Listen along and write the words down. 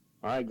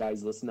All right,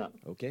 guys, listen up.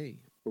 Okay.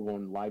 We're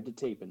going live to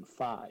tape in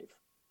 5,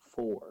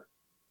 4,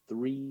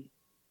 3,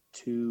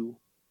 2.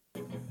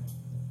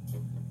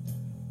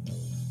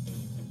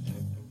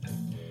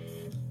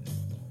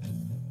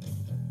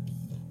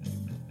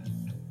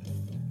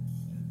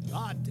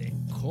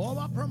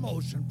 Coma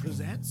Promotion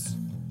presents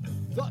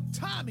the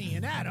Tommy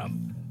and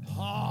Adam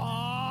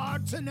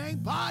Hard to Name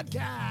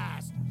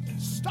Podcast,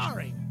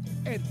 starring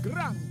El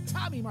Gran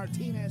Tommy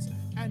Martinez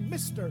and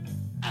Mr.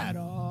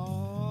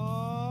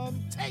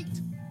 Adam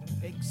Tate,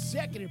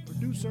 executive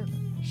producer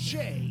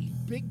Sheik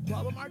Big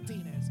Bubba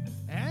Martinez.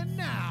 And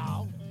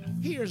now,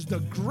 here's the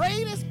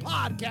greatest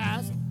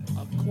podcast,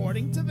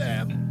 according to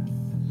them,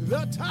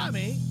 the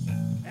Tommy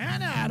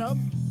and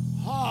Adam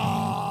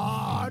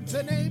Hard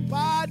to Name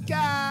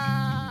Podcast.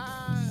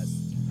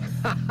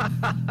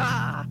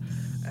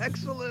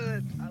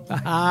 Excellent.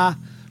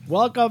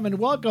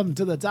 Welcome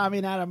to the Tommy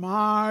and Adam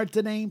Hard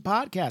to Name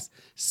Podcast,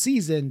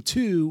 Season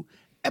 2,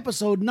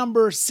 Episode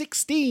number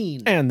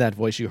 16. And that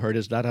voice you heard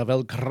is that of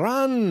El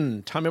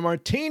Gran Tommy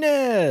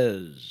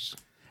Martinez.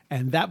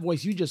 And that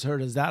voice you just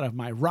heard is that of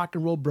my rock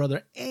and roll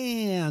brother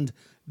and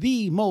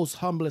the most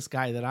humblest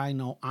guy that I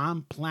know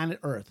on planet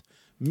Earth,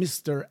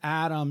 Mr.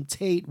 Adam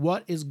Tate.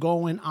 What is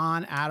going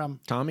on, Adam?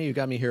 Tommy, you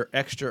got me here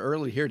extra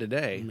early here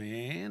today.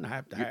 Man,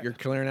 You're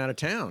clearing out of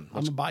town.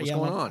 What's going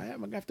on?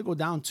 I have to go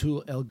down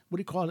to what do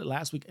you call it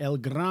last week? El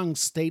Gran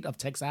State of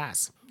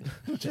Texas.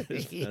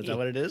 Is that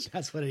what it is?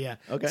 That's what it is. Yeah.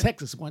 Okay.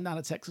 Texas. Going down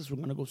to Texas. We're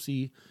going to go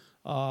see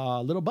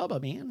Little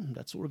Bubba, man.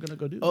 That's what we're going to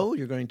go do. Oh,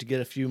 you're going to get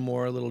a few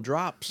more little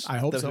drops. I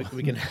hope that so.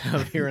 we can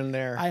have here and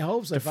there. I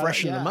hope so. To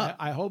freshen them up.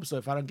 I hope so.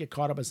 If I don't get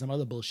caught up in some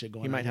other bullshit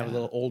going on. You might have a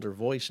little older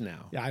voice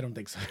now. Yeah, I don't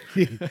think so.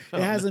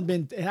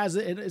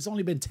 It's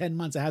only been 10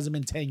 months. It hasn't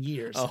been 10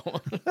 years. Oh.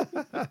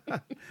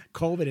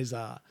 COVID is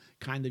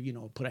kind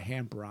of, put a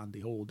hamper on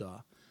the old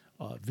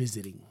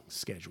visiting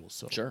schedule.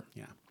 So Sure.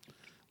 Yeah.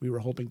 We were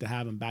hoping to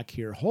have him back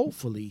here,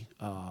 hopefully,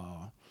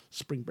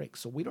 spring break.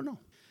 So we don't know.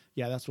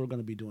 Yeah, that's what we're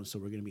going to be doing. So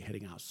we're going to be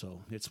heading out.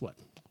 So it's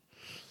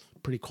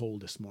pretty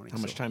cold this morning. How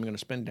much time are you going to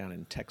spend down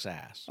in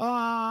Texas?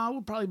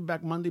 We'll probably be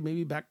back Monday,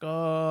 maybe back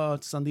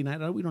Sunday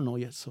night. We don't know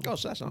yet. So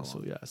that's not long.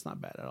 So yeah, it's not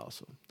bad at all.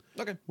 So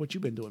Okay. what you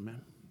been doing,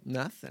 man?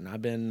 Nothing.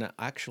 I've been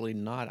actually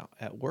not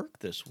at work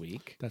this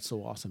week. That's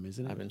so awesome,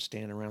 isn't it? I've been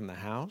standing around the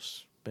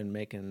house, been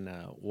making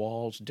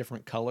walls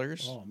different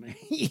colors. Oh man,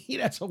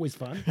 that's always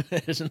fun.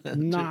 Isn't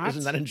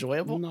that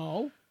enjoyable?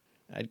 No.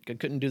 I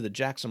couldn't do the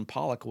Jackson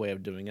Pollock way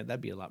of doing it.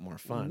 That'd be a lot more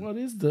fun.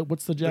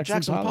 What's the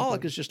Jackson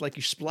Pollock is just like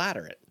you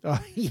splatter it.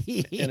 Oh, and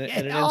it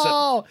ends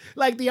up,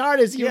 like the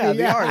artist.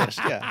 The artist.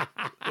 Yeah,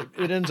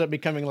 it ends up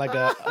becoming like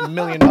a $1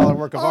 million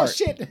work of art. Oh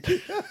shit!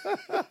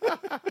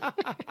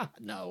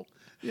 No,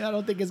 I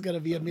don't think it's gonna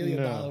be $1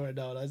 million.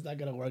 No, that's not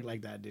gonna work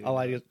like that, dude.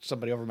 I'll get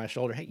somebody over my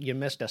shoulder. Hey, you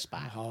missed a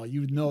spot. Oh,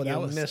 that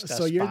was missed a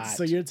so.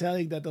 spot. You're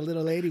telling that the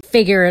little lady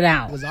Figure it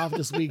out. was off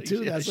this week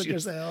too. Yeah, That's what you're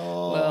saying.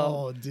 Oh,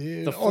 well,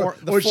 dude. the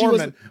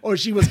foreman.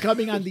 She was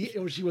coming in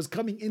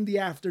the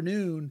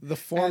afternoon. The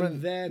foreman.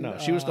 And then,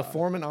 she was the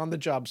foreman on the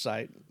job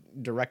site,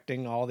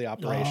 directing all the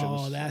operations.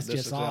 Oh, that's this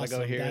just is awesome.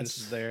 Gotta go here. This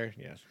is there.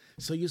 Yes.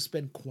 So you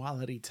spend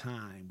quality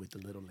time with the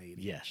little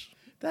lady. Yes.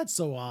 That's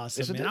so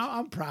awesome, Isn't man. it?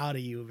 I'm proud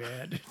of you,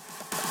 man.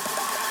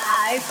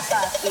 Hi,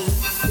 puppy.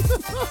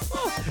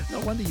 No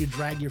wonder you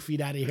dragged your feet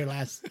out of here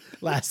last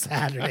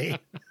Saturday.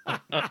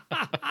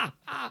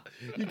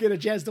 You get a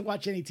chance to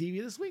watch any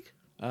TV this week?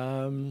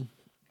 No,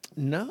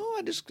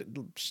 I just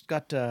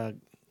got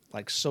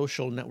like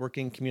social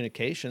networking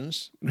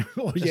communications.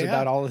 Oh, It's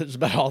about all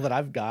that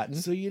I've gotten.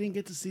 So you didn't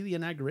get to see the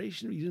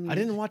inauguration? I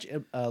didn't watch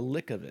a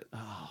lick of it.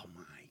 Oh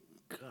my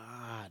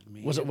God,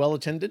 man! Was it well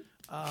attended?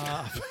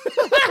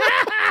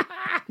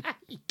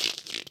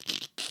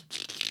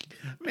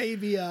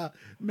 Maybe on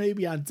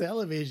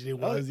television it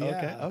was.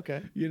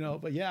 Okay.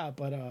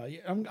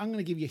 I'm going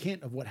to give you a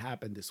hint of what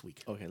happened this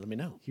week. Okay, let me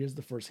know. Here's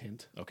the first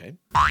hint. Okay.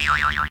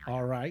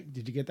 All right,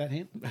 did you get that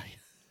hint?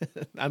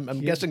 I'm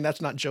guessing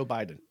that's not Joe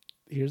Biden.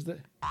 Here's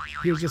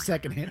your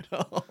second hint.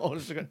 Oh,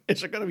 is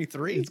it going to be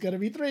 3? It's going to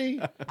be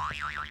 3.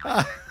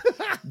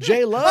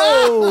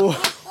 J-Lo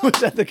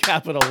was at the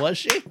Capitol, was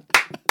she?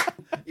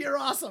 You're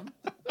awesome.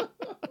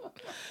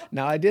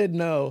 Now, I did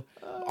know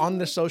on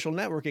the social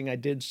networking, I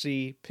did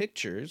see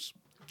pictures.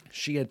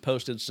 She had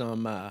posted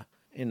some, what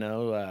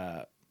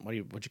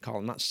you call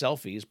them? Not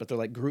selfies, but they're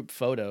like group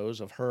photos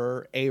of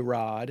her,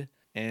 A-Rod,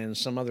 and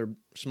some other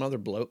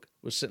bloke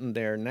was sitting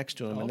there next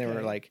to him, and they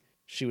were like,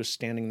 she was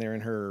standing there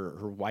in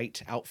her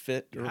white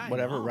outfit or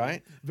whatever,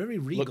 right? Very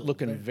regal,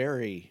 looking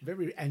very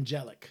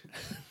angelic,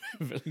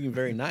 looking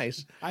very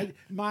nice.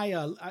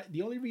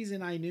 The only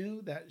reason I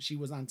knew that she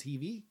was on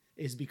TV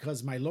is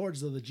because my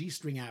Lords of the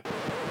G-String app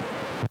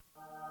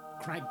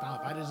cranked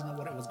off. I didn't know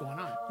what was going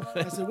on.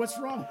 I said, "What's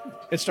wrong?"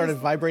 It started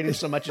vibrating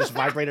so much, it's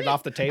vibrated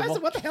off the table. I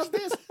said, "What the hell's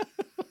this?"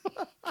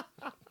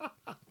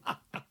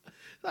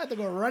 I had to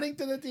go running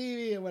to the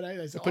TV, and when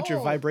I said, Put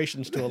your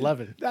vibrations to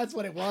 11. That's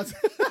what it was.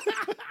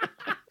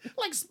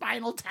 Like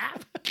Spinal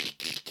Tap.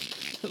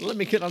 Let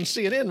me get on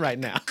CNN right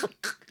now.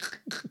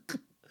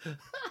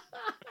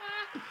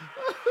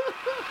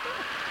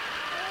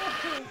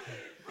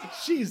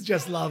 She's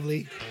just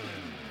lovely.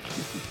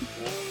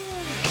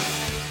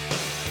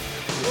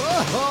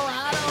 Whoa,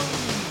 Adam.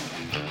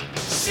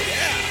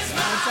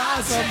 That's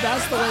awesome.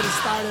 That's the way to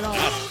start it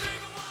off.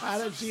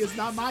 Adam, she is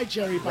not my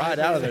cherry pie. Right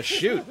out of the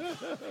chute.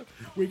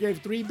 We gave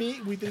three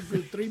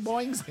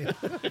boings.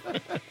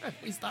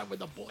 We start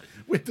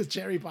with the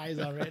cherry pies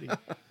already.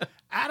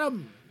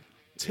 Adam,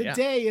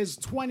 today is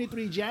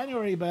 23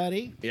 January,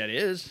 buddy. Yeah, it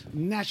is.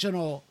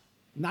 National,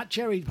 not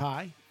cherry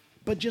pie,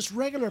 but just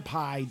regular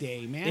pie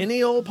day, man.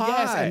 Any old pie.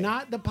 Yes, and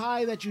not the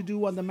pie that you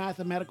do on the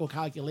mathematical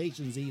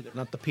calculations either.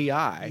 Not the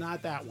PI.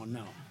 Not that one,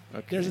 no.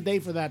 Okay. There's a day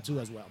for that too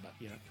as well, but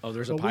you know. Oh,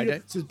 there's a pie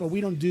day? But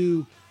we don't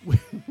do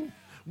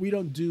we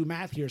don't do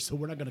math here, so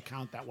we're not going to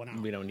count that one out.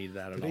 We don't need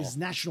that at all. Today's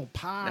National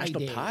Pie Day.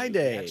 National Pie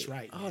Day. That's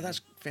right. Oh, that's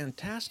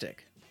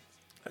fantastic.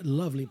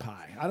 Lovely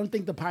pie. I don't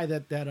think the pie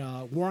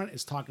that Warren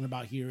is talking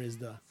about here is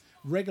the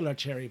regular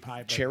cherry pie.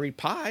 But Cherry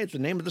Pie. It's the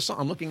name of the song.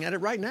 I'm looking at it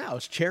right now.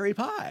 It's Cherry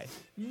Pie.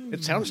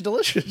 It sounds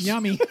delicious.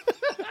 Yummy.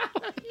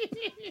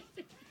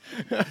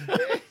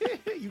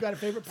 You got a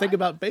favorite pie? Think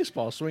about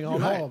baseball. Swing all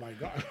night. Oh, my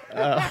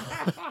God.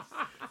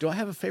 Do I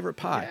have a favorite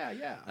pie?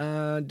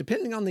 Yeah.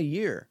 Depending on the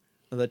year,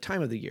 the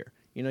time of the year.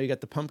 You know, you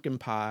got the pumpkin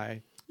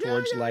pie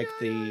towards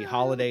the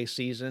holiday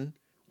season.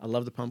 I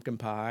love the pumpkin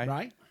pie.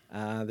 Right.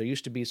 There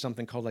used to be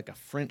something called like a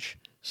French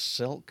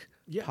silk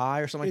Yeah.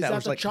 pie or something like Is that. that It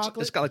was the like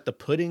chocolate? it's got like the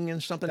pudding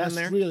and something That's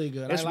in there. really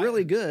good. It's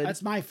really good.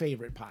 That's my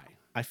favorite pie.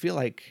 I feel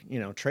like,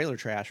 trailer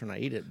trash when I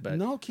eat it, but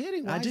No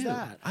kidding. Why I is do.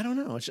 that? I don't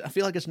know. I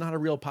feel like it's not a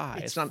real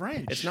pie. It's not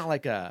French. It's not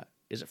like a.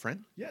 Is it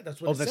French? Yeah,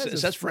 that's what it says. It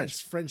It's says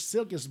French. French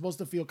silk is supposed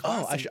to feel Oh,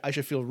 classy. I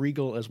should feel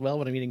regal as well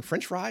when I'm eating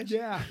French fries.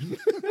 Yeah.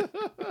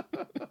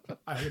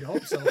 I would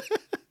hope so.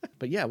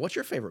 But yeah, what's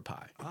your favorite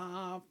pie?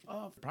 Pie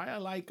I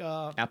like.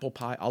 Apple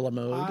pie, a la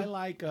mode. I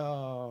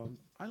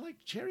like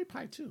cherry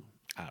pie too.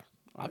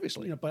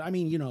 Obviously, But I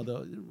mean,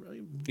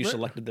 you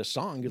selected this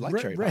song. You like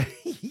cherry pie.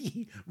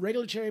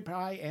 Regular cherry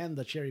pie and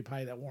the cherry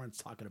pie that Warren's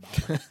talking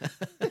about.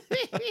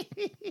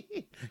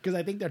 Because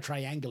I think they're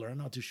triangular. I'm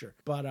not too sure.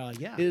 But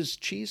yeah. Is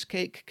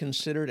cheesecake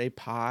considered a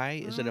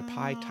pie? Is it a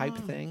pie type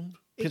thing?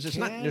 Because it's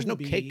not. There's no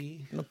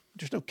cake.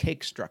 There's no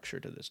cake structure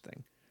to this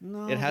thing.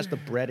 No, it has the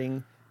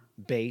breading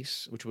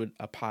base, which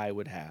a pie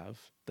would have,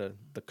 the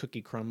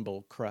cookie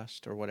crumble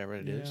crust or whatever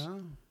it is. Yeah.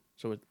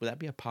 So would that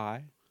be a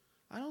pie?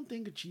 I don't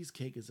think a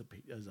cheesecake is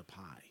a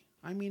pie.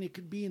 I mean, it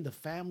could be in the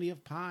family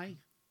of pie.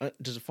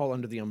 Does it fall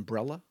under the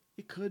umbrella?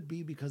 It could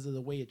be because of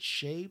the way it's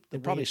shaped.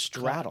 It probably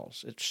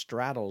straddles. It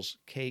straddles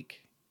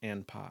cake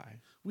and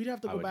pie. We'd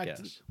have to I go would back.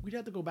 guess. We'd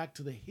have to go back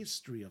to the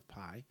history of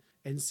pie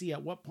and see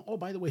at what point. Oh,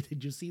 by the way,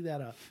 did you see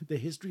that the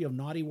history of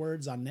naughty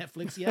words on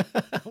Netflix yet?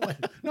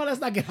 No, let's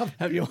not get up.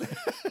 Have you?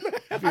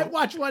 I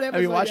watched one episode.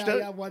 Have you watched it?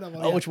 Yeah, one of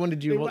them. Oh, yeah. which one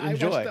did you I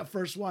enjoy? watched the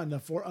first one, the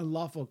For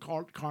Unlawful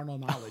Carnal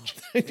Knowledge.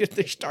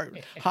 They start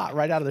hot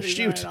right out of the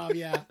chute. Right off,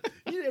 yeah.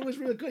 It was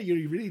really good.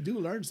 You really do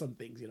learn some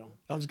things,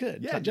 That was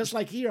good. Yeah, just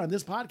like here on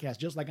this podcast,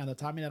 just like on the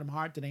Tommy and Adam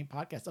Hard to Name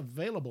podcast,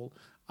 available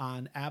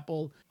on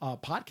Apple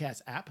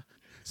Podcast app,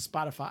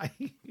 Spotify,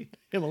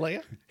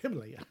 Himalaya.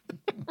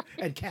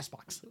 and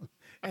Castbox,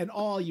 and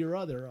all your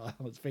other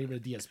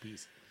favorite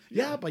DSPs.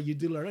 Yeah, but you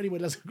do learn. Anyway,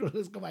 let's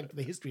go back to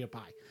the history of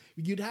pie.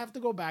 You'd have to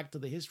go back to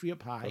the history of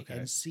pie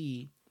and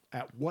see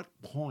at what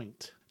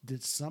point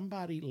did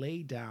somebody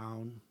lay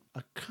down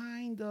a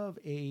kind of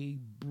a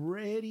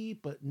bready,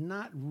 but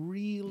not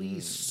really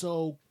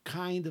so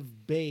kind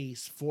of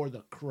base for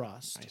the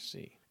crust. I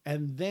see.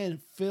 And then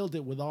filled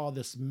it with all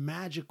this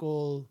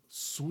magical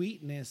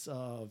sweetness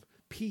of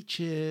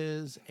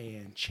peaches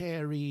and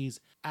cherries,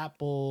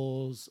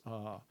 apples,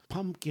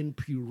 pumpkin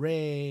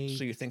puree.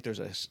 So you think there's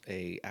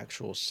a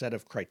actual set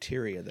of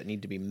criteria that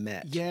need to be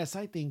met? Yes,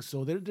 I think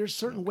so. There's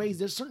certain ways.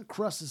 There's certain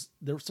crusts.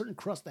 There's certain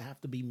crusts that have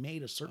to be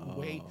made a certain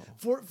way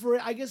for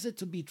I guess it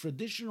to be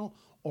traditional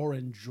or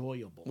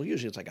enjoyable. Well,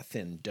 usually it's like a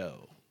thin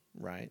dough,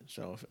 right?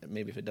 So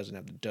maybe if it doesn't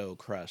have the dough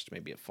crust,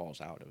 maybe it falls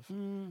out of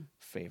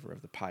favor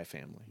of the pie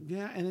family.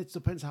 Yeah, and it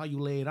depends how you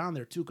lay it on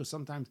there too, because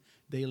sometimes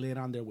they lay it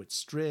on there with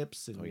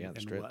strips and,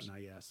 the strips.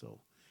 whatnot. Yeah, so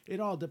it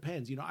all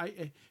depends.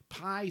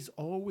 Pies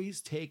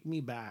always take me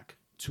back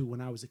to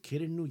when I was a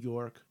kid in New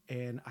York,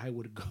 and I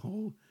would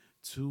go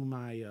to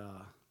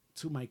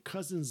my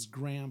cousin's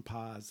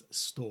grandpa's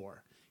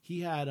store.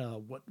 He had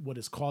what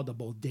is called a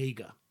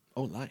bodega.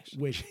 Oh, nice.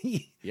 Which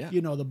Yeah.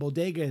 the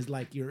bodega is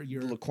like your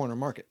Little corner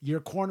market. your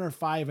corner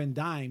 5 and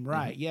dime,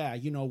 right? Yeah,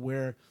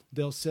 where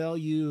they'll sell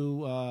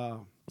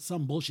you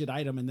some bullshit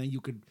item, and then you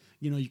could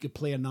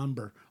play a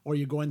number, or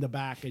you go in the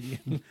back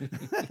and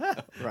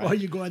Right. or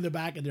you go in the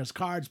back and there's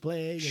cards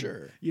playing. And,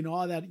 Sure.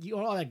 all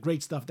that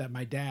great stuff that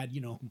my dad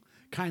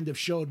kind of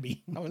showed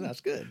me. Oh,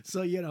 that's good.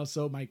 So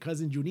so my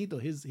cousin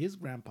Junito, his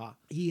grandpa,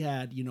 he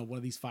had one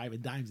of these 5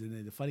 and dimes, and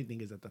then the funny thing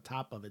is at the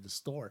top of it, the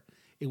store,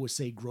 it would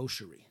say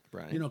grocery,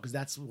 Right. Because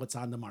that's what's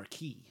on the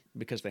marquee.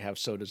 Because they have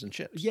sodas and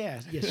chips. Yeah,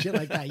 shit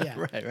like that. Yeah,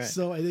 Right.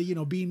 So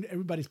being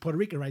everybody's Puerto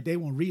Rican, right? They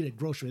won't read it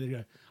grocery. They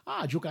go,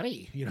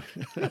 Jucari,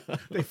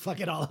 they fuck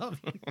it all up.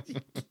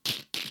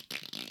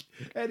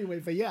 Anyway,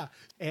 but yeah,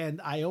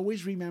 and I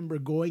always remember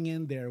going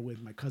in there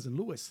with my cousin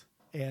Louis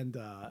and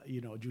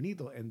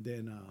Junito, and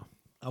then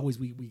always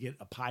we get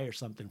a pie or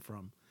something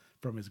from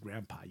his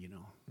grandpa,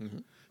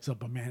 So,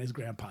 but man, his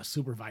grandpa,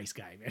 super vice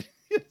guy, man.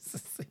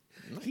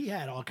 He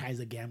had all kinds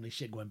of gambling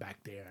shit going back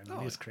there. I mean,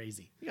 it was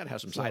crazy. You got to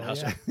have some side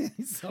hustle.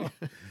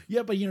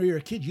 Yeah. But you're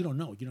a kid, you don't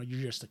know. You're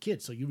just a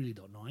kid, so you really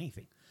don't know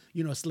anything.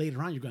 It's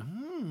later on, you're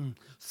going,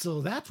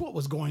 so that's what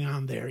was going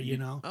on there,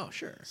 Oh,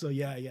 sure. So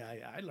yeah.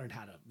 I learned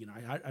how to,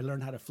 I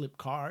learned how to flip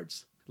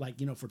cards, like,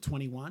 for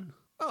 21.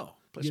 Oh,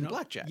 play some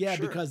blackjack. Yeah,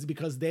 sure.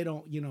 because they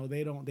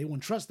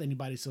won't trust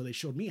anybody, so they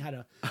showed me how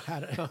to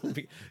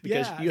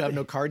because you have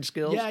no card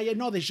skills. Yeah,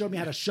 no, they showed me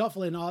how to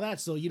shuffle and all that.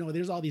 So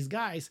there's all these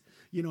guys,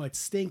 it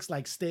stinks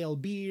like stale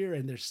beer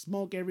and there's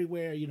smoke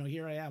everywhere.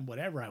 Here I am,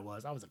 whatever I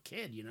was a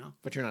kid,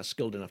 But you're not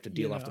skilled enough to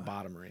deal off the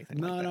bottom or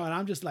anything. No, and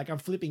I'm just like I'm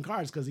flipping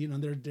cards because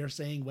they're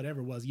saying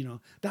whatever was dame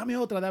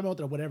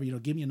otra, whatever,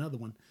 give me another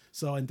one.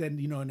 So and then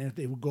and if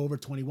they would go over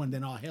 21,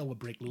 then all hell would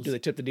break loose. Do they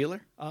tip the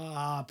dealer?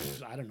 I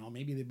don't know.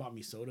 Maybe they bought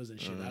me sodas and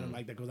shit. I don't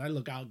like that because I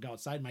look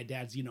outside. My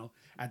dad's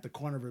at the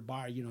corner of a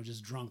bar,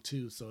 just drunk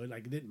too. So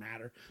it didn't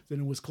matter. Then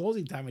it was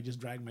closing time. I just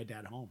dragged my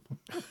dad home.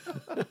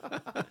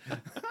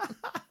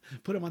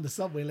 Put him on the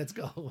subway. Let's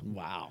go.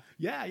 Wow.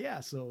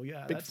 Yeah. So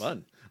yeah, big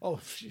fun. Oh,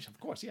 of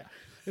course, yeah.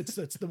 It's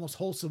the most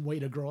wholesome way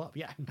to grow up.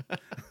 Yeah.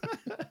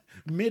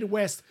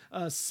 Midwest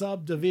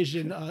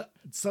subdivision. I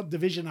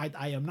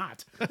am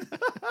not.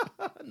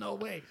 No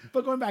way.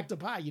 But going back to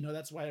pie,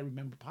 that's why I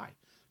remember pie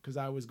because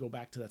I always go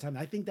back to that time.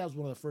 I think that was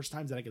one of the first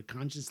times that I could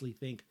consciously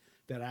think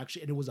that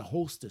and it was a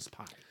Hostess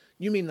pie.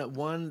 You mean that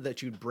one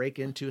that you'd break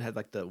into had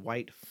like the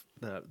white,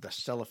 the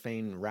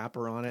cellophane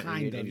wrapper on it,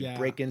 and you'd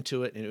break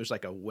into it, and it was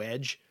like a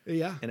wedge.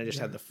 Yeah, and it just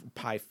had the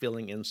pie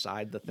filling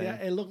inside the thing.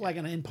 Yeah, it looked like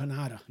an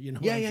empanada. Yeah.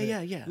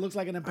 It looks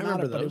like an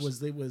empanada, but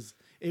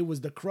it was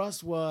the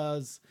crust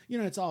was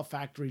it's all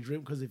factory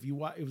driven because if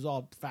you it was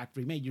all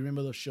factory made. You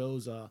remember those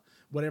shows,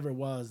 whatever it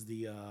was,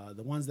 the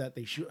ones that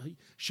they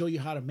show you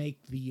how to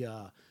make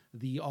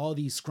all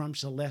these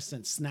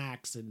scrumptious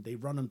snacks and they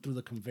run them through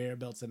the conveyor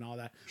belts and all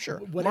that. Sure.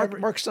 Whatever.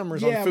 Mark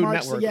Summers on Food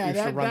Network used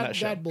to run that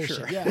show. That bullshit,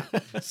 sure. yeah.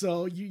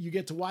 So you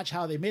get to watch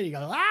how they made it. You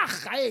go, I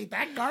ate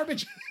that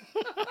garbage.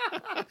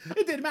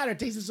 It didn't matter. It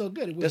tasted so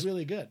good. It was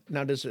really good.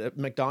 Now, does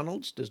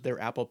McDonald's, does their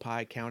apple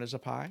pie count as a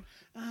pie?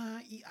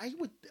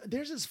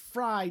 Theirs is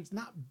fried,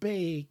 not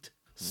baked.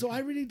 So I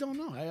really don't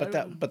know.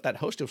 But that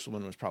Hostess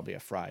one was probably a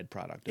fried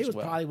product as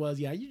well. Probably was,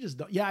 yeah. You just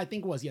don't. Yeah, I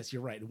think it was. Yes,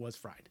 you're right. It was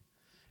fried.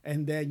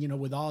 And then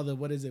with all the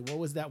what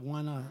was that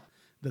one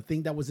the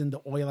thing that was in the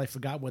oil? I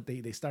forgot what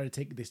they started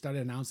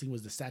announcing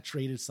was the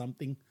saturated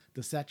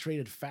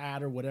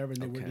fat or whatever,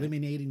 and they were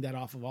eliminating that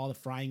off of all the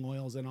frying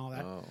oils and all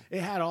that. Oh.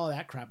 It had all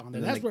that crap on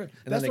there. And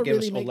then they gave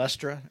us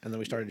Olestra, and then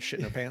we started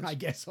shitting our pants. I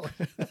guess so.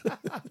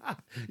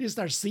 You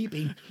start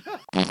seeping.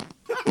 That's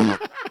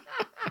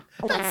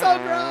so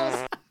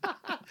gross.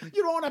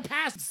 You don't want to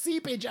pass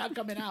seepage out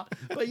coming out.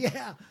 But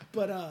yeah,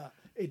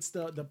 it's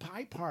the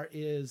pie part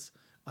is.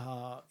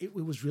 It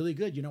was really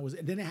good,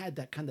 and then it had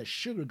that kind of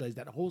sugar glaze.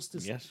 That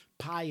Hostess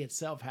pie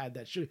itself had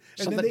that sugar.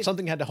 And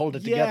something had to hold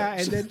it together.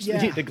 And then you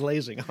need the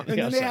glazing on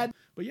the outside.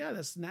 But yeah,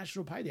 that's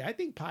National Pie Day. I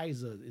think pie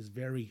is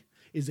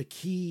a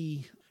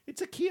key.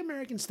 It's a key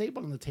American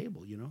staple on the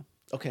table.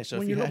 Okay, so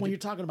when you're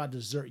talking about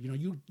dessert,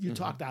 you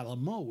talked a la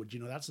mode.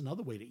 That's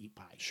another way to eat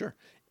pie. Sure.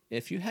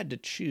 If you had to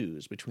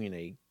choose between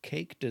a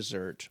cake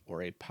dessert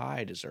or a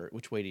pie dessert,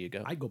 which way do you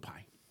go? I'd go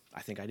pie.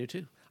 I think I do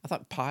too. I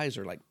thought pies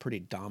are like pretty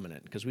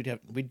dominant because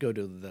we'd go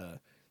to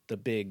the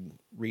big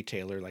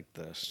retailer like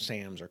the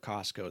Sam's or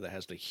Costco that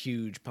has the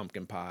huge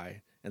pumpkin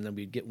pie, and then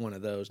we'd get one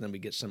of those, and then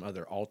we'd get some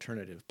other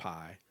alternative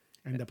pie.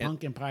 And the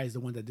pumpkin pie is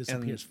the one that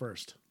disappears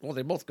first. Well,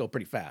 they both go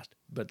pretty fast,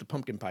 but the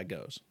pumpkin pie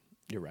goes.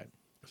 You're right.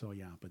 So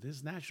yeah, but this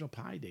is National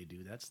Pie Day,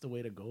 dude. That's the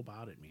way to go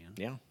about it, man.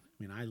 Yeah.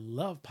 I mean, I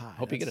love pie.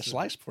 Hope you get a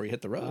slice before you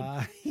hit the road.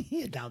 I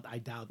doubt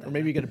that. Or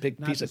maybe you get a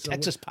big piece of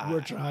Texas pie.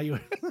 We're trying.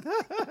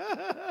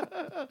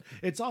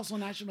 It's also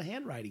National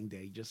Handwriting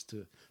Day, just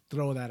to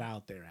throw that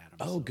out there, Adam.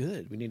 Oh,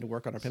 good. We need to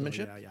work on our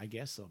penmanship? Yeah, I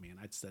guess so, man.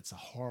 That's a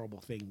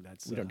horrible thing.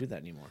 We don't do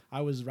that anymore. I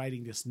was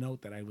writing this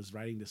note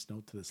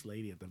to this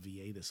lady at the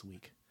VA this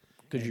week.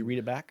 Could you read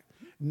it back?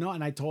 No,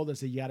 and I told her, I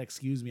said, you gotta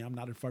excuse me, I'm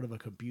not in front of a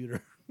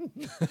computer.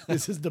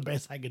 This is the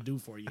best I could do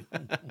for you.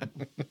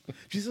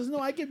 She says, no,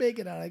 I can make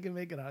it out.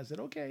 I said,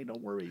 okay, no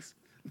worries.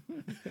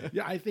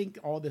 Yeah, I think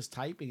all this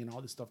typing and all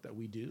this stuff that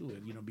we do,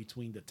 and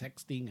between the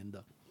texting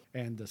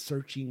and the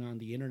searching on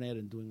the internet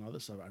and doing all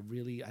this stuff,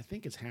 I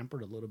think it's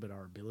hampered a little bit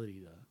our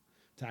ability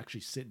to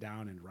actually sit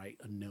down and write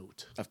a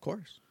note. Of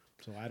course.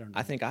 So I don't know.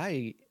 I think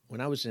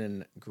when I was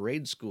in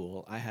grade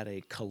school, I had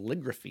a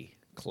calligraphy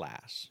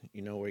class,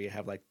 where you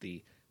have like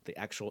the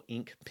actual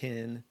ink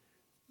pen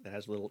that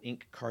has a little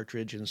ink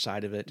cartridge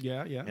inside of it.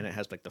 Yeah, yeah. And it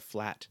has like the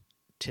flat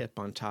tip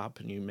on top,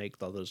 and you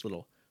make all those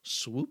little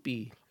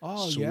swoopy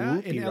in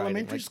writing,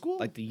 elementary school?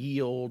 Like the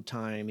ye old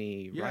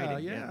timey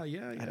writing. Yeah.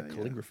 I had a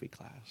calligraphy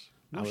class.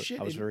 No shit.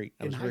 I was very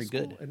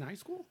good. In high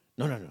school?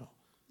 No.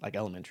 like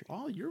elementary.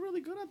 Oh, you're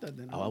really good at that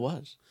then. Oh, I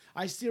was.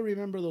 I still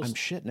remember those. I'm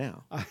shit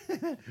now.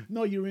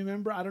 No, you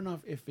remember? I don't know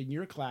if in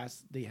your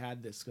class they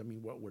had this. I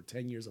mean, we're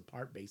 10 years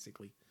apart,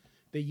 basically.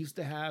 They used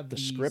to have The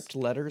these script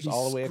letters these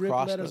all the way script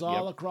across. letters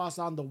all across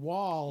on the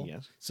wall.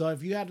 Yes. So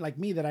if you had like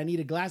me that I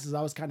needed glasses,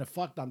 I was kind of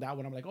fucked on that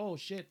one. I'm like, oh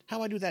shit.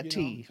 How I do that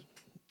T?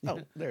 Oh,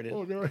 there it is.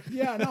 Oh,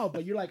 yeah, no,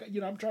 but you're like,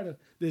 I'm trying to.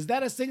 Is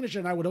that a signature?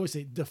 And I would always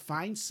say,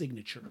 define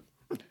signature.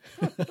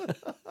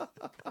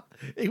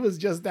 It was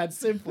just that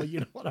simple. You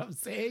know what I'm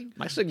saying?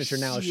 My signature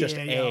now is just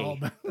Yeah,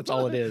 A. That's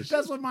all it is.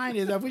 That's what mine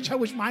is. I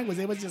wish mine was.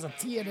 It was just a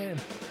T and N.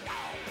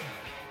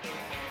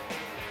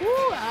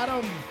 Woo,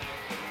 Adam.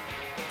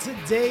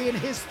 Today in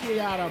history,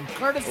 Adam.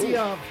 Courtesy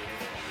of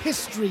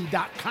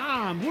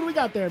history.com. What do we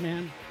got there,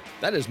 man?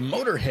 That is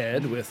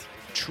Motorhead with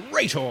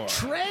Traitor.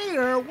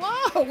 Traitor?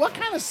 Whoa, what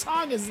kind of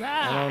song is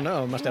that? I don't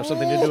know. It must have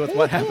something to do with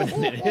what happened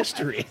in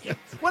history.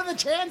 What are the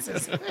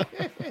chances?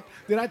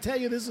 Did I tell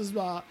you this is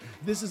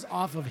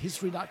off of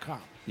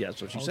history.com? Yeah,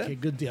 that's what you Okay,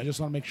 said. good deal. I just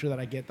want to make sure that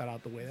I get that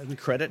out the way.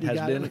 Credit We has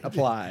got been it.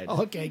 applied.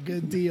 Okay,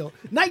 good deal.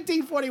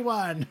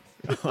 1941.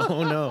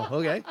 Oh, no.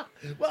 Okay.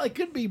 Well, it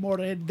could be more.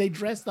 They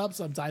dressed up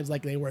sometimes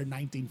like they were in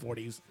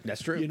 1940s.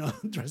 That's true. You know,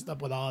 dressed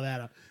up with all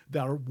that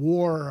the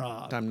war.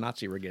 Time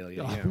Nazi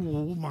regalia. Yeah.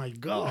 Oh my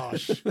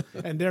gosh!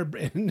 and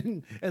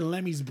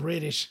Lemmy's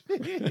British.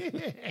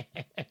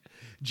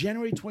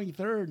 January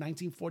 23rd,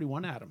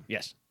 1941. Adam.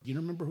 Yes. You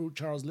remember who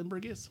Charles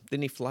Lindbergh is?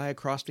 Didn't he fly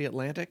across the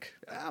Atlantic?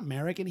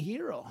 American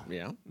hero,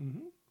 Yeah.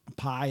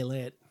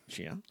 pilot.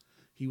 Yeah.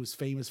 He was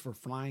famous for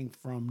flying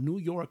from New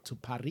York to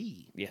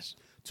Paris, Yes.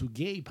 to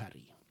Gay Paris,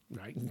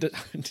 right? You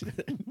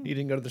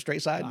didn't go to the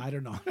straight side? I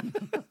don't know.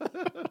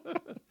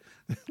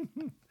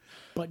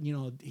 But,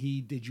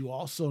 did you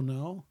also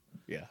know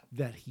Yeah.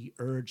 that he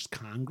urged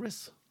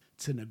Congress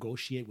to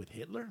negotiate with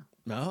Hitler?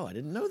 No, I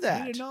didn't know that.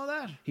 You didn't know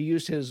that? He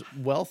used his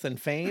wealth and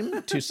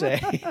fame to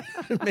say,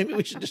 maybe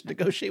we should just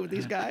negotiate with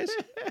these guys,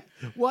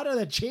 What are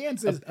the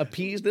chances?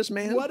 appease this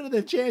man. What are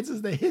the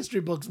chances the history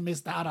books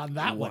missed out on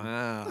that one?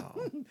 Wow.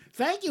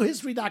 Thank you,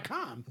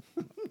 history.com.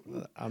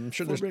 I'm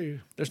sure For me.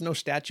 there's no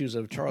statues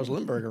of Charles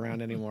Lindbergh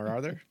around anymore,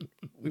 are there?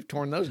 We've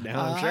torn those down,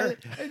 I'm sure.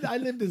 I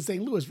lived in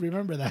St. Louis.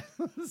 Remember that?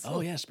 Oh,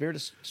 yeah, Spirit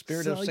of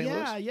St.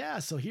 yeah, Louis. yeah.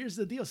 So here's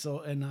the deal.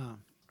 So,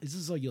 this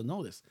is so you'll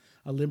know this.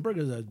 Lindbergh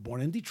is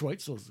born in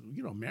Detroit. So,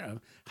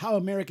 how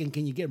American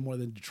can you get more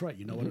than Detroit?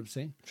 You know what I'm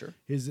saying? Sure.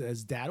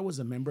 His dad was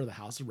a member of the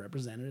House of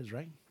Representatives,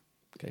 right?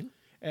 Okay.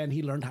 And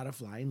he learned how to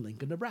fly in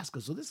Lincoln, Nebraska.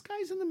 So this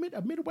guy's a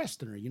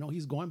Midwesterner.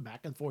 He's going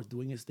back and forth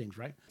doing his things,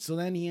 right? So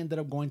then he ended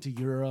up going to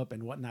Europe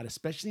and whatnot,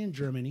 especially in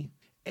Germany.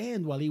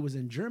 And while he was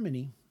in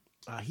Germany,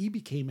 he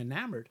became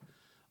enamored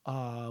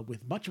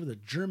with much of the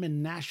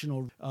German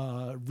national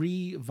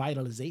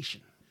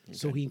revitalization. Okay.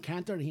 So he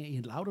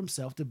allowed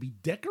himself to be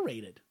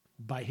decorated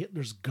by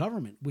Hitler's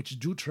government, which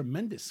drew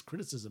tremendous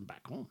criticism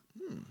back home.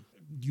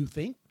 You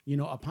think?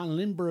 Upon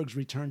Lindbergh's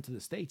return to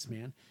the States,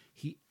 man,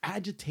 he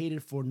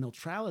agitated for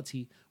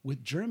neutrality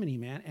with Germany,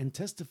 man, and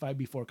testified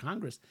before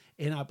Congress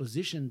in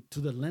opposition to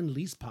the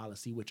Lend-Lease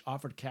policy, which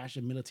offered cash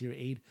and military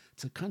aid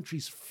to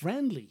countries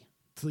friendly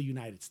to the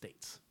United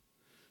States.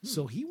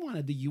 So he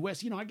wanted the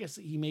U.S., I guess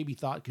he maybe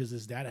thought because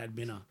his dad had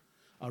been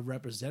a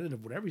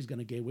representative, whatever, he's going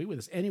to get away with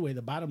this. Anyway,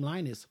 the bottom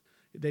line is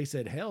they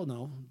said, hell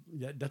no,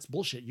 that's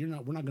bullshit. We're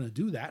not going to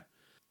do that.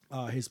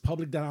 His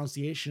public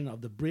denunciation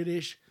of the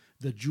British,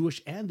 the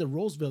Jewish, and the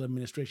Roosevelt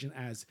administration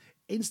as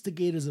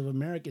instigators of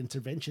American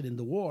intervention in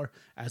the war,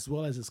 as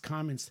well as his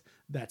comments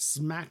that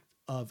smacked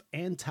of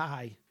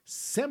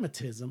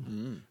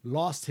anti-Semitism,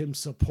 lost him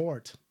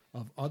support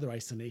of other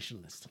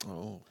isolationalists.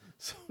 Oh.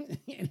 So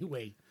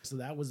anyway,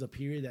 that was a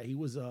period that he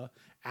was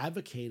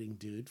advocating,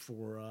 dude,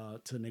 for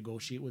to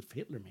negotiate with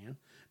Hitler, man.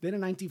 Then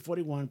in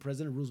 1941,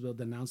 President Roosevelt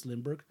denounced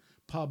Lindbergh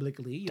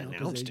publicly,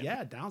 Denounced him.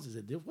 Yeah, denounced. He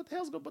said, "What the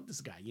hell's going on with this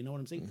guy?" You know what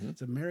I'm saying?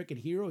 It's an American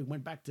hero. He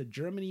went back to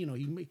Germany.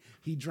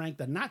 He drank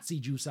the Nazi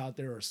juice out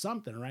there or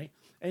something, right?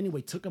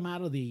 Anyway, took him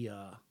out of the.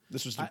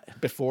 This was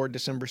before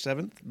December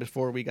 7th,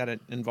 before we got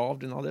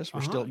involved in all this.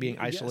 We're still being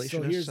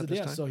isolationists at this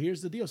time. So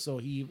here's the deal. So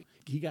he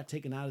got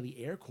taken out of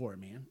the Air Corps,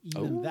 man.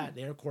 Even the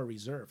Air Corps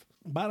Reserve.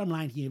 Bottom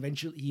line, he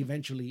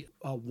eventually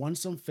won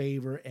some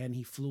favor, and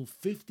he flew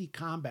 50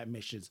 combat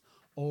missions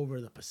over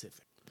the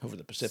Pacific. Over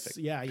the Pacific.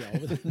 Yeah.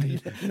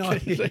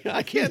 He's like,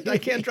 I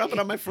can't drop it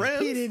on my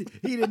friends.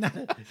 He did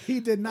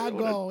not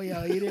go.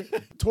 He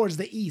did towards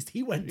the east.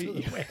 He went to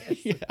the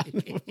west. Yeah,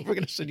 we're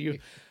gonna send you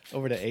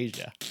over to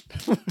Asia.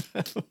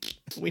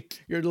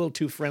 You're a little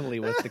too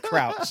friendly with the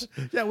Krauts.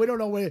 Yeah, we don't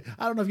know I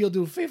don't know if you'll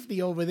do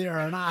 50 over there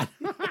or not.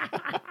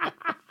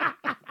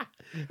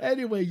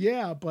 Anyway,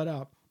 yeah,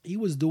 but he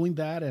was doing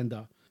that, and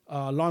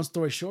long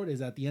story short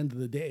is at the end of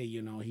the day,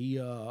 he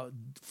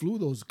flew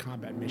those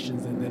combat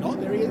missions, and then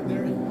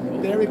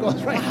there he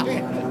goes right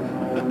there.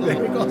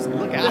 There he goes.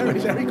 Look out!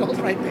 There he goes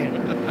right there.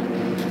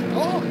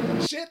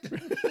 Oh shit!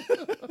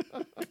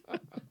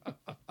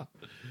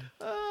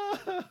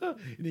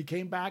 And he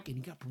came back and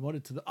he got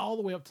promoted all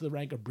the way up to the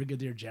rank of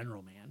brigadier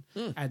general, man.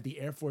 at the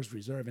Air Force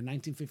Reserve. In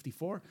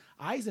 1954,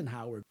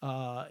 Eisenhower,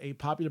 a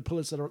popular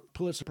Pulitzer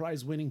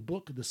Prize-winning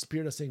book, The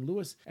Spirit of St.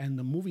 Louis, and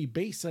the movie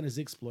based on his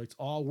exploits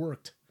all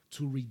worked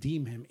to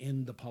redeem him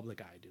in the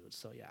public eye, dude.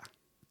 So, yeah.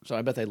 So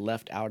I bet they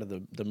left out of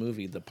the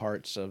movie the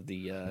parts of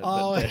the...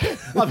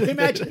 of him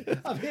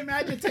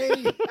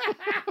agitating.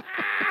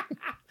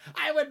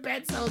 I would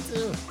bet so,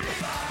 too.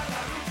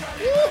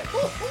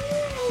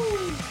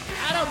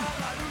 Adam!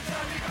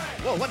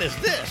 Whoa, what is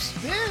this?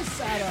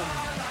 This, Adam,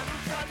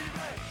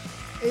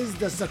 is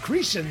the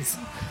secretions.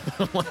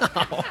 Wow.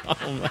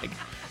 Oh, my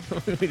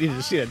God. We need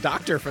to see a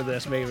doctor for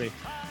this, maybe.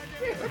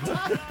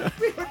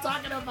 We were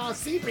talking about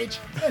seepage.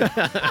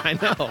 I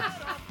know.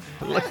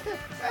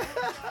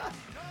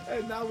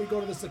 And now we go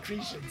to the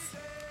secretions.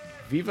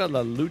 Viva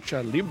la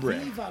lucha libre.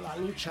 Viva la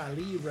lucha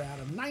libre,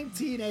 Adam.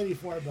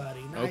 1984,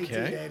 buddy.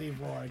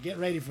 1984. Get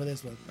ready for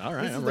this one. All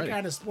right, this is I'm the ready.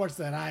 kind of sports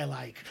that I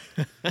like.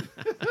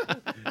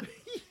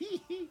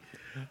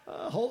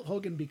 Hulk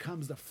Hogan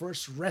becomes the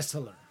first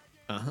wrestler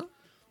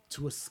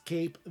to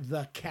escape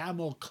the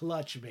camel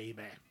clutch,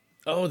 baby.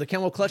 Oh, the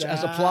camel clutch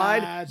as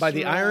applied That's by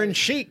the right. Iron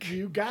Sheik.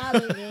 You got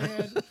it,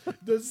 man.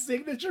 The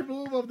signature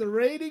move of the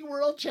reigning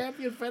world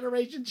champion,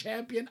 Federation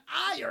champion,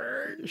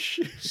 Iron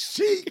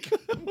Sheik.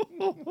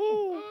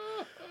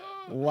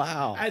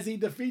 Wow. As he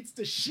defeats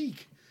the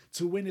Sheik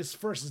to win his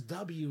first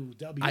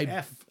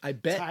WWF I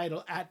bet-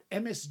 title at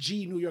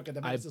MSG New York at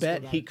the I Madison bet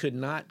Square he Garden. could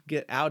not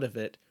get out of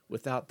it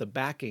without the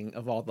backing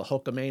of all the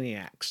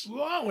Hulkamaniacs.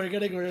 Whoa, we're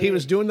gonna go. He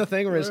was doing the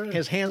thing where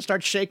his hand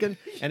starts shaking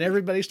and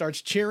everybody starts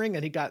cheering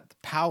and he got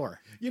power.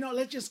 You know,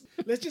 let's just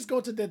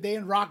go to the day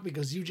in rock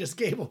because you just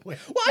gave away.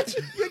 What?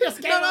 You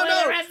just gave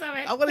away the rest of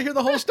it. I want to hear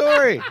the whole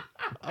story.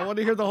 I want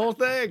to hear the whole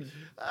thing.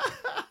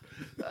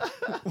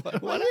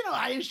 Well, you know,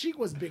 Iron Sheik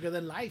was bigger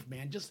than life,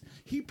 man. Just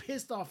he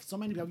pissed off so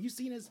many people. Have you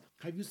seen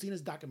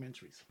his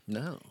documentaries?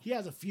 No. He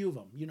has a few of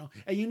them, you know.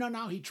 And you know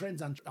now he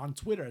trends on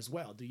Twitter as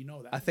well. Do you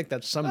know that? I think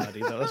that's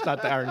somebody though. That's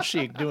not the Iron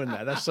Sheik doing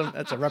that. That's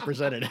a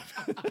representative.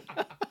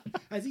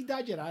 Has he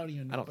died yet? I don't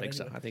even know. I don't But think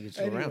so. anyway. I think he's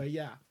still Anyway, around.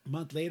 yeah. A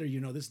month later, you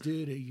know, this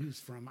dude, he was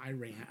from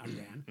Iran.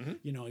 Mm-hmm.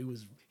 You know,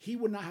 he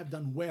would not have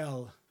done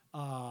well,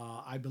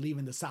 I believe,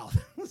 in the South.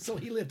 So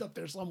he lived up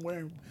there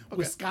somewhere in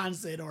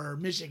Wisconsin or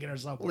Michigan or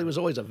something. Well, he was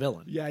always a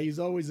villain. Yeah, he's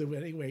always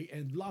anyway.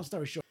 And long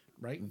story short,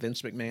 right?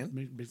 Vince McMahon.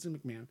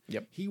 Vincent McMahon.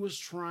 Yep. He was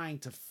trying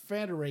to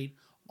federate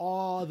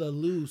all the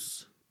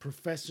loose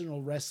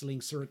professional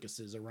wrestling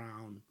circuses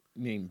around.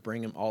 You mean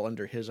bring him all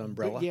under his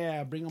umbrella?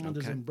 Yeah, bring them under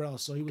his Okay. umbrella.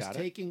 So he was Got it.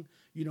 taking,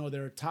 you know,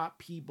 their top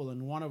people,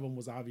 and one of them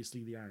was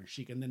obviously the Iron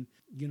Sheik, and then,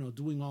 you know,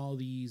 doing all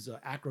these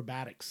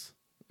acrobatics.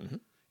 Mm-hmm.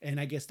 And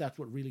I guess that's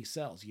what really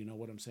sells. You know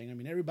what I'm saying? I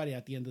mean, everybody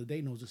at the end of the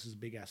day knows this is a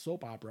big ass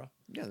soap opera.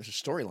 Yeah, there's a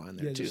storyline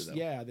there too, though.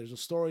 Yeah, there's a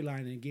storyline,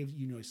 and it gives,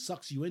 you know, it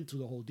sucks you into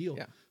the whole deal.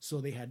 Yeah. So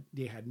they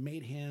had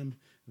made him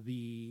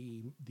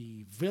the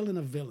villain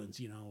of villains.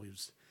 You know, it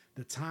was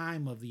the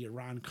time of the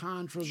Iran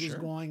Contras was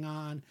going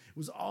on. It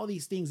was all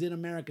these things in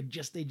America.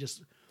 They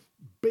just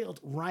built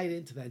right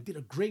into that. Did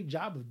a great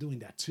job of doing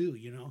that too.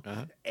 You know,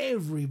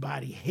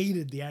 everybody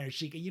hated the Iron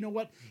Sheik, and you know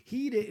what?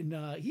 He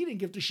didn't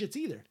give two shits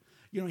either.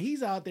 You know,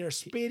 he's out there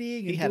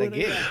spitting. He had a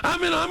doing gig. I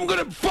mean, I'm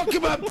gonna fuck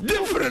him up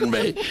different,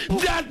 man.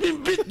 That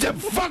means beat the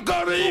fuck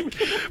out of him,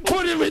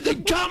 put him in the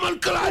camel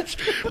clutch,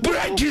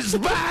 break his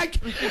back,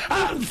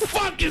 and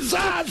fuck his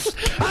ass,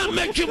 and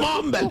make him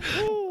humble.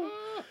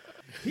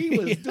 He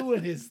was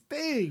doing his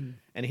thing.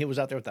 And he was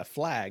out there with that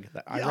flag,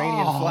 the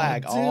Iranian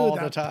flag, all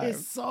the that time.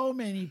 pissed so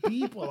many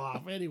people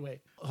off.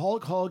 Anyway,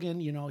 Hulk Hogan,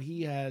 you know,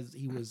 I think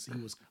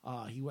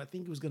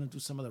he was going to do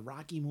some of the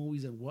Rocky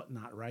movies and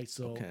whatnot, right?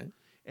 So, Okay.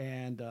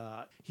 and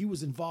he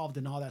was involved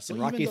in all that. So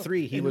In Rocky even though-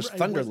 III, he and was it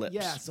Thunder Lips.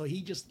 Yeah, so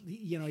he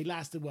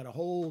lasted a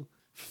whole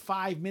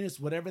 5 minutes,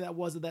 whatever that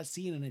was of that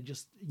scene, and it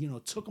just, you know,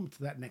 took him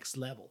to that next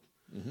level.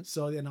 Mm-hmm.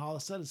 So then all of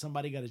a sudden,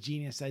 somebody got a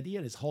genius idea,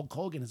 and it's Hulk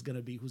Hogan is going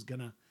to be who's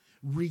going to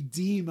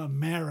redeem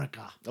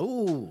America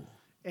Ooh.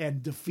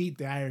 and defeat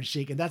the Iron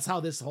Sheik, and that's how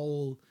this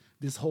whole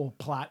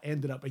plot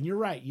ended up. And you're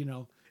right, you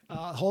know,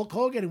 Hulk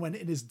Hogan, when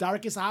in his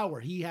darkest hour,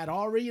 he had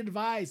already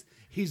advised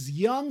his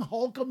young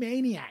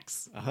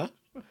Hulkamaniacs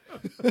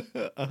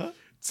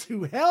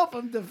to help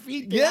him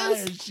defeat the Yes.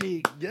 Iron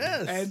Sheik.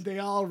 Yes. And they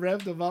all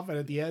revved him up, and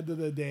at the end of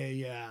the day,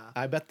 yeah.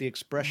 I bet the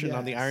expression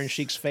on the Iron Yes.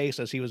 Sheik's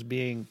face as he was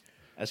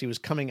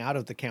coming out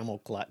of the camel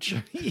clutch,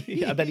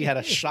 I bet he had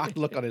a shocked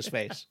look on his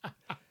face.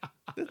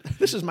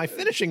 This is my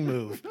finishing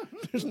move.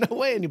 There's no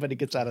way anybody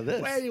gets out of this.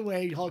 Well,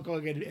 anyway, Hulk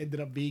Hogan ended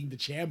up being the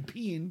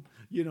champion,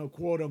 you know,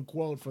 quote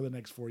unquote, for the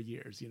next 4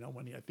 years. You know,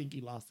 when I think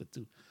he lost it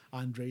to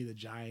Andre the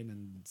Giant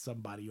and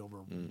somebody over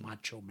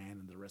Macho Man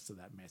and the rest of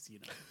that mess. You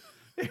know,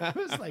 it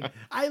was like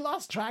I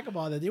lost track of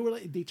all that.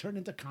 They turned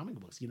into comic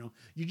books. You know,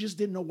 you just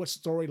didn't know what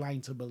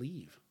storyline to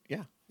believe.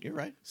 Yeah, you're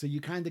right. So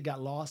you kind of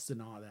got lost in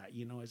all that.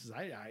 You know, it's just,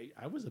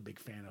 I was a big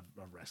fan of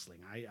wrestling.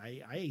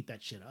 I ate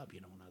that shit up.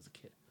 You know, when I was a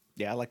kid.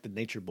 Yeah, I like the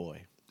Nature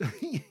Boy,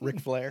 Ric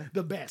Flair.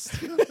 The best.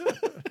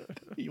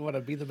 You want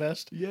to be the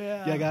best?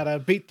 Yeah. You gotta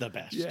beat the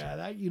best. Yeah,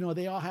 that, you know,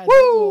 they all had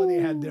Woo! they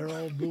had their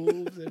own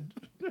moves, and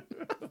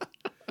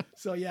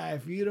So yeah,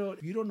 if you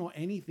don't know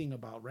anything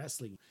about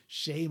wrestling,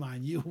 shame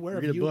on you. Where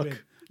Read have a you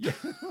book. been?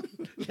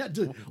 Yeah,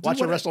 Watch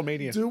what a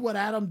WrestleMania. Do what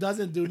Adam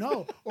doesn't do.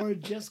 No, or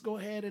just go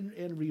ahead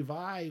and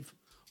revive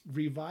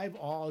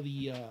all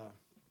the.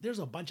 There's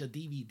a bunch of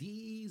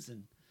DVDs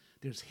and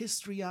there's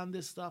history on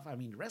this stuff. I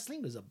mean,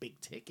 wrestling is a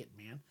big ticket,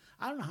 man.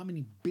 I don't know how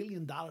many $1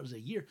 billion a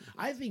year.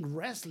 I think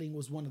wrestling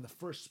was one of the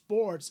first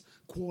sports,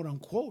 quote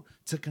unquote,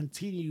 to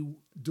continue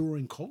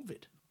during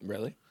COVID.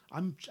 Really?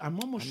 I'm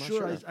almost not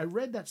sure. sure. I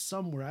read that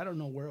somewhere. I don't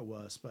know where it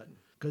was, but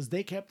because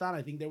they kept on,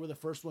 I think they were the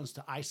first ones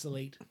to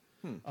isolate.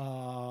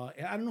 I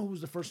don't know who was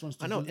the first ones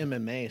to I know do.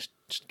 MMA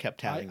kept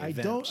having I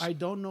events.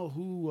 don't know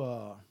who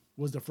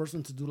was the first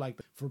one to do, like,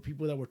 for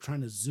people that were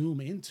trying to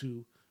zoom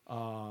into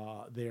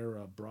their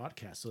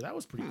broadcast. So that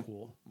was pretty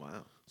cool.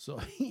 Wow. So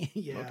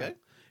yeah, Okay.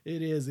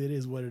 It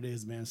is what it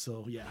is, man.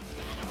 So yeah.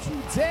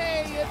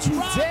 Today it's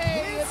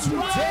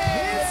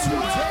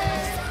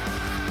today.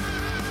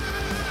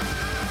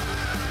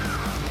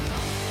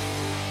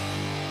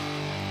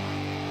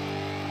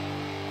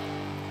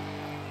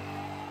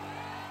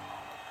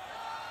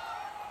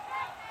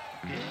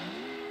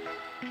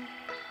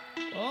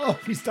 Oh,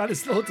 we started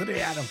slow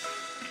today, Adam.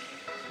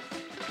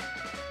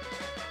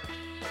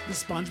 The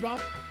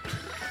SpongeBob?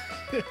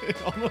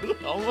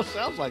 Almost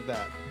sounds like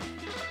that.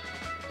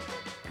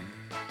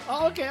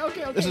 Oh, okay.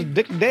 This is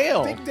Dick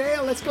Dale. Dick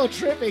Dale, let's go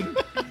tripping.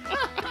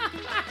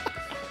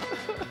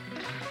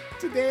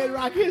 Today in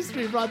Rock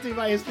History, brought to you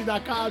by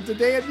History.com,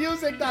 Today in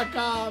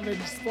Music.com,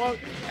 and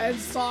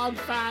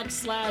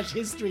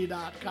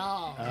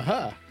songfacts/history.com.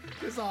 Uh-huh.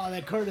 It's all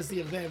that courtesy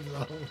of them,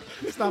 bro.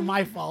 It's not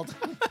my fault.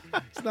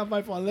 It's not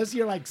my fault. Unless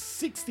you're like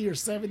 60 or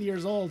 70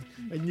 years old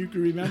and you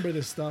can remember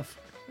this stuff.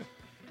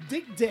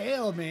 Dick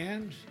Dale,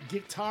 man.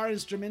 Guitar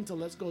instrumental,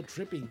 Let's Go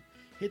Tripping.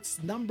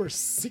 Hits number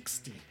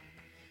 60.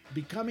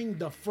 Becoming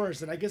the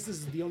first, and I guess this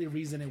is the only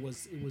reason it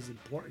was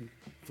important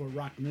for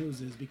rock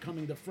news, is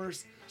becoming the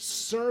first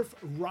surf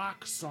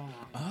rock song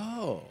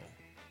Oh.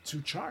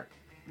 to chart.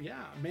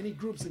 Yeah, many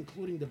groups,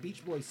 including the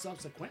Beach Boys,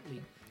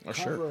 subsequently Oh,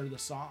 cover sure. the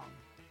song.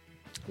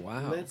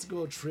 Wow. Let's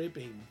Go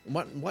Tripping.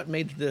 What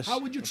made this? How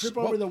would you trip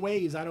over the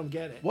waves? I don't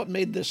get it. What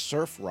made this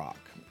surf rock?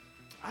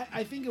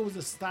 I think it was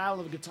a style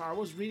of guitar. I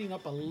was reading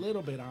up a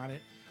little bit on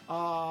it.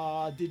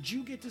 Did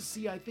you get to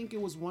see? I think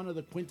it was one of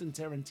the Quentin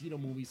Tarantino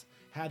movies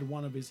had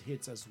one of his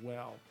hits as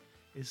well.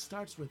 It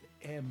starts with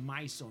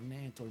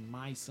Maisonette or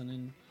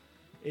Maisonen.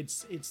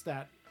 It's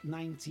that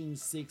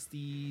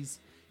 1960s.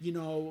 You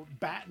know,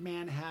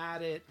 Batman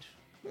had it.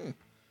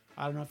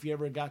 I don't know if you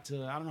ever got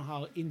to. I don't know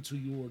how into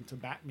you were into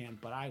Batman,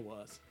 but I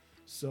was.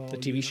 So The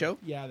TV show?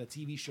 Yeah, the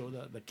TV show,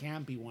 the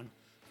campy one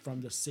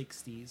from the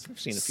 60s. I've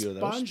seen a few of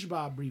those.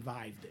 SpongeBob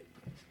revived it.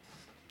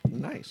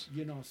 Nice.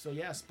 You know, so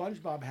yeah,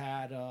 SpongeBob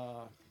had,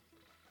 I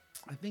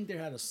think they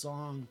had a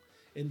song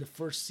in the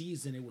first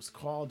season. It was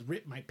called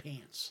Rip My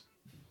Pants.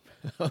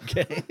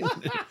 Okay.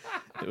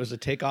 It was a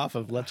takeoff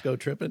of Let's Go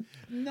Trippin'?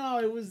 No,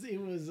 it was,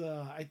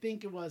 I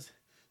think it was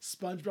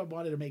SpongeBob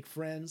wanted to make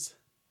friends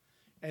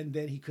and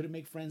then he couldn't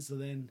make friends. So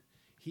then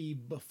he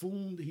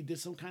did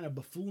some kind of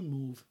buffoon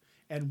move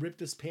and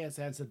ripped his pants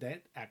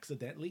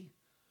accidentally.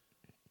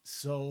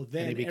 So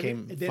then he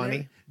became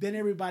funny? Then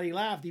everybody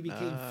laughed. He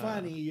became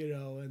funny, you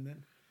know, and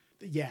then,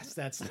 yes,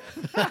 that's...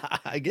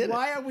 I get it.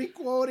 Why are we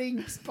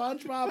quoting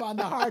SpongeBob on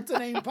the Hard to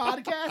Name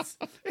podcast?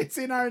 It's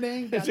in our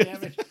name,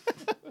 goddammit.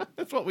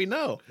 That's what we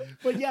know.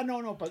 But yeah,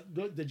 no. But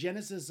the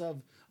genesis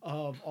of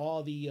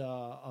all the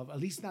of at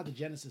least not the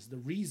genesis, the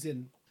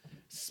reason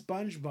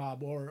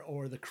SpongeBob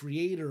or the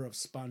creator of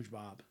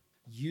SpongeBob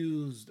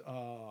used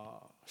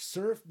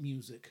surf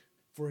music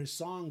for his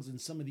songs in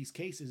some of these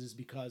cases is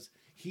because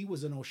he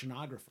was an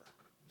oceanographer.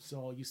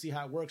 So you see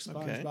how it works,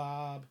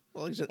 SpongeBob. Okay.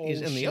 Well, he's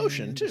in the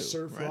ocean too,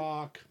 surf right?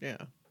 rock. Yeah.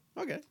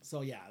 Okay.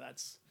 So yeah,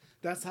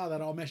 that's how that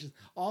all meshes.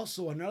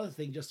 Also, another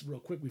thing, just real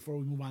quick before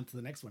we move on to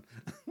the next one,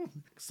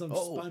 some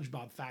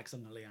SpongeBob facts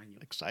I'm gonna lay on you.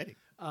 Exciting.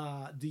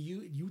 Do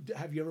you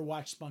have you ever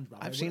watched SpongeBob?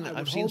 I've seen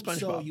seen SpongeBob.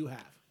 So SpongeBob. you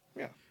have.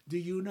 Yeah. Do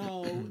you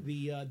know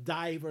the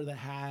diver that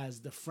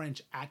has the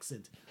French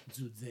accent?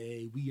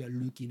 Today we are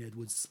looking at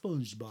what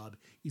SpongeBob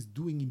is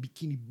doing in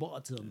Bikini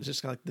Bottom. Is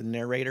this kind of like the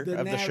narrator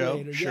of the show?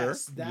 Yes, Sure.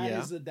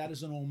 that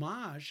is an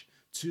homage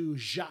to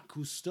Jacques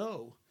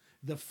Cousteau,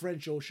 the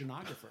French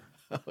oceanographer.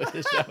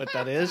 Is that what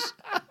that is?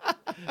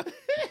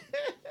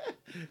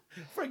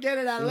 Forget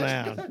it, Adam.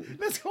 Wow.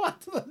 Let's go on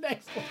to the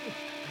next one.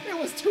 It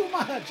was too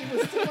much. It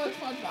was too much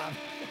SpongeBob.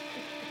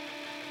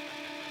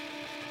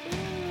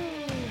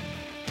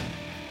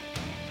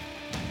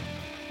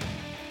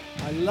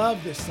 I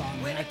love this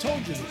song, man. I told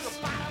you this.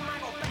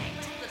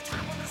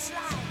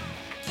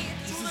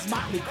 This is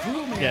Motley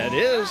Crue, man. Yeah, it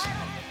is.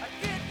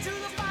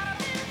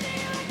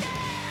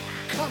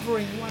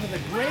 Covering one of the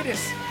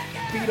greatest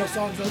Beatles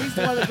songs, at least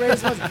one of the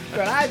greatest ones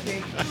that I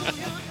think.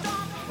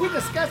 We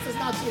discussed this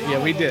not too long ago.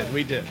 Yeah, we did.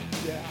 We did.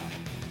 Yeah.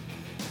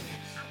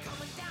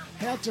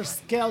 Helter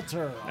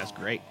Skelter. That's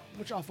great.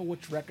 Off of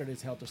which record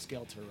is Helter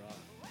Skelter,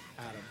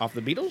 Adam? Off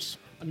the Beatles?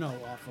 No,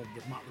 off of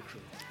the Motley Crue.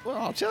 Well,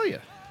 I'll tell you.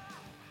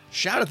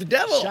 Shout at the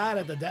devil. Shout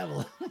at the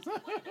devil.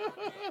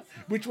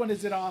 Which one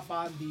is it off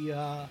on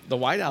The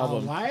White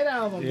Album. White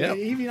Album? Yep.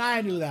 Even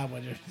I knew that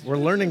one. We're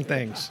learning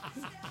things.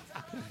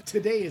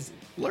 Today is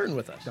Learn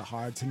with us. the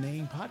Hard to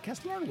Name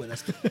podcast. Learn with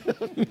us.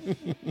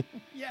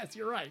 Yes,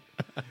 you're right.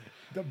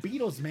 The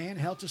Beatles, man,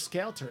 Helter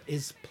Skelter,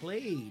 is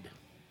played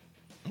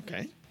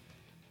Okay.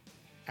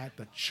 at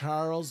the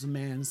Charles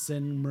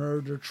Manson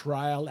murder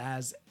trial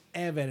as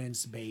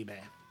evidence, baby.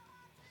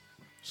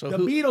 So The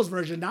who, Beatles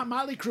version, not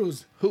Motley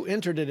Crue's. who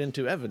entered it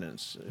into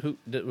evidence?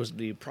 Was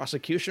the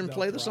prosecution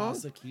play the song?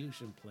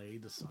 Prosecution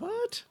played the song.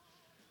 What?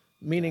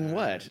 Meaning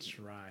what? That's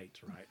right.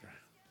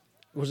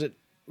 Was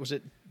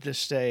it to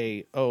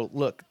say, oh,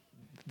 look,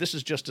 this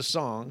is just a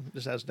song.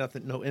 This has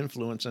no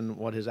influence in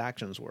what his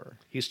actions were.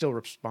 He's still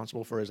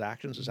responsible for his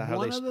actions. Is that how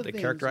they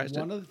characterized it?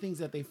 One of the things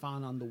that they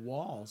found on the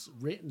walls,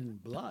 written in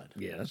blood,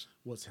 Yes,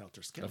 was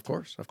Helter Skelter.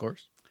 of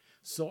course.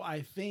 So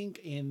I think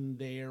in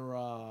their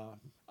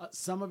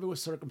some of it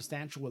was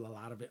circumstantial, with a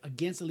lot of it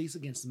at least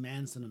against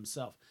Manson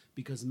himself,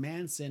 because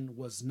Manson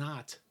was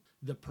not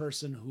the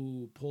person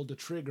who pulled the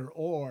trigger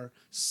or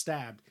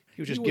stabbed.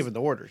 He was just giving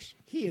the orders.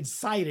 He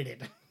incited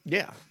it.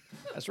 Yeah,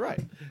 that's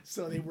right.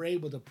 So they were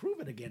able to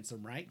prove it against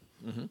him, right?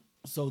 Mm-hmm.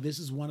 So this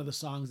is one of the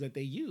songs that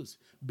they used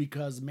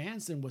because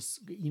Manson was,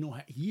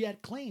 he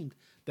had claimed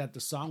that the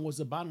song was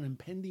about an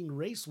impending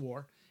race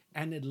war,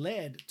 and it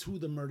led to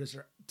the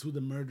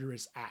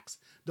murderous acts.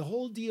 The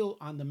whole deal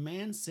on the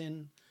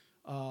Manson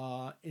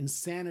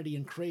insanity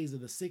and craze of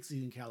the 60s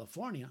in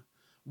California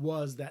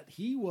was that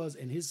he was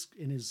in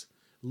his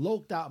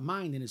loped out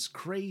mind, in his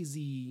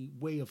crazy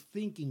way of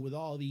thinking, with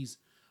all these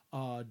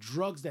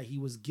drugs that he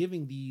was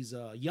giving these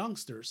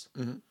youngsters,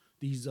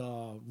 these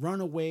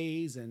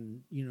runaways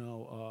and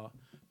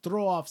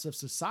throw-offs of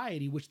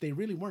society, which they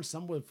really weren't.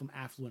 Some were from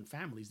affluent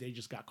families. They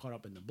just got caught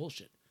up in the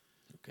bullshit.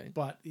 Okay.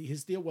 But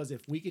his deal was,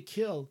 if we could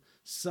kill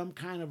some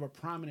kind of a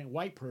prominent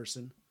white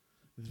person,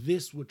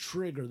 this would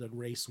trigger the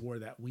race war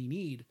that we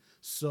need.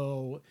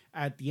 So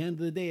at the end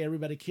of the day,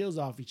 everybody kills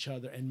off each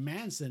other, and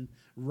Manson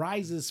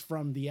rises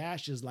from the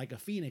ashes like a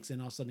phoenix,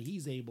 and all of a sudden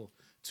he's able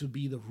to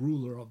be the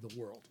ruler of the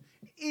world.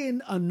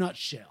 In a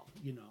nutshell,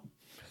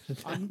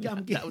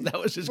 That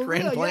was his For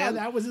grand real, plan? Yeah,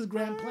 that was his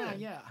grand plan,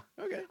 yeah.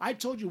 Okay. I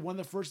told you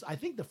I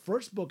think the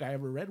first book I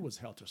ever read was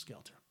Helter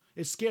Skelter.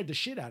 It scared the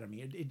shit out of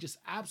me. It just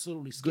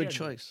absolutely scared Good me.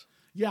 choice.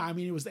 Yeah, I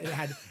mean, it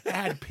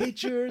had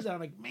pictures, and I'm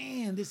like,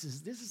 man, this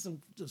is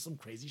some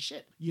crazy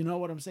shit. You know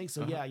what I'm saying?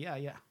 So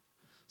yeah.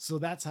 So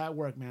that's how it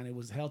worked, man. It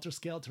was Helter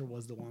Skelter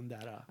was the one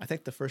that. I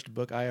think the first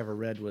book I ever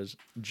read was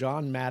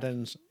John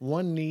Madden's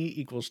 1 Knee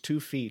Equals 2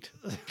 Feet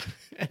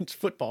and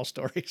football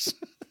stories.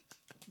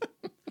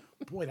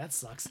 Boy, that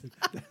sucks.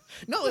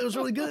 No, it was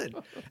really good.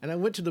 And I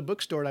went to the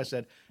bookstore and I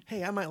said,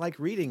 hey, I might like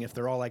reading if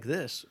they're all like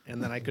this.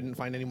 And then I couldn't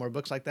find any more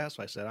books like that.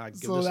 So I said, I'll give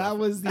So this that up.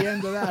 was the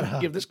end of that. Huh?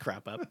 Give this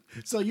crap up.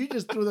 So you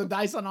just threw the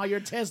dice on all your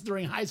tests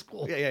during high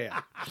school.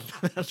 Yeah.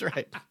 That's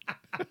right.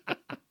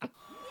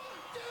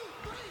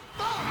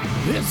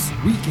 This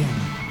weekend.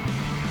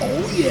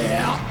 Oh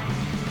yeah.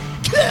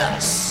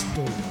 Kiss.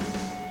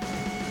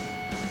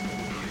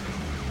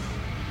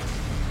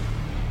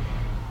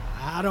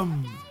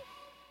 Adam.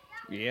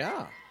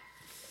 Yeah.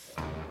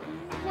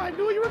 I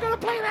knew you were going to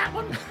play that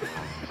one.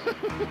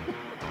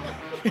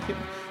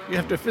 You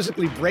have to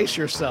physically brace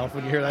yourself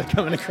when you hear that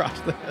coming across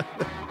the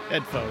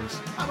headphones.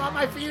 I'm on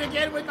my feet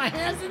again with my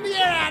hands in the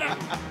air, Adam.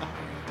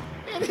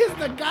 It is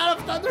the God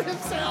of Thunder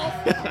himself.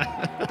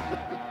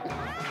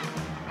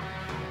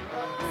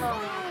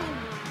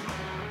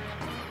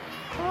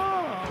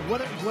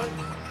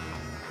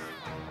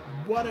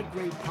 What a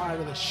great part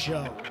of the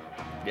show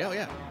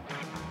Yeah.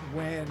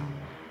 when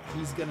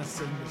he's gonna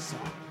sing the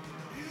song.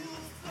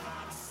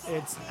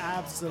 It's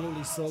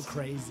absolutely so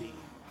crazy.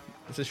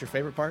 Is this your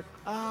favorite part?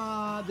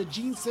 The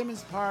Gene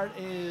Simmons part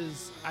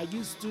is, I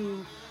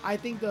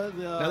think the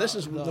Now this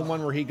is the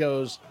one where he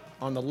goes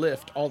on the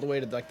lift all the way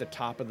to like the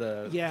top of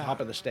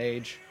the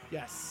stage,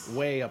 yes,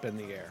 way up in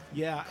the air.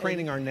 Yeah,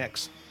 craning our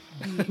necks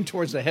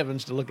towards the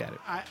heavens to look at it.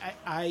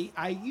 I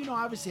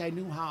obviously I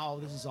knew how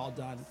this is all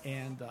done,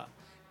 and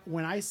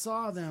when I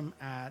saw them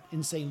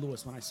in St.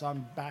 Louis, when I saw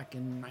them back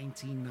in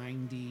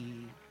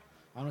 1990,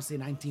 I want to say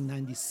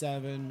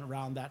 1997,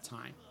 around that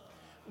time,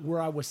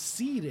 where I was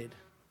seated,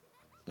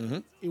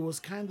 it was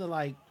kind of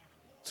like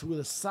to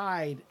the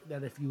side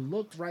that if you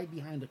looked right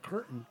behind the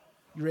curtain,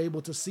 you're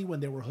able to see when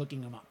they were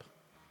hooking them up.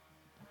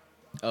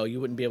 Oh,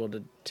 you wouldn't be able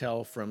to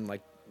tell from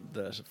like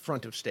the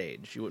front of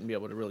stage. You wouldn't be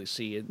able to really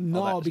see it.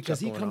 No, because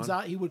he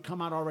would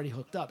come out already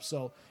hooked up.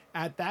 So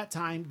at that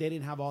time, they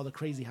didn't have all the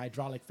crazy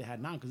hydraulics they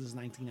had now because this is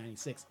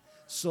 1996.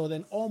 So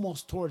then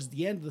almost towards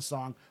the end of the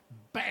song,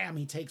 bam,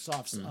 he takes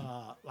off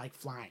like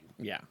flying.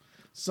 Yeah.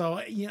 So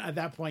at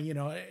that point,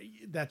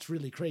 that's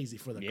really crazy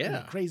for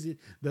the crazy.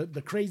 The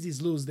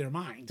crazies lose their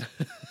mind.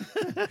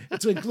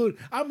 To include,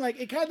 I'm like,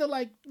 it kind of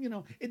like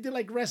it did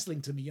like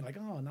wrestling to me. You're like,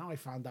 oh, now I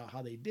found out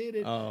how they did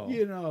it. Oh.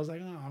 I was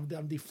like, oh,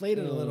 I'm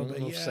deflated a little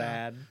bit. Yeah,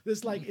 sad.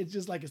 It's like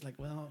it's like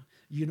well,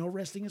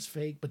 wrestling is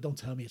fake, but don't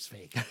tell me it's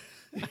fake.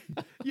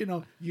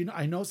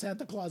 I know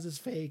Santa Claus is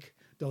fake.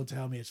 Don't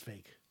tell me it's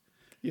fake.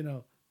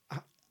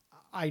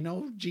 I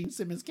know Gene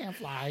Simmons can't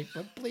fly,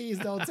 but please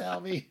don't tell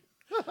me.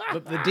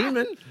 But the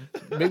demon,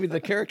 maybe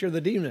the character of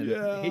the demon,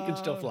 he can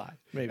still fly.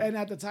 Maybe. And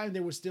at the time, they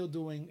were still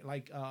doing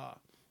like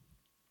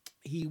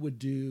he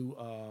would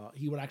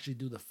actually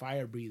do the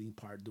fire breathing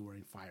part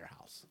during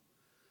Firehouse.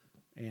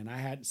 And I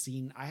haven't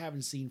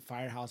seen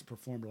Firehouse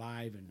perform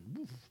live,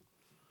 and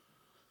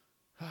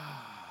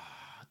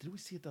did we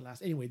see it the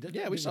last? Anyway,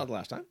 we saw it the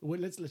last time. Well,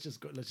 let's just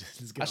go.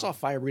 Let's get. I saw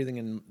fire breathing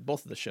in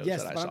both of the shows.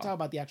 Yes, that I but saw. I'm talking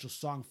about the actual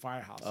song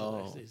Firehouse.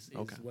 Oh,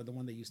 okay. The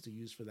one they used to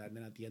use for that, and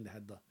then at the end they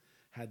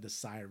had the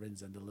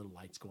sirens and the little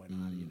lights going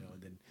on,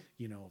 and then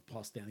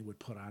Paul Stanley would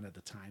put on at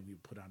the time. He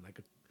would put on like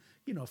a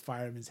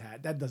fireman's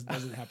hat. That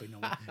doesn't happen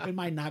no more. It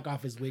might knock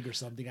off his wig or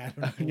something. I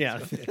don't know. Yeah,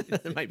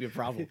 it might be a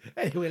problem.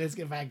 Anyway, let's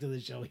get back to the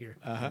show here.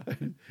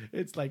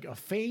 It's like a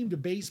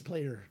famed bass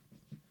player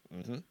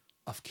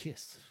of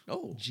Kiss.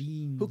 Oh,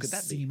 Gene who could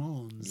that be?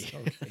 Simmons.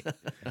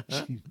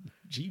 Okay.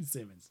 Gene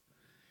Simmons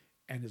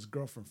and his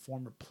girlfriend,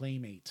 former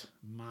Playmate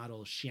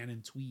model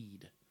Shannon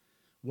Tweed,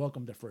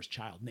 welcomed their first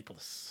child,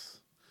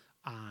 Nicholas,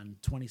 on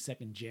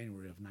 22nd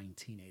January of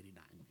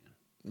 1989.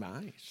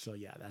 Nice. So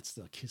yeah, that's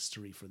the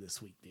history for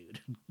this week, dude.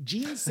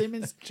 Gene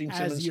Simmons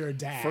as your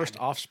dad. First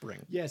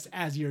offspring. Yes,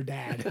 as your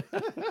dad.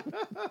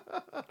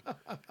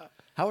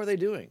 How are they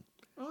doing?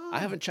 I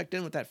haven't checked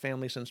in with that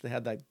family since they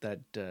had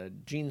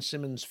that Gene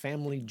Simmons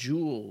Family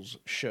Jewels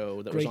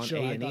show that was on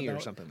A&E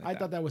or something like that. I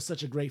thought that was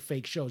such a great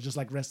fake show, just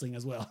like wrestling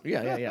as well.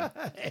 Yeah.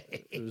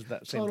 It was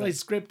that same totally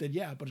thing. scripted,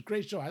 yeah, but a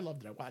great show. I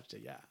loved it. I watched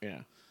it, yeah.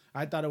 Yeah.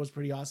 I thought it was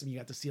pretty awesome. You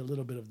got to see a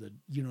little bit of the,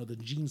 the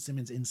Gene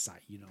Simmons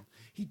insight,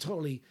 He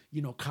totally,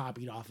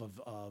 copied off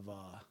of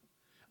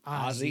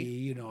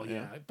Ozzy,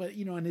 yeah. But,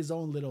 in his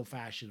own little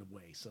fashion of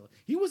way. So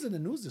he was in the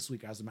news this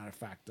week, as a matter of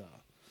fact,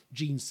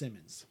 Gene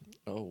Simmons.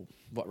 Oh,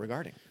 what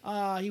regarding?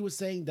 He was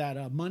saying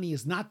that money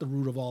is not the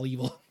root of all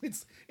evil.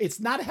 It's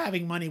not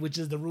having money which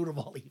is the root of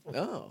all evil.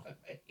 Oh,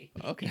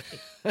 okay.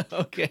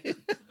 Okay.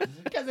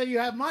 Because if you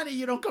have money,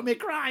 you don't commit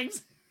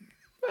crimes.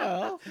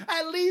 Well,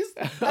 at least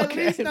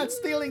not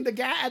stealing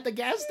at the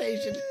gas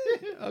station.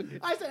 Okay.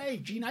 I said, hey,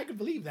 Gene, I could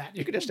believe that.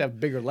 You could just have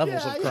bigger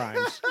levels of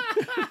crimes.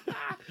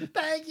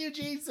 Thank you,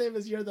 Gene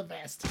Simmons. You're the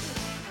best.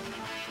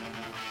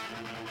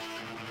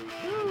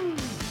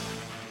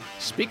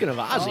 Speaking of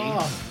Ozzy.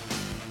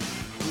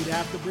 We'd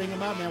have to bring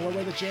him up, man. What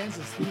were the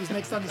chances? He was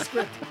next on the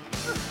script.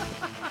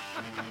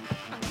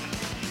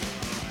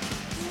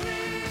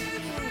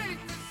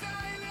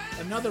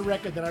 Another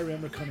record that I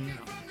remember coming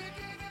out.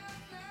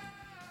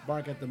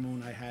 Bark at the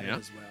Moon, I had it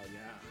as well, yeah.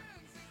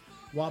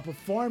 While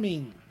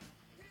performing.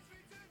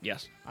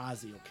 Yes.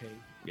 Ozzy, okay.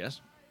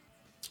 Yes.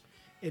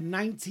 In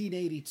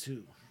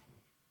 1982,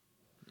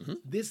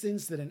 this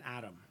incident,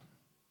 Adam,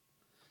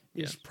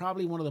 is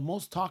probably one of the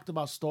most talked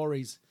about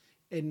stories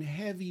in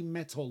heavy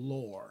metal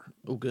lore.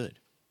 Oh, good.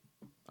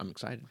 I'm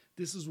excited.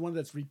 This is one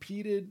that's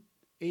repeated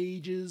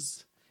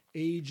ages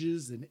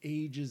and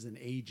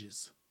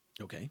ages.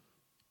 Okay.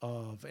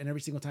 And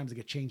every single time it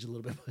gets changed a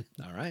little bit.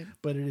 All right.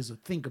 But it is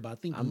think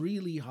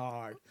really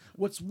hard.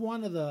 What's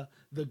one of the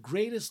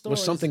greatest stories?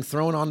 Was something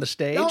thrown on the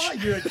stage? No,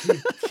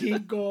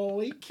 keep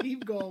going.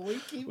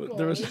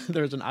 There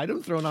was an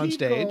item thrown on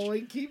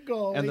stage. Keep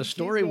going. And the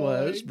story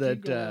was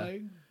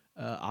that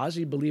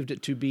Ozzy believed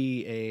it to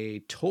be a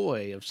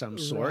toy of some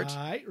sort.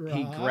 Right.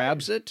 He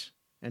grabs it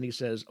and he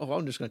says, "Oh,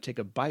 I'm just going to take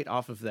a bite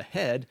off of the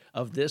head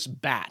of this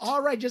bat."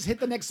 All right, just hit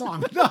the next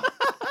song.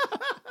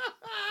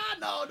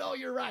 No,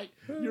 you're right.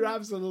 You're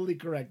absolutely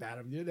correct,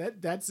 Adam.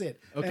 That's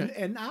it. Okay.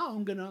 And now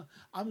I'm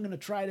gonna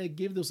try to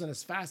give this one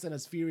as fast and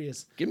as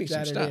furious. Give me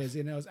some stuff. It is.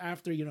 It's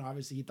after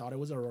obviously he thought it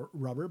was a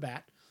rubber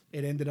bat.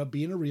 It ended up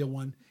being a real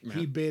one. Yeah.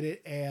 He bit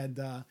it, and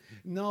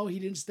no, he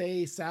didn't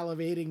stay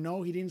salivating.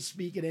 No, he didn't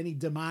speak in any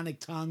demonic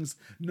tongues.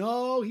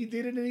 No, he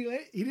didn't.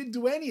 He didn't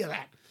do any of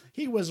that.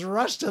 He was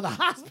rushed to the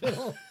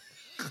hospital.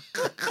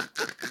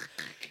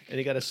 And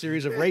he got a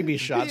series of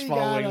rabies shots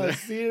following that.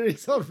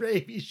 Series of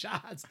rabies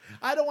shots.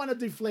 I don't want to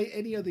deflate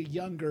any of the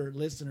younger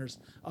listeners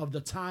of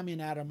the Tommy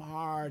and Adam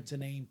Hard to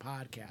Name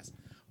podcast.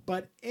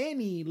 But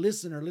any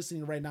listener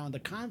listening right now on the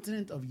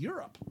continent of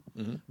Europe,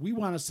 we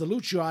want to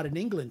salute you out in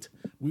England.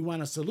 We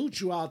want to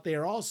salute you out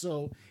there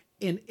also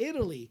in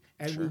Italy.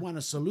 And we want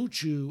to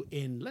salute you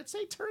in, let's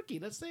say, Turkey.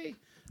 Let's say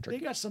Turkey.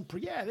 They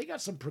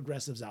got some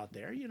progressives out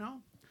there,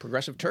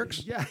 Progressive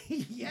Turks? Yeah,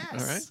 yes. All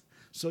right.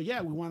 So,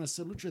 we want to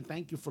salute you and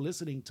thank you for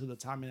listening to the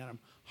Tom and Adam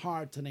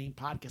Hard to Name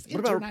podcast.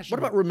 What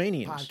about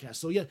Romanians? Podcast.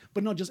 So,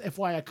 but no, just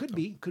FYI, could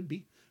be. Could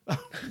be.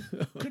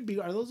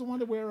 Are those the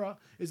one where,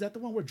 is that the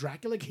one where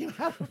Dracula came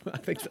out? I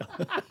think so.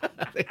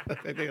 I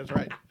think that's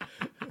right.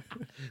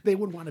 they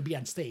wouldn't want to be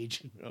on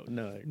stage. Oh,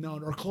 no. No,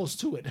 or close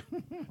to it.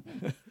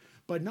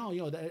 But no,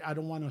 I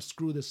don't want to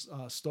screw this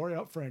story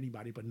up for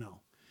anybody, but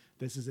no.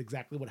 This is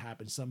exactly what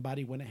happened.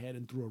 Somebody went ahead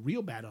and threw a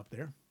real bat up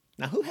there.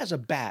 Now, who has a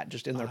bat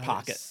just in their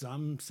pocket?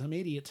 Some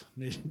idiot.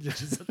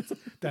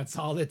 That's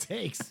all it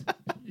takes.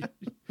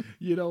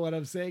 You know what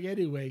I'm saying?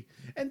 Anyway,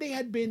 and they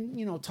had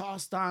been,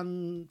 tossed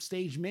on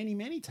stage many,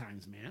 many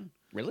times, man.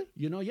 Really?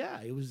 Yeah,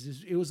 it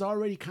was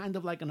already kind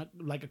of like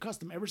a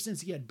custom ever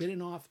since he had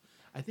bitten off.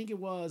 I think it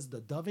was the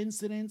Dove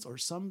incidents or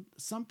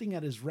something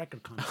at his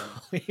record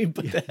company. He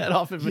put the head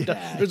off of a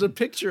dove. There's a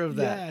picture of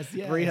that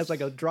where he has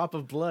like a drop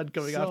of blood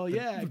coming off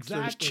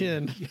his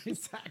chin. Yeah,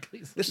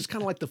 exactly. This is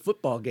kind of like the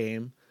football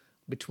game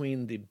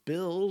between the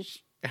Bills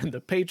and the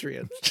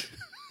Patriots.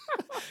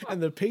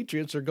 And the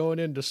Patriots are going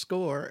in to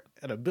score,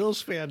 and a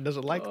Bills fan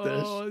doesn't like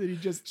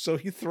this. So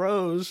he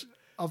throws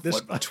this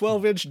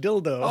 12-inch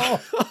dildo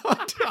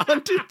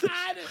onto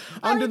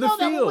the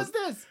field. What was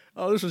this?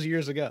 Oh, this was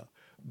years ago.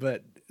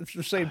 But it's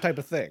the same type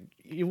of thing.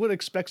 You would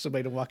expect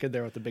somebody to walk in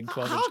there with a big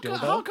 12-inch dildo.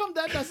 How come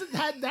that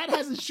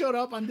hasn't showed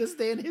up on this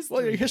day in history?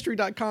 Well, your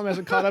History.com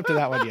hasn't caught up to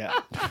that one yet.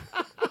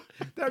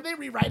 Are they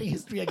rewriting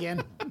history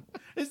again?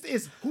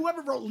 Is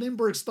whoever wrote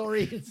Lindbergh's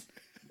story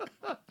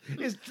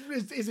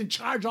is in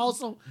charge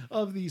also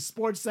of the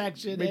sports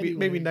section?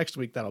 Maybe next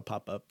week that'll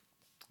pop up.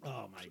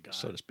 Oh my God,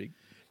 so to speak.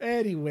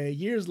 Anyway,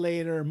 years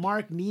later,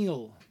 Mark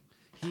Neal,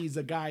 he's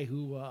a guy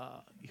who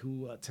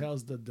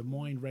tells the Des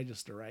Moines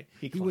Register, right?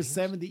 He was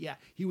 70. Yeah,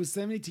 he was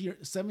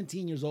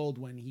 17 years old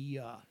when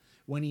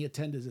he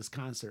attended this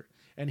concert,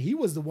 and he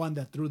was the one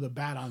that threw the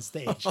bat on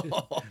stage.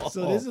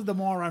 So this is the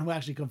moron who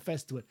actually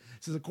confessed to it.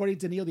 It says, according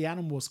to Neal, the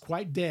animal was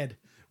quite dead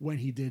when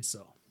he did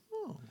so.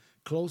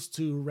 Close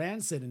to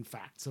rancid, in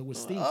fact. So it was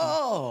stinky.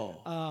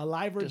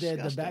 Live or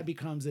dead, the bat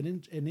becomes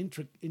an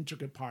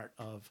intricate part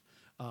of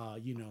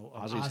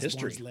Ozzy's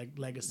history,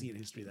 legacy and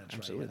history. That's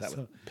absolutely right. Yeah. That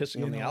was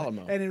pissing on the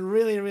Alamo, and it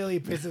really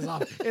pisses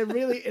off. It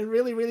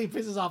really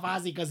pisses off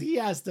Ozzy because he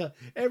has to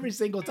every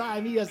single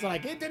time he has to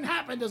it didn't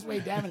happen this way.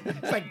 Damn it!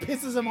 It's like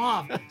pisses him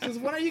off. He says,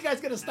 when are you guys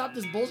gonna stop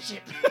this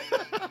bullshit?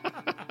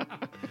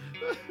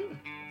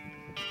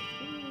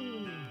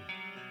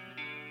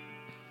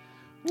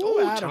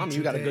 Tom,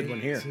 you got a good one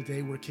here.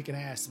 Today we're kicking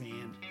ass,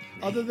 man.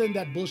 Other than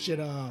that bullshit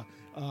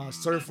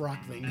surf rock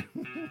thing,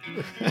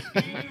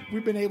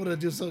 we've been able to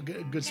do so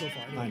good so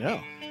far. I know.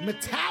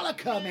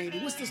 Metallica, maybe.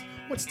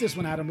 What's this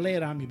one, Adam? Lay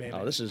it on me, baby.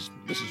 Oh, this is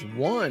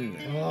one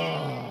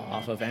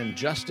off of And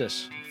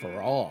Justice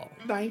for All.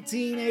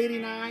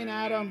 1989,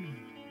 Adam.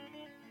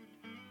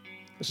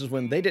 This is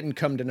when they didn't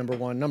come to number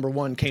one. Number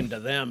one came to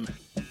them.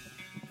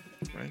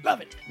 Right? Love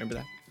it. Remember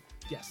that?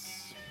 Yes.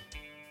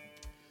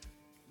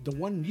 The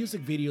one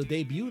music video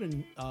debuted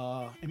in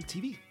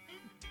MTV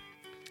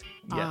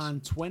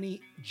on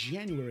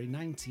January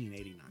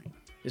 1989.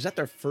 Is that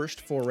their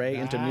first foray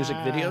into music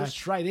videos?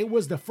 That's right. It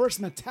was the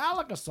first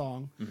Metallica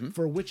song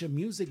for which a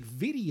music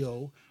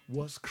video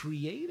was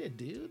created,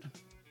 dude.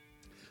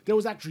 There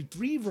was actually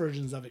 3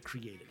 versions of it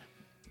created.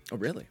 Oh,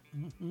 really?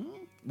 Mm-hmm.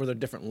 Were there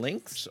different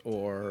lengths,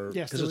 or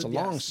because it's a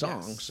long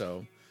song,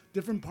 so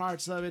different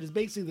parts of it. It's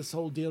basically this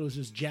whole deal was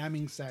just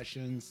jamming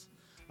sessions.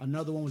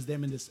 Another one was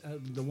them in this,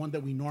 the one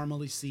that we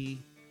normally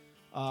see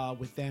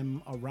with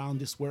them around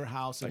this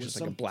warehouse. It was just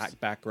like a black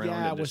background.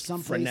 Yeah, it was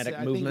some frenetic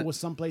place. movement. I think it was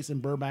someplace in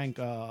Burbank,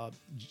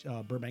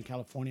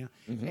 California,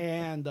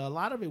 and a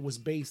lot of it was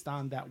based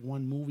on that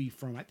one movie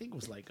from. I think it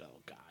was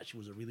it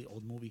was a really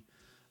old movie.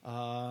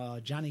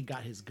 Johnny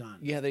Got His Gun.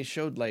 Yeah, they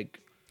showed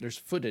there's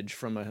footage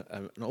from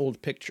an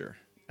old picture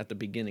at the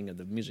beginning of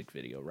the music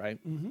video, right?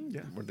 Mm-hmm,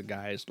 yeah, where the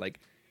guy's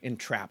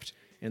entrapped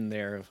in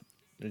there.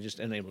 They're just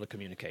unable to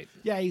communicate.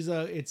 Yeah,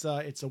 it's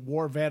a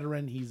war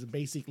veteran. He's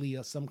basically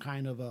some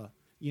kind of a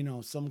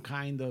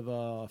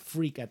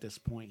freak at this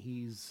point.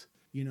 He's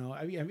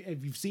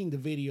if you've seen the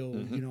video,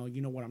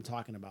 you know what I'm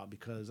talking about,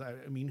 because I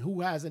mean, who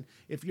hasn't?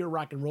 If you're a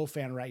rock and roll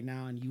fan right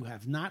now and you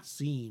have not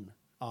seen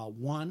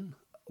one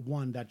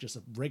that's just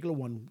a regular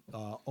one,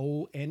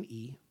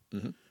 ONE.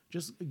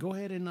 Just go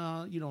ahead and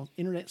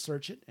internet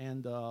search it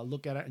and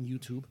look at it on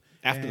YouTube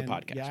after the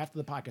podcast. Yeah, after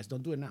the podcast.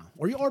 Don't do it now,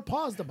 or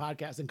pause the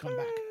podcast and come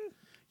back.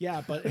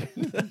 Yeah, but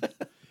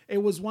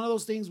it was one of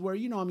those things where,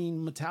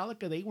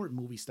 Metallica, they weren't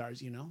movie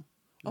stars,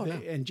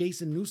 and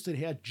Jason Newsted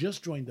had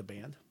just joined the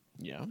band.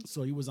 Yeah.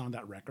 So he was on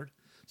that record.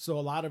 So a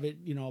lot of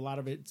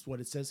it's what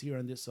it says here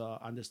on this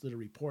little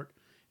report.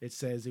 It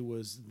says it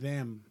was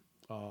them.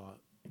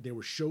 They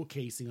were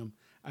showcasing them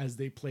as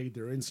they played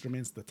their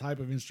instruments, the type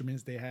of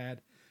instruments they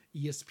had,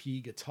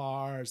 ESP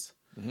guitars.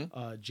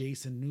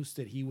 Jason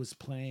Newsted, he was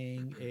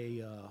playing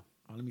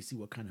let me see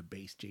what kind of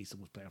bass Jason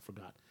was playing. I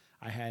forgot.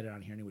 I had it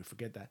on here anyway.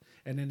 Forget that.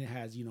 And then it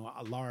has,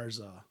 a Lars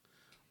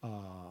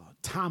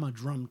Tama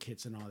drum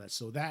kits and all that.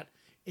 So that,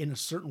 in a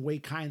certain way,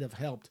 kind of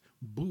helped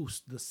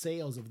boost the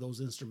sales of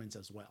those instruments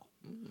as well.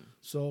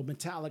 So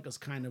Metallica's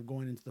kind of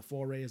going into the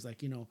foray as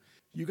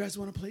you guys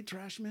want to play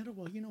thrash metal?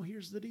 Well,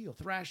 here's the deal.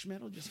 Thrash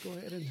metal, just go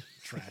ahead and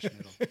thrash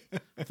metal.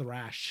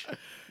 Thrash.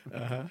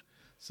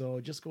 So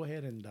just go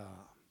ahead and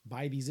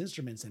buy these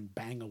instruments and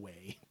bang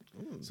away.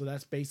 So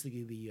that's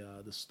basically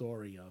the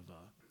story of.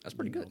 That's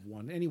pretty good. Of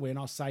one. Anyway, and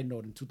on a side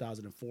note, in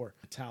 2004,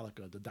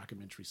 Metallica, the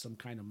documentary, Some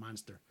Kind of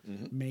Monster,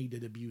 made the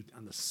debut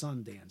on the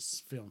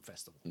Sundance Film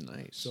Festival.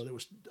 Nice. So there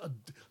was a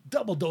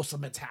double dose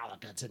of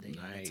Metallica today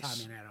on the Nice. Tom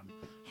and Adam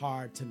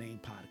Hard to Name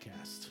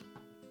podcast.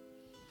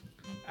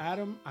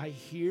 Adam, I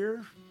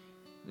hear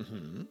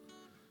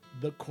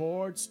the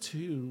chords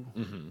to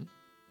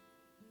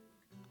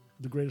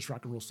the greatest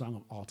rock and roll song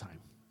of all time.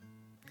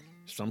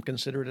 Some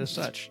consider it as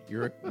such.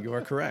 You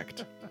are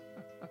correct.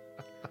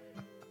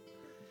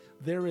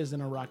 There isn't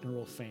a rock and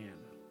roll fan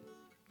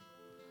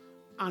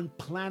on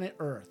planet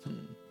Earth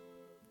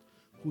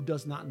who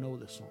does not know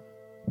this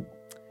song.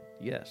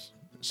 Yes.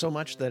 So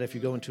much that if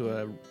you go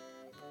into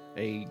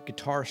a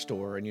guitar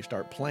store and you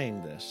start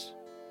playing this,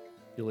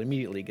 you'll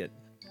immediately get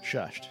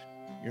shushed.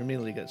 You'll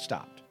immediately get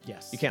stopped.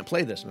 Yes. You can't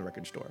play this in a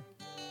record store.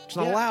 It's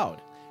not Yeah.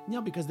 allowed. No,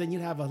 because then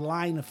you'd have a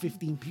line of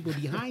 15 people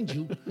behind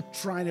you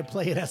trying to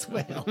play it as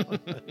well.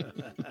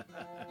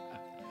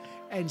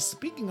 And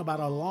speaking about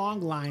a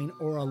long line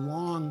or a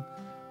long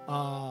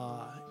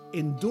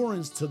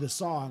endurance to the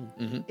song,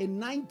 in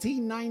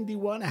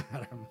 1991,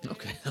 Adam.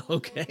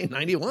 Okay.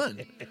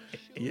 91.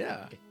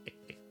 Yeah.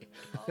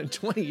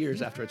 20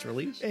 years after its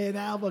release. In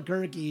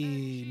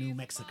Albuquerque, New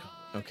Mexico.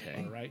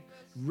 Okay. All right.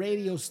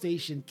 Radio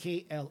station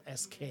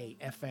KLSK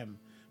FM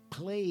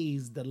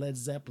plays the Led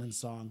Zeppelin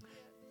song.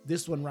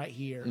 This one right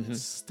here,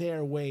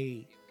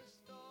 Stairway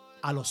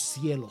a los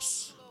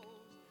Cielos.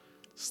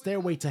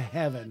 Stairway to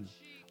Heaven.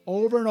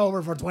 Over and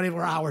over for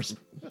 24 hours.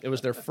 It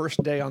was their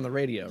first day on the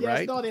radio, Yes,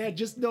 right? no, they had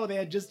just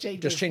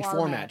changed Just their changed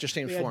format. Just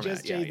changed They had format.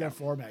 just Yeah, changed yeah. their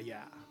format,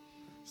 yeah.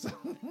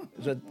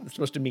 It's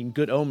supposed to mean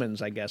good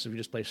omens, I guess, if you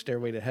just play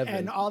Stairway to Heaven.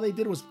 And all they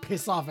did was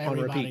piss off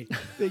everybody. repeat.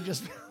 They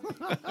just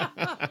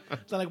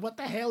so like, what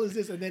the hell is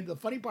this? And then the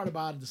funny part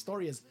about the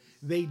story is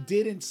they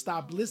didn't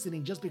stop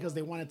listening just because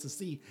they wanted to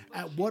see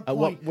at what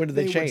point when did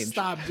they would change?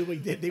 stop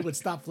doing. They would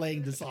stop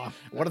playing the song.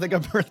 What are they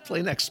going to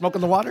play next? Smoke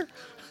in the Water?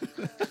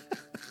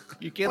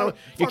 You can't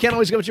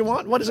always get what you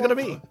want? What is it going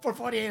to be? For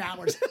 48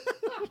 hours.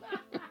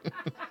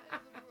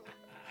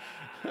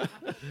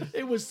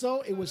 It was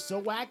so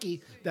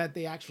wacky that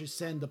they actually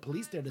send the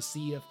police there to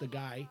see if the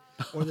guy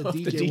or the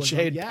DJ, The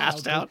DJ had was,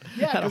 passed out,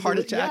 had a 'cause heart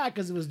it was- attack. Yeah,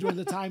 because it was during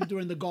the time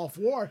during the Gulf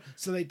War,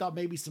 so they thought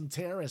maybe some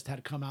terrorist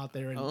had come out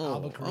there in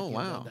Albuquerque. oh, and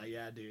wow. done that.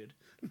 Yeah, dude.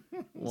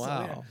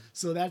 Wow.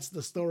 So that's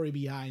the story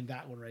behind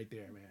that one right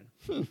there,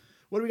 man.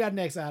 What do we got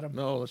next, Adam?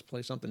 No, let's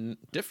play something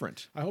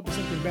different. I hope it's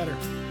something better.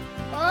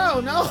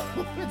 Oh no,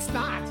 it's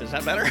not. Is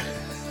that better?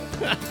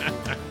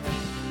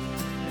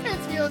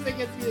 It's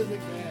music,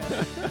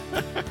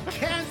 man.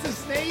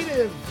 Kansas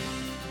native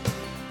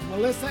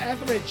Melissa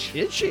Etheridge.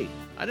 Is she?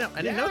 I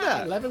didn't know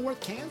that. Leavenworth,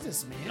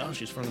 Kansas, man. Oh,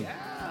 she's from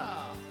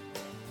Yeah.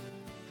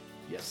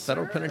 Yes.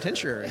 Federal sir.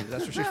 Penitentiary.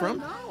 That's where she's from?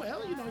 No,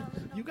 well,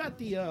 you got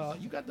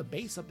the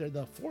base up there,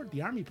 the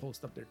army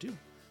post up there too,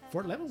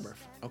 Fort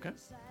Leavenworth. Okay.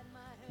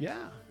 Yeah.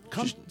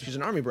 She's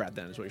an army brat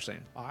then, is what you're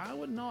saying. I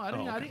wouldn't know. I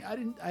okay.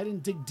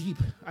 didn't dig deep.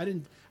 I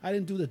didn't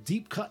do the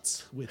deep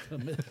cuts with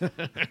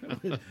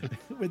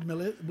with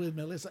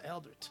Melissa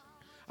Eldridge.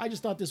 I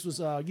just thought this was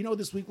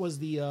this week was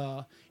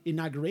the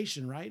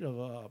inauguration, right,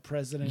 of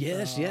President.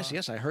 Yes.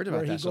 I heard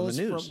about that on the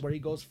news. Where he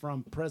goes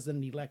from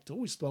president-elect.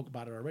 We spoke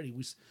about it already.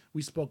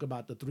 We spoke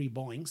about the 3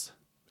 Boeings.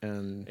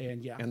 And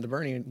yeah. And the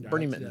Bernie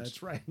mittens.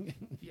 That's right.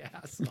 Yeah.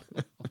 So,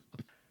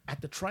 at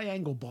the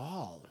Triangle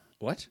Ball.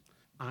 What?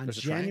 On There's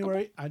a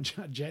triangle?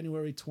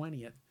 January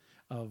 20th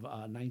of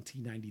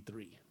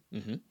 1993.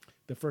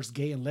 The first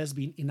gay and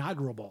lesbian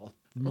inaugural ball.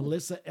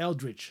 Melissa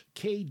Eldridge,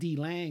 K.D.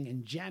 Lang,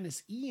 and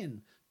Janice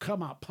Ian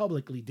come out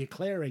publicly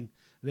declaring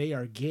they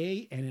are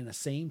gay and in a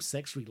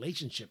same-sex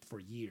relationship for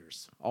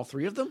years. All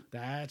 3 of them?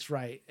 That's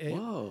right.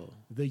 Whoa.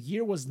 The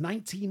year was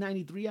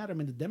 1993, Adam,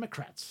 and the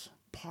Democrats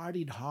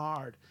partied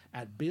hard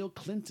at Bill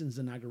Clinton's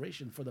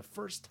inauguration. For the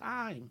first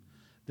time,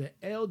 the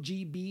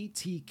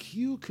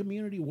LGBTQ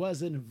community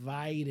was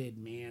invited,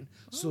 man.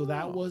 So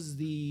that was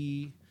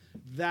the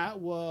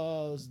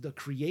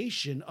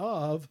creation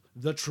of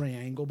the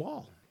Triangle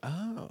Ball.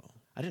 Oh.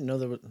 I didn't know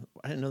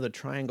the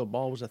Triangle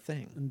Ball was a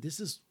thing. And this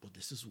is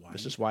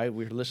why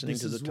we're listening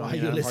to the why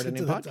Tony you and listen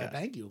Hard to podcast.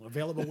 Thank you.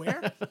 Available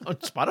where? On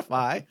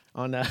Spotify,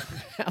 on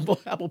Apple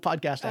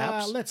Podcast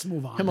apps. Let's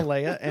move on.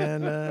 Himalaya,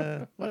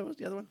 and what was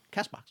the other one?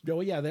 Castbox.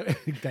 Oh, yeah.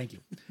 Thank you.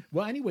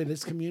 Well, anyway,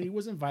 this community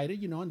was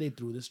invited, and they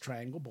threw this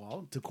Triangle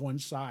Ball to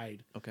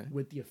coincide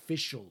with the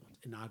official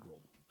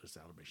inaugural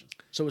celebrations.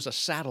 So it was a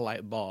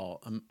satellite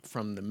ball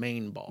from the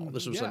main ball.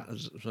 This was,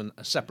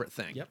 a separate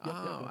thing. Yep.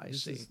 I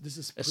see. This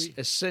is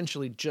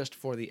essentially just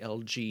for the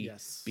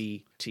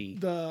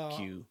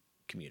LGBTQ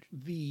community.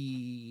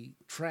 The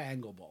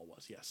Triangle Ball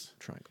was, yes.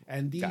 Triangle.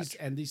 And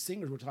these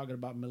singers were talking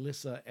about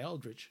Melissa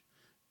Etheridge,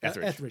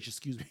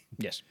 excuse me.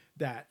 Yes.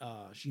 That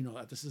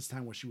at this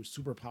time when she was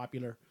super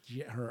popular,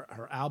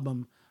 her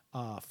album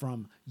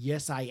from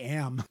Yes I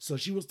Am. So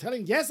she was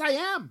telling, yes I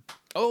am.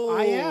 Oh,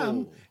 I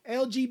am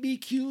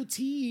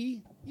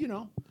LGBTQT,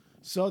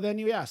 So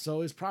then,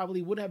 so it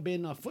probably would have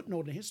been a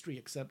footnote in history,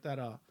 except that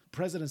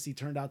presidency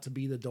turned out to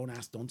be the don't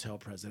ask, don't tell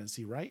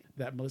presidency, right?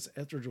 That Melissa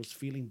Etheridge was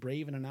feeling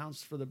brave and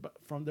announced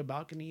from the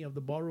balcony of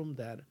the ballroom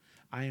that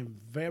I am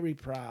very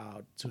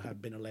proud to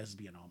have been a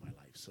lesbian all my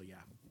life. So yeah,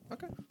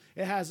 Okay.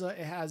 it has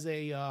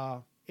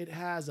a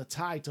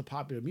tie to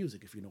popular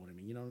music, if you know what I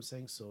mean. You know what I'm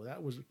saying? So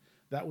that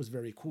was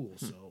very cool.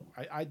 So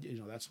I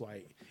that's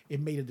why it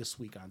made it this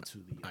week onto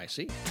the. I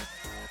see.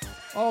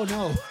 Oh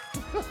no,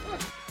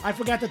 I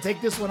forgot to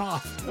take this one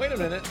off. Wait a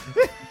minute.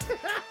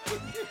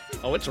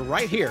 Oh, it's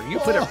right here. You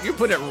put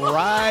it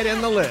right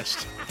in the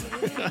list.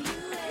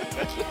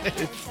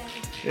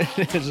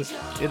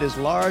 It is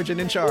large and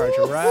in charge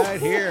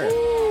right here.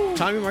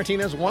 Tommy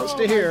Martinez wants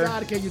to hear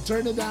God, can you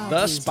turn it down?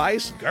 the please?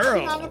 Spice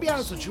Girls. I'm gonna be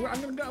honest with you. I'm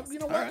gonna go. You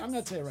know what? All right. I'm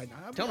gonna tell you right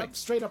now. Tell me. I'm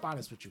straight up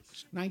honest with you.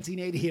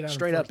 1988.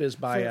 Straight Up is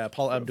by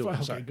Paul Abdul.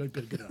 Okay, Sorry.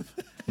 good enough.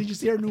 Did you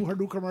see her new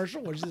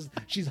commercial where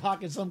she's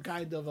hawking some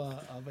kind of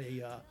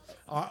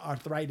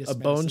arthritis A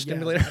bone medicine?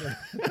 stimulator?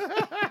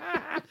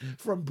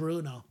 From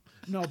Bruno.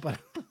 No, but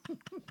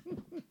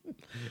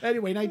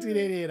anyway,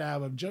 1988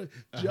 album,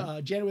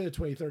 January the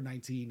 23rd,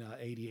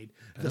 1988.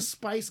 The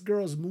Spice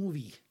Girls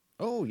movie,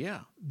 Oh,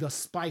 yeah. The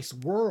Spice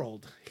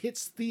World,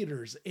 hits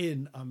theaters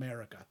in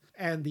America,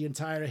 and the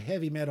entire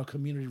heavy metal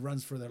community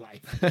runs for their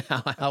life.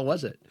 How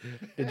was it?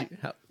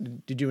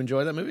 Did you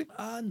enjoy that movie?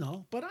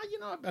 No, but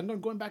I'm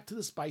going back to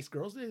the Spice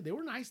Girls. They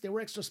were nice. They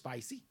were extra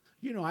spicy.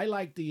 You know, I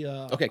like the.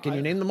 Okay, can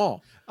you name them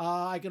all?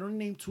 I can only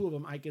name two of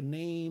them. I can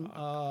name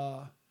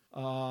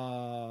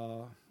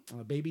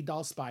Baby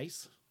Doll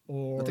Spice.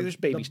 Or I think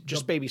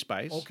there's Baby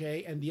Spice.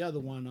 Okay, and the other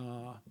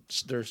one,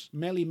 There's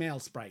Melly Mel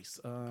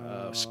Spice.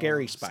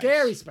 Scary Spice.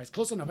 Scary Spice.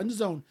 Close enough. In the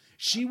zone.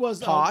 She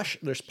was Posh.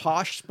 There's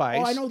Posh Spice.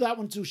 Oh, I know that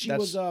one too. She That's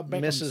was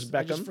Mrs.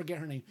 I just Beckham. forget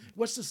her name.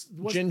 What's this?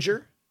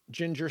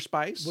 Ginger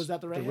Spice. Was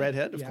that the redhead? The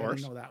redhead, of yeah, course. I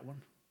didn't know that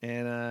one.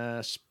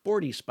 And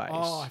Sporty Spice.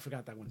 Oh, I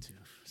forgot that one too.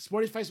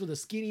 Sporty Spice was a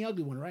skinny,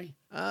 ugly one, right?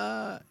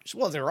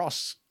 Well, they're all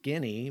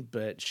skinny,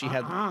 but she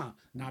had.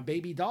 Now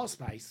Baby Doll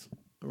Spice.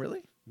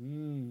 Really?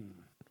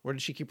 Where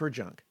did she keep her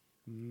junk?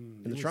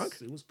 In the trunk?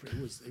 It was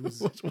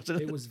What's in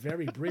it? it was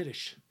very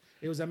British.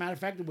 It was, a matter of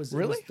fact, it was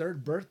Really?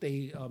 third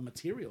birthday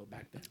material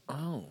back then.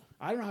 Oh.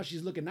 I don't know how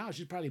she's looking now.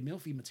 She's probably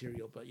milfy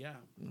material, but yeah.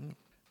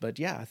 But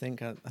yeah, I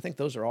think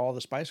those are all the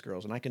Spice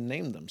Girls, and I can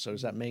name them. So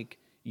does that make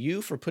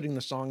you for putting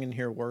the song in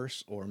here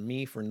worse, or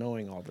me for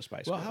knowing all the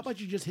Spice Well, Girls? how about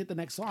you just hit the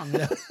next song?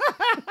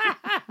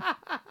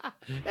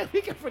 And we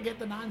can forget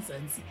the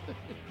nonsense.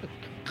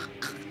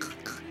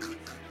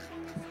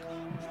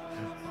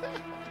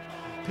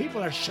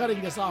 People are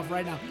shutting this off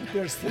right now.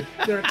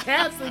 They're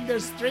canceling, they're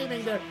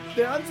streaming, they're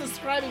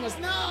unsubscribing us.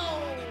 No!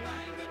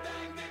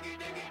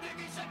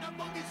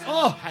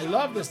 Oh, I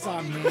love this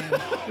song,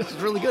 man. This is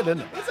really good, isn't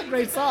it? It's a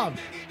great song.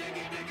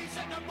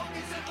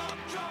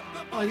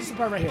 Oh, this is the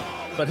part right here.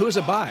 But who is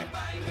it by?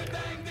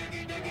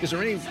 Is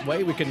there any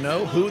way we can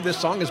know who this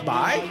song is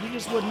by? You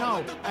just wouldn't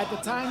know. At the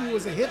time, he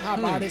was a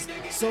hip-hop artist,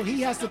 so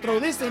he has to throw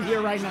this in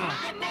here right now.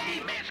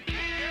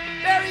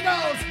 There he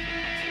goes!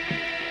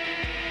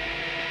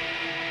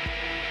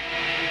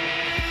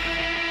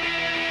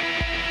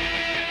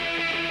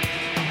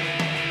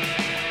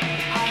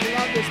 I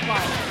love this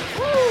part.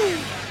 Woo!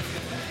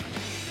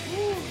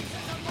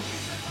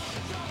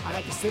 I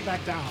had to sit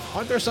back down.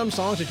 Aren't there some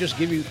songs that just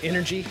give you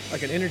energy,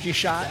 like an energy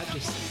shot?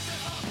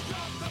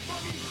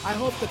 I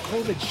hope the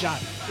COVID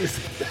shot is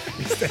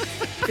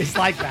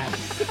like that.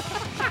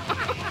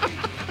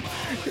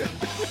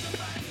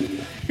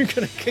 You're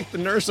gonna kick the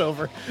nurse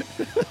over.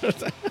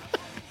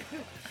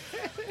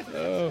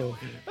 Oh.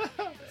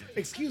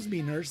 Excuse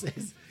me, nurse.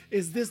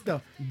 Is this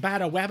the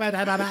bada wabba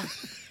da da da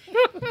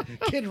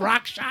Kid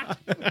Rock shot?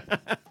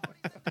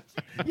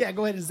 Yeah,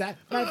 go ahead and zap.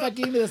 Matter of fact,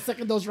 give me the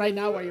second dose right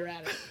now while you're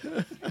at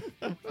it.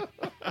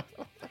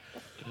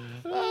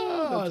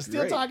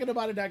 Still great. talking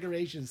about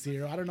inaugurations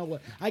here. I don't know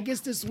what. I guess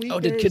this week. Oh,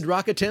 did Kid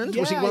Rock attend?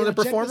 Was he one of the check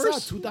this performers?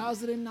 out.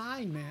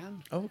 2009,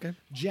 man. Oh, okay.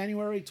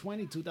 January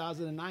 20,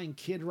 2009.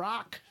 Kid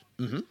Rock,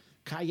 Mm-hmm.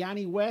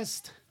 Kanye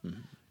West,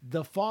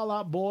 the Fall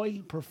Out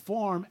Boy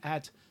perform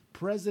at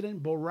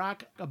President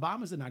Barack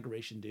Obama's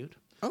inauguration, dude.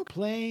 Okay.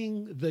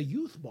 Playing the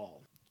Youth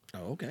Ball.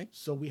 Oh, okay.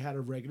 So we had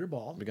a regular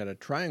ball. We got a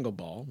triangle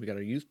ball. We got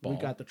a youth ball.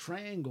 We got the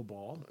triangle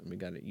ball. And we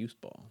got a youth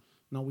ball.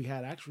 No, we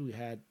had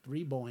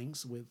 3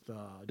 Boeings with.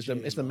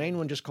 Is the main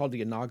one just called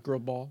the inaugural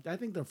ball? I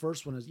think the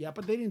first one is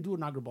but they didn't do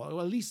inaugural ball.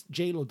 Well, at least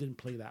J-Lo didn't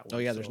play that one. Oh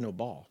yeah, there's no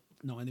ball.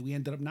 No, and then we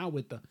ended up now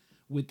with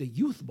the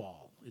youth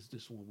ball. Is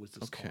this one? What's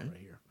this called right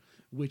here?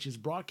 Which is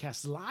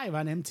broadcast live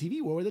on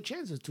MTV. What were the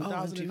chances?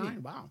 2009.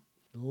 MTV. Wow.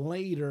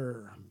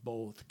 Later,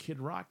 both Kid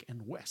Rock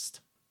and West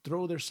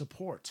throw their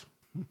support.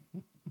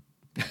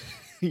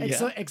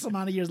 X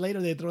amount of years later,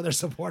 they throw their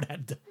support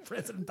at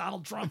President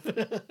Donald Trump.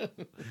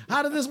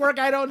 How did this work?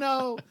 I don't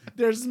know.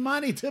 There's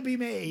money to be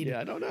made.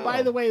 Yeah, I don't know.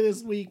 By the way,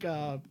 this week,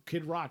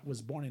 Kid Rock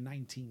was born in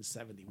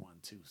 1971,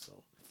 too.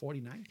 So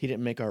 49. He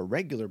didn't make our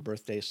regular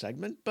birthday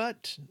segment,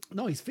 but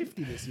No, he's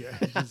 50 this year.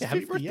 He's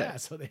Happy 50, birthday. yeah,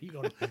 so there you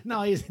go.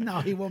 No,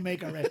 he won't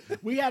make our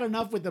We had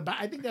enough with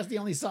I think that's the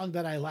only song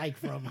that I like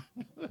from.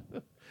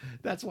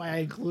 That's why I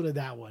included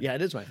that one. yeah,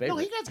 it is my favorite. No,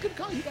 he got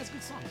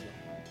good songs.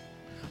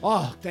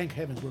 Oh, thank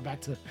heavens, we're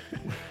back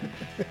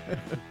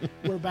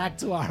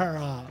to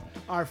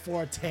our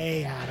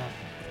forte, Adam.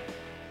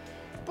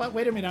 But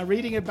wait a minute, I'm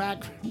reading it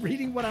back.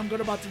 Reading what I'm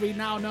about to read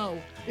now.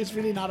 No, it's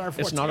really not our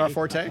forte. It's not our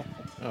forte?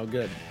 Oh,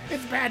 good.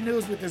 It's bad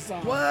news with this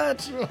song.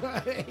 What?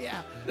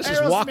 Yeah. This is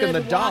Walking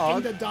the Dog.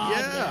 Walking the Dog.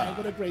 Yeah. Man.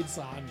 What a great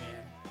song,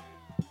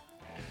 man.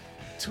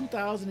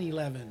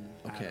 2011.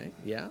 Okay,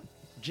 yeah.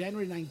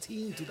 January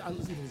 19th.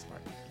 Listen to this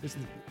part.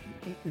 Listen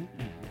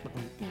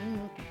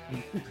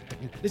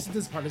to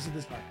this part. Listen to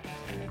this part.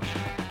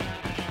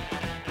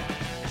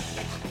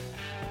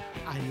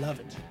 I love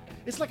it.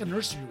 It's like a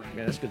nursery rhyme.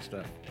 Yeah, that's good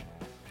stuff.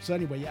 So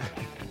anyway, yeah.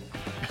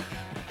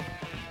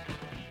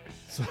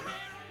 So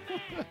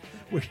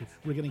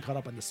we're getting caught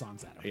up on the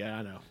songs, Adam. Yeah,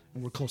 I know.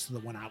 And we're close to the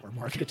 1 hour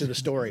mark. Let's get to the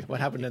story. What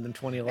happened in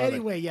 2011?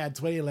 Anyway, yeah,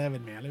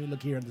 2011, man. Let me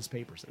look here in this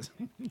paper. It says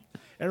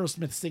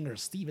Aerosmith singer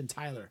Steven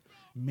Tyler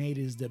made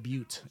his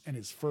debut and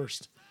his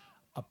first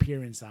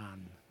appearance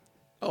on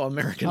Oh,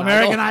 American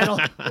Idol.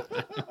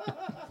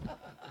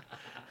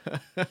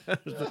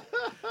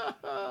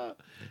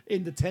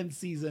 In the 10th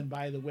season,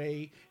 by the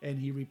way, and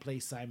he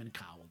replaced Simon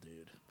Cowell,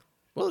 dude.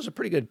 Well, there's a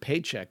pretty good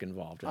paycheck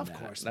involved in Of that.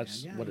 course,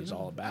 That's man. Yeah, what it's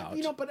all about.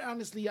 But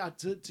honestly, and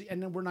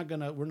then we're not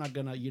gonna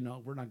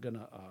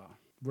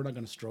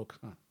stroke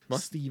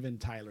Steven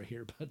Tyler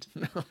here, but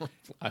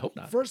I hope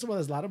not. first of all,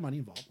 there's a lot of money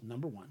involved.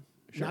 Number one,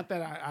 not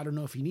that I don't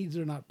know if he needs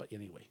it or not, but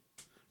anyway,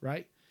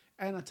 right?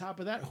 And on top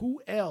of that,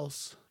 who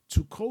else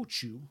to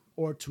coach you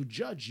or to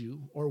judge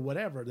you or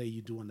whatever that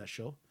you do on that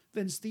show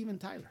than Steven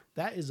Tyler?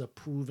 That is a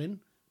proven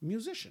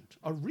musician,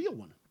 a real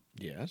one.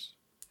 Yes,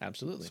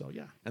 absolutely. So,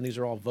 yeah. And these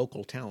are all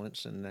vocal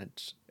talents, and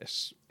that's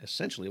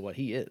essentially what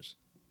he is.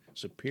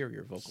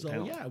 Superior vocal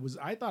talent. Yeah,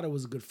 I thought it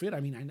was a good fit. I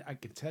mean, I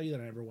can tell you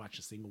that I never watched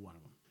a single one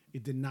of them.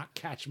 It did not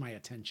catch my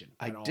attention.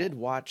 I did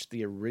watch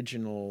the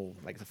original,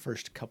 like the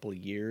first couple of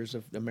years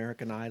of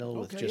American Idol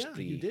with Okay, just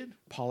yeah, you the did.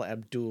 Paula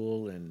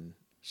Abdul and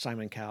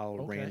Simon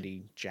Cowell, Okay.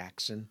 Randy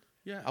Jackson.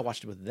 Yeah. I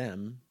watched it with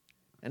them,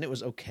 and it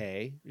was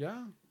okay.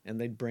 Yeah. And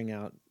they'd bring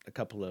out a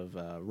couple of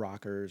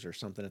rockers or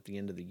something at the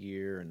end of the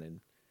year, and then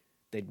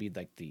they'd be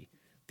like the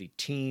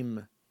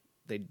team.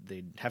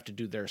 They'd have to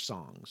do their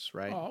songs,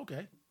 right? Oh,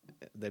 okay.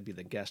 They'd be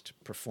the guest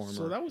performer.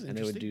 So that was and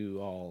they would interesting.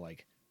 do all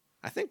like,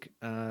 I think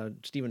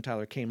Steven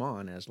Tyler came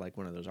on as like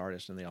one of those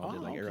artists, and they all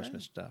did like okay.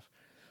 Aerosmith stuff.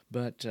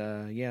 But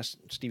yes,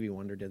 Stevie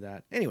Wonder did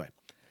that. Anyway,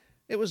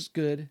 it was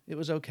good. It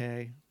was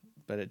okay,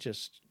 but it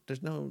just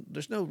there's no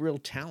real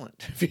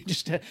talent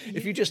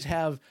if you just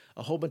have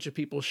a whole bunch of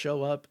people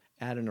show up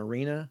at an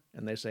arena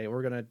and they say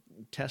we're gonna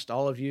test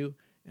all of you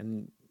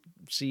and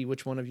see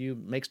which one of you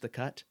makes the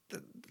cut.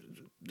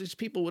 These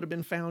people would have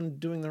been found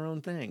doing their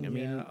own thing. I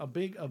mean, a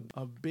big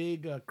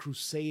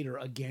crusader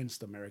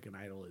against American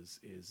Idol is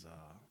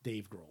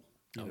Dave Grohl.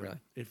 You Oh, know, really?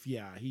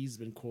 He's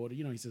been quoted.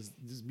 He says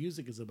this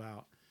music is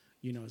about,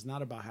 it's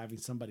not about having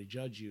somebody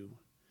judge you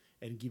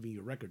and giving you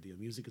a record deal.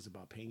 Music is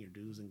about paying your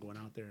dues and going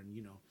out there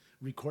and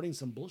recording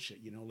some bullshit.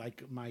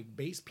 Like my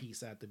bass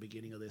piece at the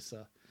beginning of this.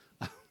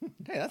 hey,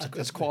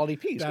 that's a quality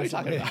piece. What are you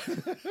talking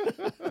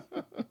about?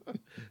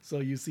 So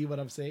you see what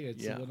I'm saying?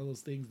 It's Yeah. one of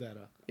those things that.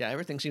 Yeah,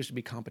 everything seems to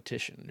be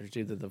competition. There's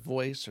either The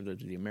Voice or there's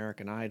the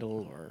American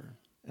Idol,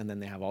 and then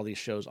they have all these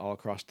shows all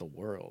across the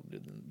world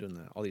doing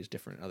all these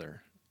different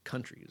other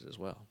countries as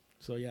well.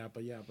 So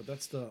but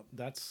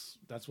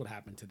that's what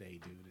happened today,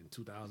 dude. In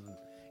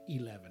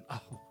 2011.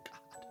 Oh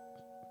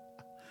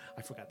God,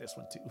 I forgot this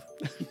one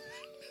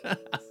too.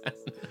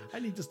 I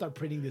need to start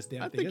printing this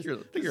damn I thing.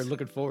 think you're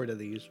looking forward to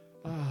these.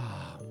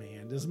 Oh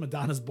man, this is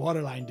Madonna's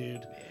Borderline,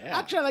 dude. Yeah.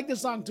 Actually, I like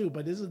this song too,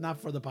 but this is not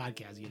for the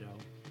podcast,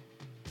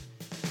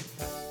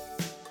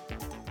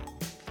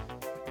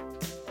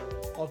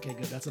 Okay,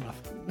 good. That's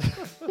enough.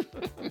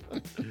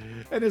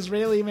 An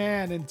Israeli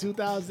man in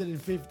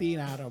 2015,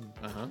 Adam,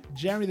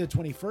 January the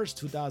 21st,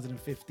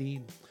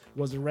 2015,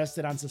 was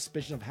arrested on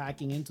suspicion of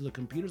hacking into the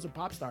computers of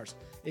pop stars,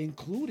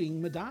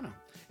 including Madonna,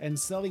 and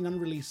selling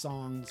unreleased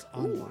songs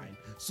online.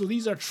 So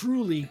these are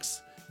true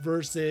leaks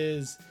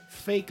versus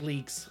fake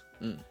leaks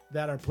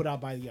that are put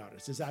out by the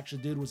artists. This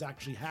dude was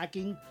actually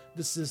hacking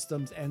the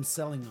systems and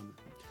selling them.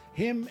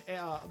 Him,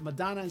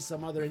 Madonna, and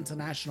some other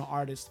international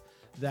artists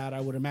that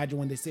I would imagine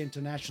when they say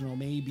international,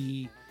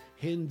 maybe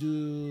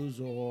Hindus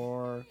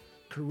or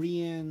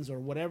Koreans or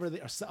whatever they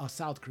are,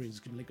 South Koreans,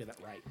 can look at that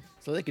right.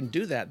 So they can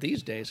do that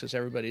these days because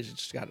everybody's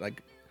just got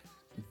like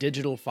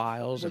digital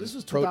files Well, this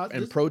is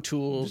and Pro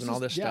Tools and all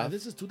this Yeah, stuff.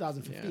 this is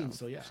 2015,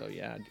 so yeah. So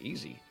yeah,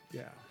 easy.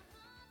 Yeah.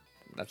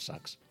 That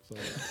sucks. So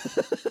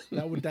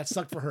that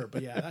sucked for her,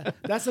 but yeah,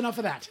 that's enough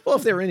of that. Well,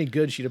 if they were any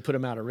good, she'd have put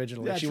them out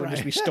originally. That's She wouldn't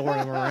just right. be storing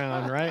them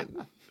around, right?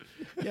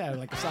 Yeah,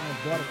 like a song of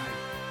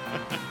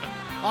Borderline.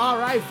 All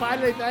right,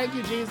 finally, thank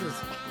you, Jesus.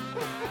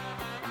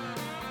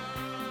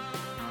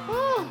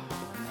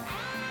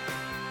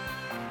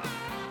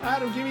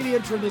 Adam, give me the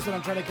intro to this one.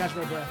 I'm trying to catch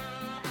my breath.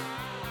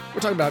 We're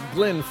talking about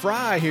Glenn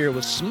Fry here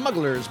with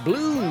Smuggler's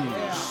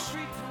Blues.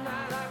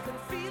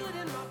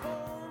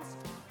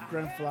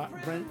 Glenn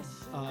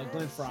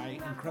Fry,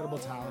 incredible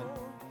talent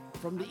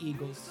from the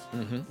Eagles.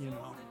 You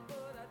know,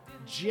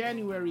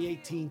 January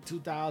 18,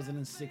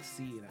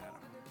 2016. Adam.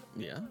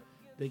 Yeah.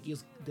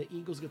 The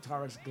Eagles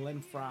guitarist Glenn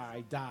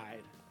Fry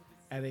died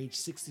at age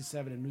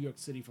 67 in New York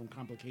City from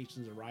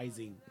complications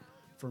arising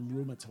from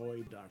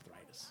rheumatoid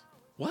arthritis.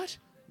 What?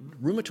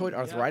 Rheumatoid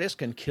arthritis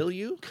can kill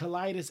you?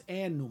 Colitis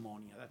and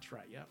pneumonia. That's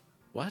right. Yep.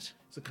 What?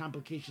 It's a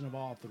complication of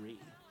all three.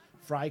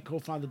 Fry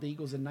co-founded the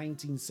Eagles in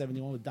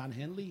 1971 with Don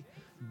Henley,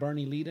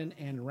 Bernie Leadon,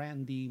 and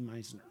Randy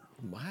Meisner.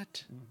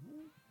 What?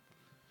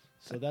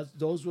 So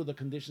those were the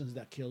conditions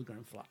that killed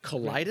Glenn Fry.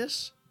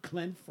 Colitis?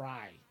 Glenn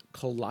Fry.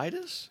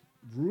 Colitis?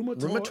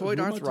 Rheumatoid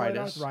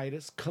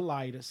arthritis,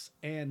 colitis,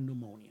 and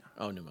pneumonia.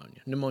 Oh,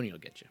 pneumonia. Pneumonia will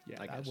get you. Yeah,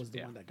 I that guess. was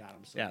the one that got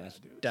him. So Yeah, bad, that's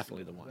dude.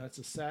 definitely the one. That's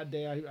a sad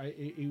day.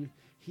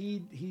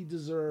 He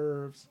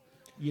deserves,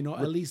 you know,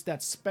 at least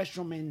that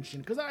special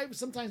mention. Because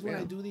sometimes when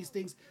I do these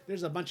things,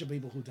 there's a bunch of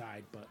people who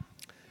died, but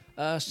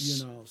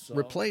you know, so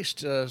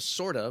replaced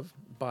sort of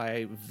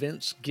by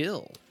Vince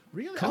Gill.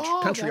 Really? Country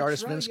that's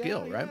artist right. Vince Yeah,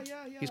 Gill, yeah, right?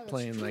 yeah, He's that's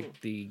playing true.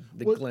 like the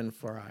Was- Glenn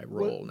Fry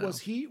role now.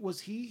 Was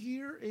he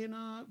here in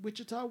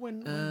Wichita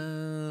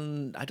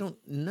when I don't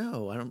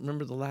know. I don't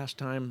remember the last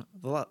time.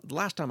 The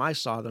last time I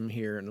saw them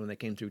here, and when they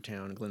came through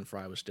town, Glenn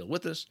Fry was still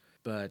with us.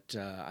 But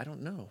I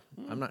don't know.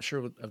 I'm not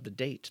sure of the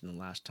date and the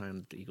last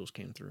time the Eagles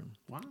came through.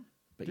 Wow.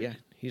 But yeah,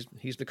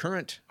 he's the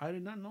current. I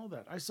did not know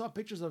that. I saw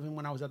pictures of him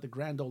when I was at the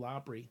Grand Ole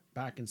Opry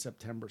back in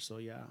September. So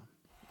yeah,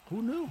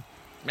 who knew?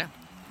 Yeah.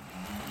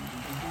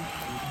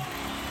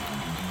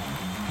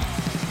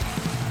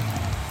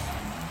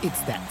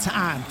 It's that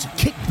time to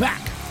kick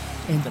back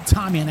in the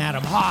Tommy and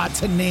Adam Hard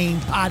to Name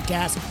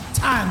podcast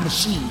time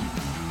machine.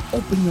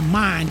 Open your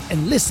mind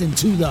and listen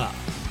to the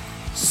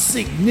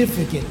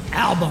significant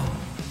album.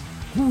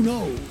 Who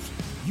knows?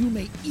 You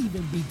may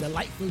even be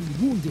delightfully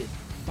wounded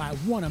by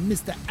one of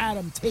Mr.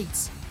 Adam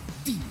Tate's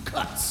deep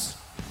cuts.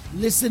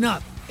 Listen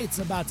up. It's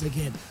about to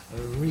get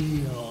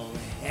real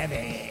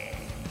heavy.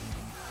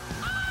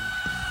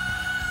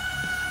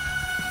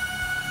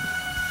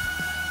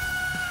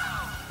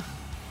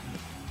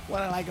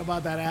 What I like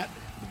about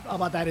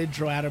that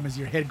intro, Adam, is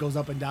your head goes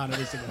up and down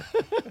every single.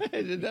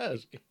 It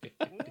does.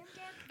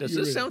 Does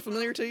this sound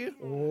familiar to you?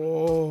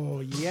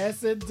 Oh,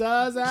 yes, it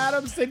does,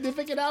 Adam.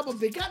 Significant album.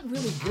 They got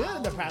really good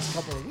in the past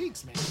couple of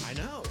weeks, man. I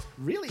know.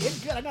 Really,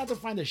 it's good. I got to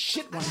find the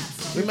shit one.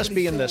 We must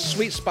be in the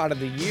sweet spot of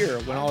the year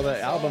when all the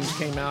albums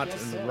came out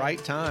in the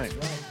right time.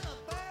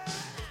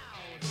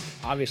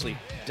 Obviously,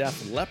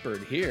 Def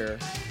Leppard here.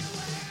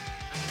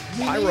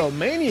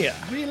 Pyromania.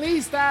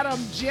 Released, Adam,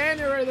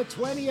 January the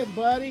 20th,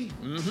 buddy.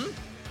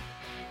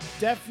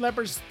 Def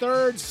Leppard's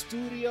third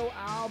studio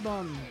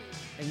album.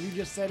 And you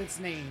just said its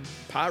name.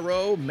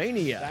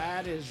 Pyromania.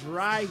 That is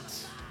right.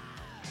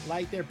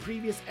 Like their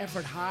previous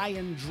effort, High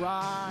and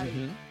Dry.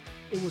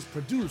 It was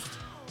produced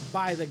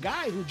by the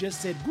guy who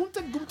just said,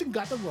 Gunten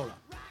got the roller.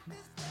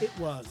 It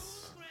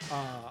was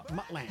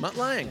Mutt Lange. Mutt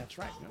Lange. That's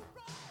right.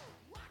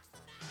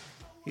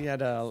 He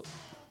had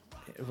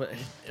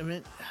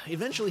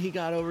eventually he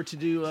got over to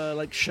do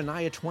like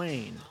Shania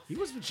Twain. He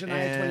was with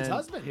Shania Twain's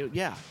husband.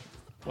 Yeah.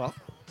 Well,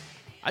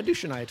 I do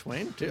Shania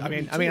Twain too. Yeah, I me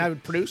mean, too. I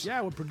would produce.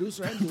 Yeah, with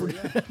producer and doer,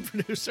 yeah.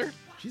 Producer.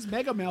 She's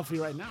mega melty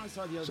right now. I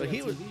saw the other So day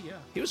he on was TV, yeah.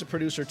 he was a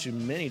producer to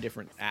many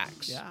different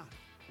acts. Yeah.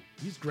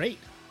 He's great.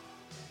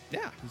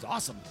 Yeah. He's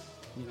awesome.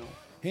 You know,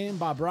 him,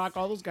 Bob Rock,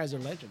 all those guys are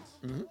legends.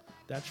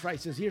 That's right.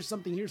 He says, here's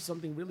something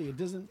really. It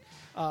doesn't,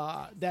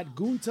 that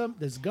Gunter,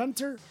 this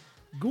Gunter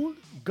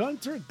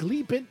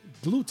Gleben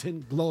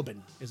Gluten Globen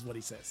is what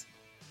he says.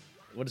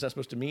 What is that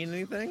supposed to mean?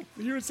 Anything?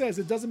 Here it says,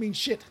 it doesn't mean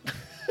shit.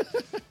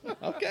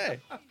 Okay.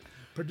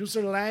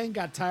 Producer Lang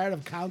got tired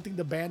of counting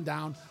the band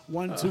down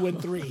 1, 2, and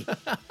 3.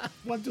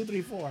 1, 2,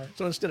 3, 4.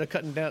 So instead of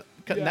cutting that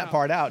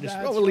part out, just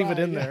That's we'll leave it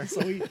in right, yeah. there.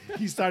 So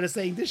he started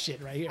saying this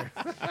shit right here.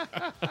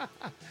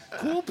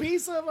 Cool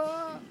piece of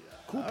rock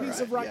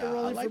and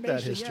roll I like information.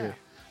 that history. Yeah.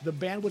 The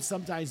band would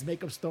sometimes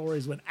make up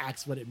stories when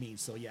asked what it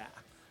means. So yeah,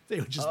 they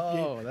would just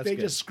that's they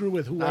good. just screw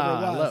with whoever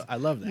it was. I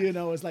love that. You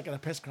know, it's like at a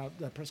press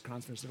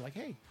conference. They're like,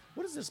 hey,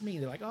 what does this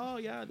mean? They're like, oh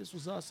yeah, this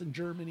was us in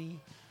Germany.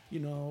 You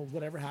know,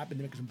 whatever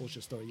happened, they make some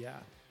bullshit story. Yeah.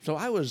 So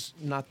I was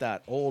not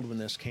that old when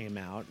this came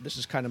out. This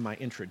is kind of my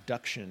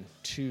introduction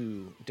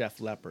to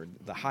Def Leppard.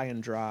 The High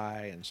and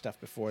Dry and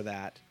stuff before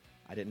that,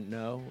 I didn't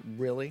know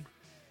really.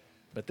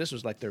 But this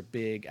was like their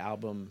big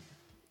album,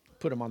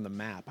 put them on the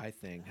map, I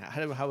think.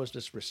 How was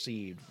this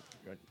received?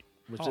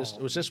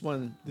 Was this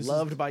one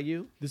loved by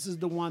you? This is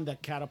the one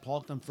that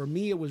catapulted them. For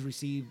me, it was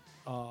received,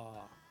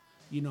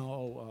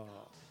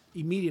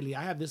 immediately.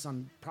 I have this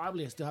on,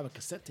 probably I still have a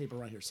cassette tape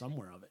around here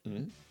somewhere of it.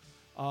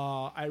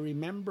 I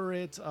remember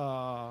it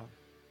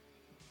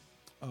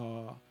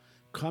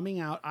coming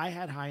out. I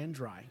had High and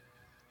Dry.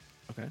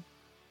 Okay.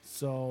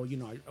 So, you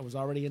know, I was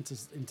already into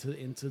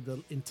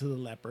the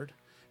Leopard.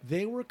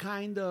 They were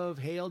kind of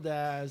hailed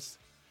as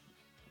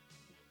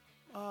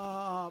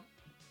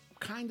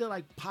kind of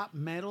like pop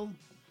metal.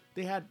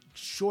 They had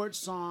short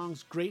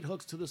songs, great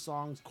hooks to the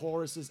songs,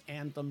 choruses,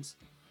 anthems,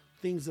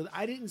 things that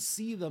I didn't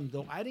see them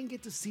though. I didn't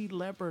get to see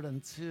Leopard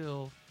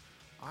until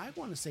I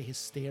want to say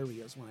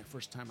Hysteria is when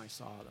first time I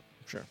saw them.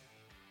 Sure.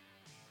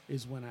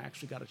 Is when I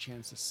actually got a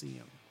chance to see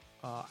them.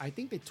 I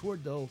think they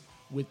toured though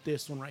with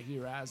this one right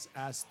here as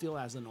still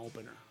as an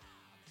opener.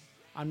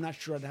 I'm not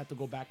sure. I'd have to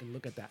go back and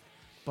look at that.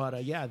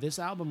 But yeah, this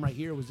album right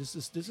here this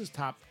is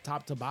top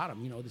to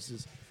bottom. You know, this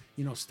is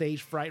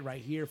Stage Fright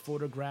right here,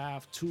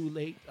 Photograph, Too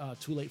Late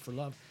for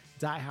Love,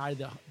 Die Hard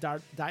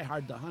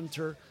the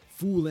Hunter,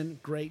 Foolin',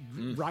 great,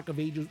 Rock of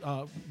Ages.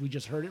 We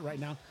just heard it right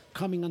now.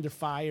 Coming Under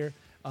Fire.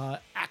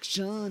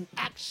 Action,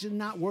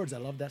 not words. I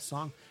love that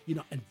song,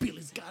 and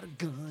Billy's Got a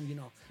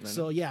Gun,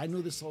 So yeah, I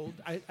knew this whole,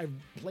 I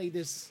played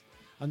this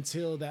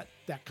until that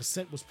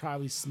cassette was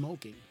probably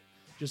smoking,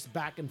 just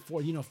back and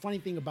forth. Funny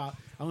thing about,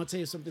 I want to tell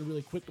you something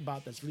really quick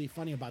about that's really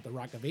funny about the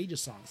Rock of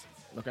Ages songs.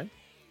 Okay.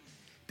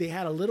 They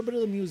had a little bit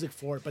of the music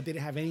for it, but they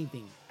didn't have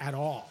anything at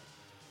all.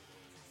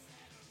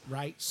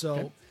 Right?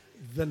 So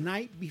the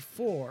night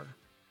before,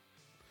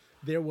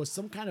 there was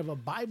some kind of a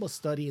Bible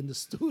study in the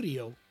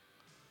studio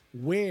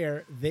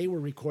where they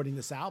were recording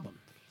this album.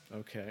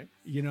 Okay.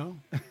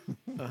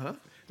 Uh-huh.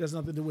 There's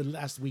nothing to do with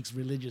last week's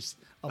religious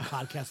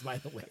podcast, by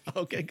the way.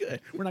 Okay, good.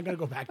 We're not going to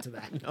go back to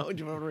that. No,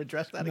 do you want to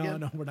address that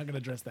again? No, we're not going to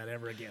address that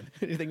ever again.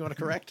 Anything you want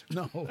to correct?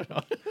 No,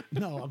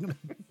 I'm gonna.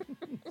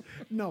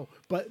 No,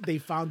 but they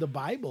found the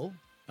Bible,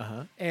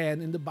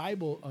 and in the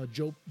Bible,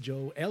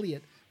 Joe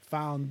Elliott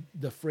found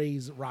the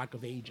phrase "Rock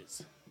of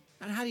Ages."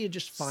 And how do you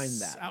just find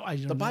that? I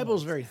don't the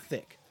Bible's know. very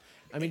thick.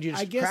 I mean, you I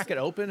just guess crack it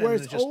open, where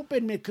and it's just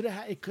open, it could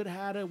have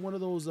had one of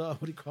those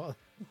what do you call it?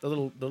 the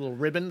little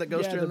ribbon that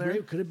goes through in there.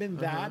 It could have been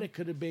that. It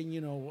could have been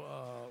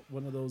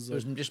one of those. It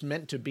was just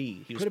meant to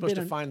be. He was could have supposed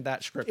to been find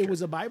that scripture. It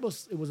was a Bible.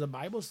 It was a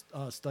Bible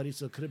study,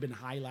 so it could have been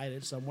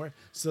highlighted somewhere.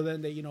 So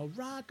then they,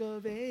 Rock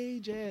of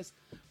Ages,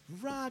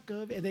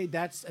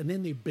 and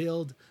then they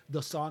build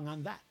the song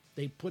on that.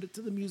 They put it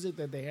to the music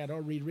that they had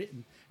already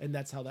written, and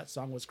that's how that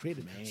song was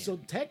created. Man. So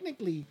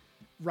technically,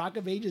 Rock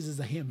of Ages is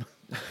a hymn.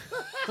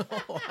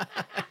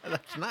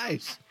 That's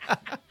nice.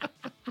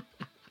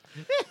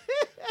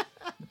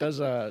 Does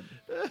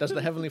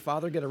the Heavenly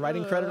Father get a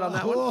writing credit on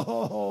that one?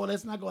 Oh,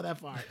 let's not go that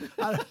far.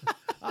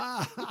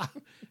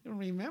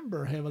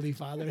 Remember, Heavenly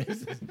Father,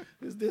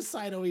 this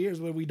side over here is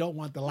where we don't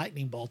want the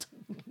lightning bolt.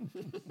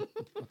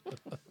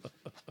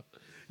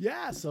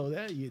 Yeah, so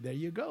there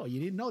you go. You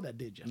didn't know that,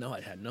 did you? No,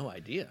 I had no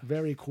idea.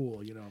 Very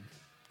cool,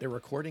 They're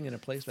recording in a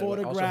place that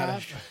Photograph.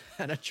 also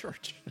had a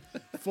church.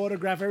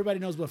 Photograph. Everybody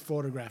knows what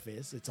Photograph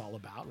is. It's all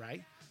about,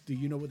 right? Do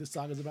you know what this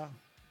song is about?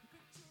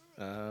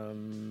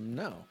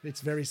 No.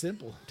 It's very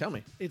simple. Tell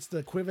me. It's the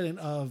equivalent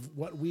of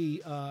what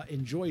we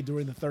enjoy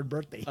during the third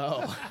birthday.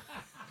 Oh.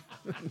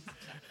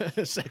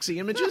 Sexy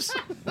images?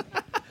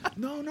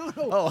 No.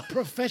 Oh.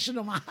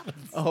 Professional models.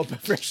 Oh,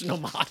 professional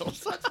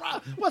models.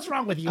 What's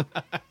wrong with you?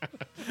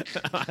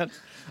 I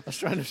was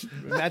trying to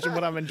imagine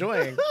what I'm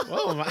enjoying.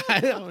 Whoa,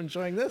 I'm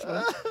enjoying this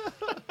one.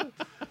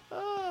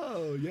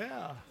 Oh,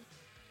 yeah.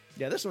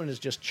 Yeah, this one is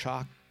just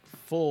chock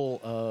full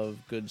of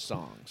good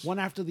songs. One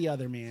after the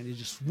other, man. It's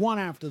just one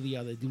after the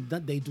other.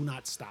 They do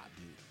not stop,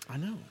 dude. I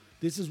know.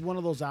 This is one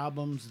of those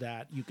albums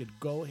that you could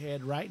go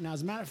ahead right now.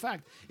 As a matter of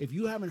fact, if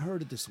you haven't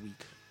heard it this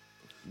week,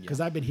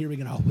 because I've been hearing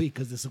it all week,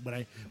 because this is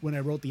when I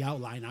wrote the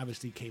outline,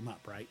 obviously it came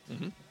up, right?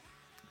 Mm-hmm.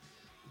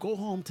 Go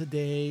home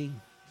today.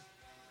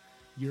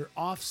 You're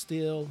off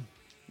still.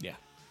 Yeah.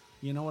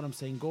 You know what I'm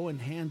saying? Go and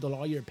handle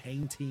all your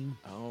painting.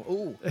 Oh,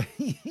 ooh.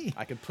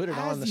 I could put it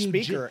on the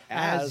speaker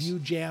as you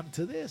jam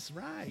to this,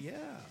 right? Yeah.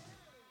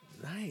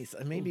 Nice.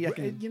 Maybe I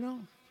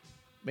can.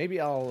 Maybe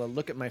I'll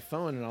look at my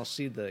phone and I'll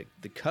see the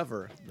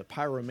cover, the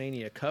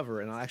Pyromania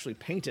cover, and I'll actually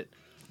paint it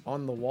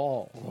on the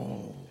wall.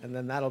 Oh. And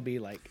then that'll be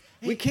like,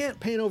 hey, we can't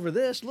paint over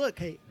this. Look,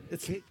 hey,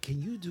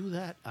 can you do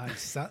that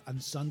on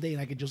Sunday,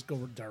 and I could just go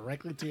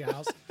directly to your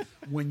house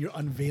when you're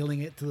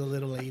unveiling it to the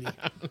little lady?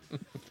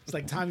 It's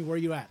like, Tommy, where are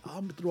you at?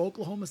 I'm through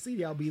Oklahoma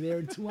City. I'll be there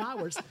in 2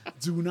 hours.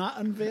 Do not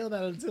unveil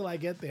that until I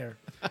get there.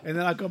 And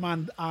then I'll come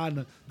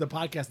on the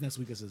podcast next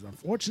week and says,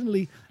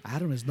 unfortunately,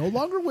 Adam is no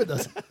longer with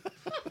us.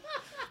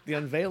 The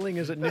unveiling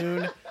is at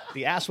noon.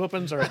 The ass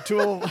whoopings are at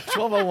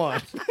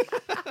 12:01.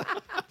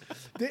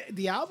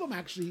 The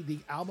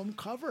album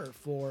cover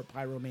for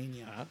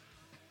Pyromania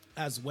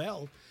as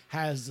well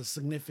has a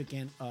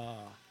significant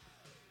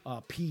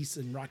piece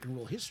in rock and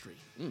roll history.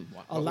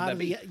 A lot of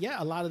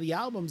the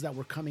albums that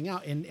were coming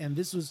out, and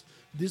this was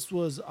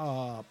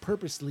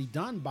purposely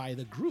done by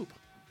the group.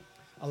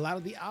 A lot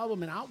of the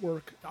album and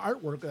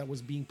artwork that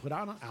was being put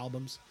out on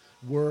albums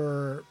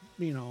were,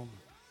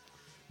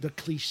 the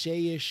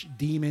cliche-ish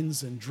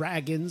demons and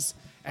dragons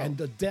and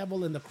the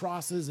devil and the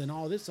crosses and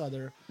all this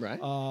other, right?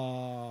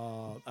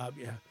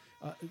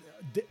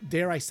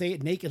 Dare I say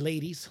it, naked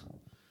ladies,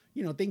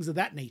 things of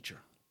that nature.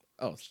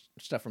 Oh,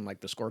 stuff from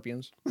like the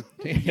Scorpions.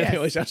 They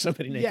always have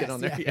somebody naked on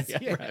there. Yes.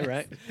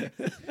 Right.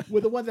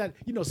 With the one that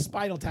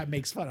Spinal Tap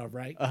makes fun of,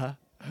 right?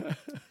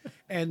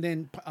 And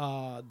then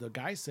the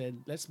guy said,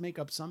 let's make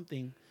up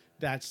something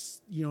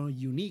that's,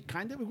 unique.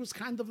 It was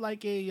kind of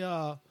like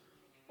a,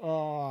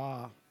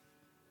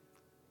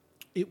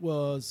 it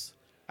was,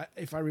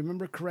 if I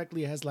remember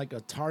correctly, it has like a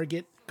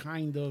target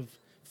kind of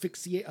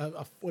fixate.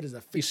 What is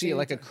that? You see it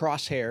like a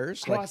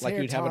crosshairs, like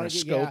you'd have in a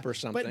scope or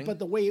something. But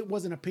the way it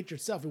wasn't a picture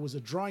itself, it was a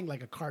drawing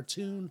like a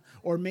cartoon,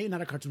 or maybe not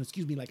a cartoon,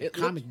 excuse me, like a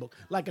comic book.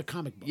 Like a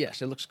comic book.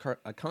 Yes, it looks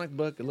a comic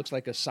book. It looks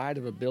like a side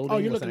of a building. Oh,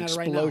 you're with looking an at it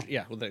right now.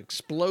 Yeah, with an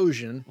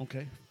explosion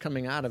Okay.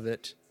 coming out of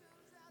it,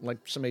 like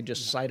somebody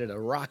just sighted a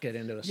rocket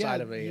into the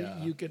side of a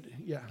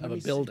of a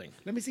building.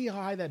 Let me see how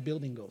high that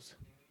building goes.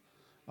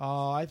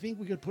 I think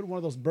we could put one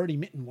of those birdie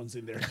mitten ones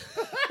in there.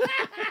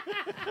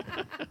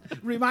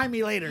 Remind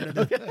me later.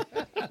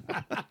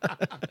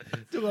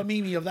 Do a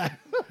meme of that.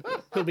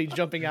 He'll be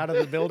jumping out of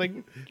the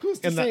building. Who's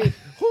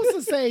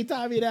to say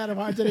Tommy and Adam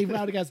Hart Today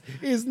podcast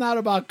is not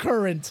about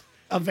current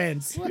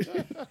events?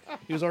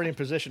 He was already in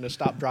position to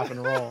stop, drop,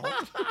 and roll.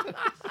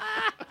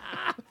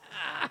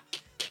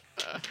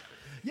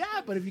 Yeah,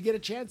 but if you get a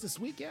chance this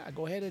week,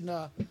 go ahead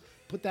and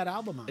put that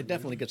album on. It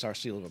definitely gets our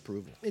seal of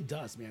approval. It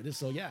does, man.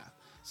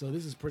 So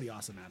this is pretty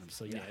awesome, Adam.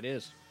 So Yeah, it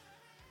is.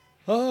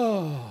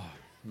 Oh,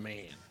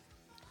 Man.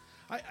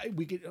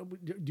 we could.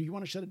 Do you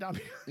want to shut it down?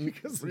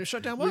 Because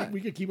Shut down what?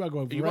 We could keep on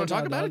going. You want to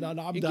talk about it? No,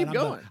 I'm You done. keep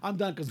going. I'm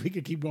done because we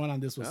could keep going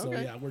on this one. So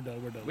Okay. yeah, we're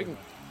done. We can-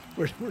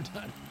 We're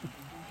done.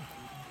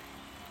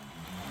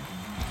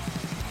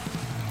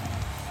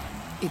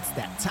 It's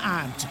that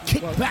time to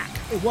kick back.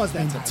 It was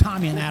that time.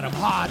 Tommy and Adam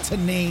Hard to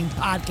Name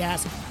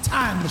podcast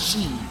time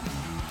machine.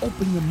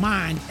 Open your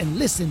mind and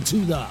listen to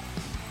the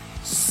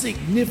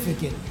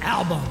significant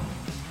album.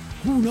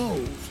 Who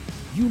knows?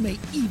 You may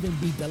even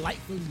be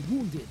delightfully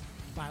wounded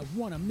by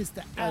one of Mr.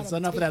 Adam. That's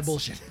enough of that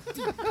bullshit.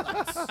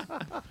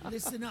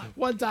 Listen up.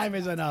 One time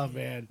is enough,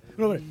 man.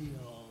 Real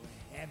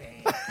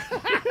heavy. That's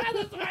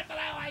the part that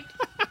I like.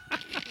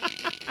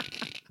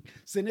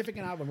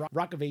 Significant album.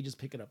 Rock of Ages,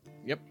 pick it up.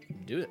 Yep,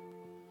 do it.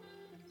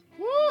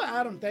 Woo,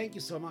 Adam, thank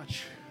you so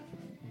much.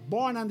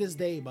 Born on this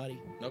day, buddy.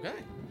 Okay.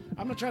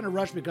 I'm not trying to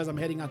rush because I'm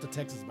heading out to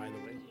Texas, by the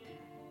way.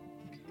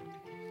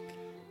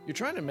 You're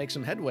trying to make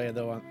some headway,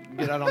 though.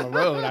 Get out on the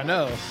road, I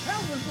know.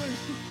 Hell,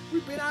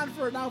 we've been on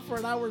for an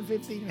hour and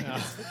 15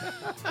 minutes.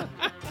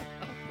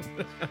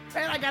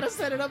 And I got to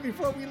set it up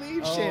before we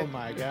leave. Oh, Shit.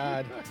 my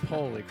God.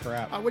 Holy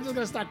crap. We're just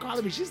going to start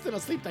calling me. She's still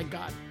asleep, thank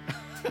God.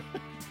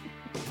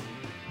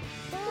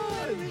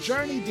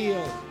 Journey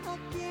Deal.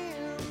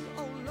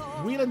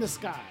 Wheel in the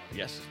Sky.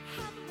 Yes.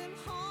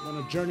 One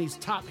of Journey's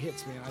top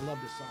hits, man. I love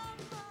this song.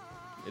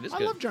 It is I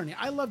good. love Journey.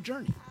 I love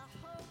Journey.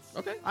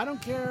 Okay. I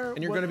don't care.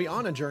 And you're going to be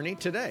on a journey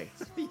today.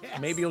 Yes.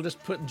 Maybe you'll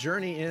just put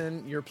Journey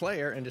in your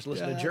player and just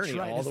listen to Journey That's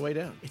right. all the way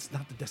down. It's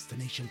not the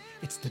destination.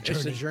 It's the journey.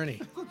 It's the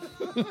journey.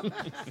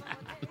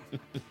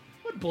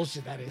 What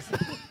bullshit that is.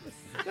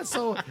 That's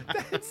so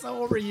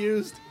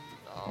overused.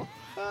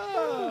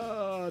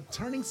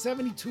 Turning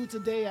 72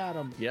 today,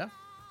 Adam. Yeah.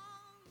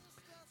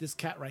 This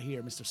cat right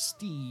here, Mr.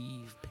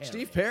 Steve Perry.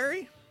 Steve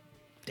Perry?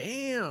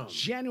 Damn.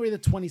 January the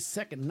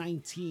 22nd,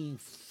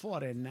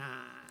 1949.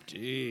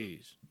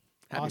 Jeez.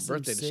 Happy Awesome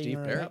birthday to Steve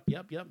singer. Perry.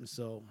 Yep.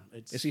 So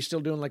it's. Is he still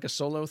doing like a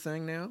solo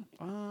thing now?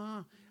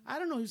 I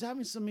don't know. He's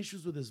having some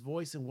issues with his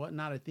voice and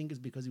whatnot. I think it's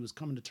because he was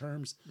coming to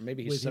terms.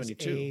 Maybe he's with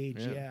 72. His age.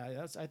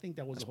 Yeah. I think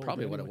that was That's the whole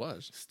probably bit. what it Anyway,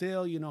 was.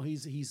 Still,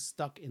 he's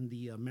stuck in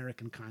the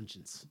American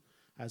conscience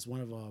as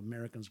one of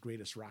America's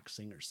greatest rock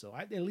singers. So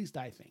at least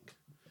I think.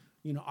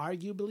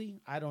 Arguably,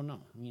 I don't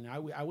know.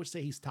 I would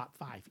say he's top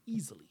 5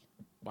 easily.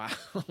 Wow.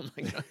 Oh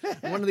my God.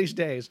 One of these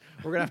days,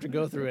 we're going to have to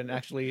go through and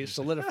actually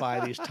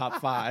solidify these top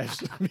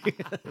 5s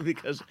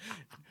because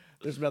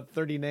there's about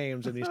 30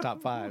 names in these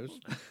top 5s.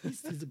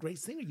 He's a great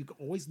singer. You can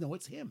always know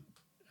it's him.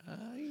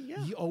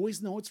 Yeah. You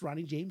always know it's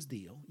Ronnie James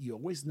Dio. You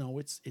always know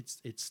it's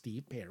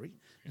Steve Perry.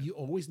 You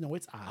always know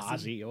it's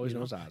Ozzy. You always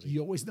know it's Ozzy.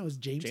 You always know it's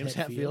James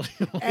Hetfield.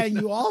 Hetfield. And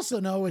you also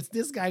know it's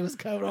this guy who's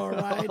coming over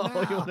right now.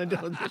 Oh, you want to do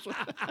this one?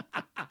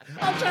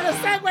 I'm trying to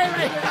segue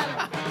right here.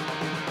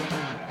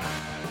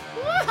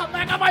 Woo, I'm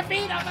back on my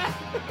feet. I'm back.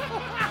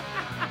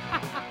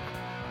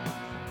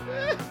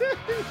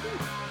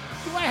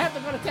 Do I have to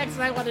go to Texas?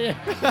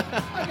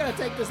 I'm gonna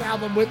take this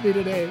album with me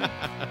today.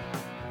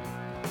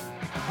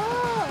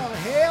 Oh,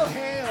 hail,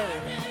 hail.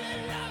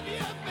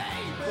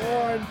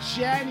 Born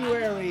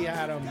January,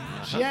 Adam.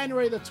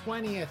 January the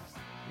 20th,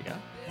 Yeah.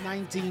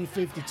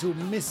 1952,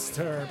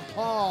 Mr.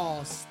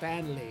 Paul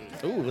Stanley.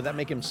 Ooh, would that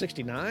make him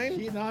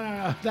 69?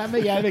 No. That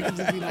makes him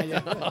 69.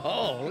 Yeah.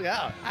 Oh,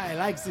 yeah. I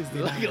like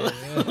 69.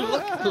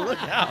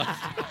 Look out.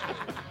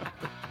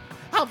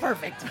 How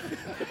perfect.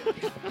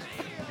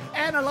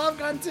 And a love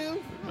gun,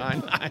 too.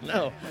 I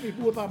know. Let me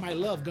whip out my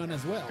love gun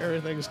as well.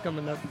 Everything's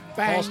coming up.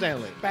 Bang, Paul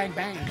Stanley. Bang,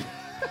 bang.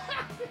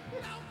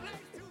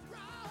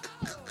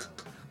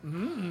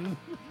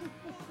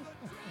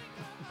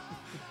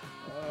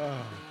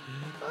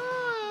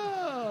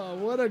 Oh,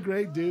 what a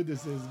great dude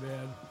this is,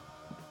 man.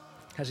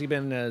 Has he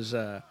been as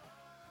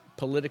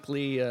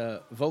politically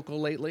vocal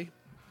lately?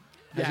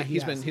 Yeah,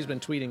 He's he has. been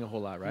tweeting a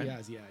whole lot, right?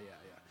 Yes, yeah.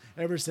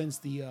 ever since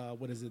the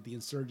the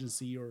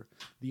insurgency or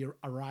the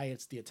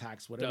riots, the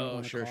attacks, whatever you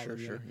want to call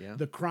it, yeah.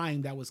 the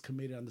crime that was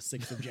committed on the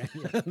 6th of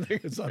January.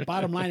 So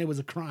bottom line, it was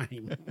a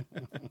crime.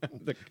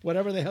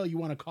 Whatever the hell you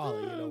want to call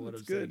it, you know what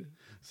I'm saying?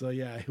 So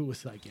yeah, it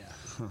was like, yeah.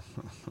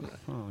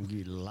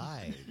 He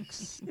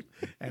likes.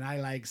 And I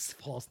like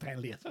Paul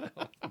Stanley as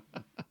well.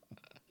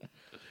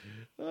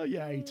 Oh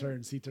yeah, he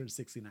turns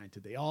 69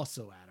 today.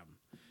 Also, Adam,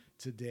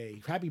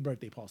 today. Happy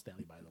birthday, Paul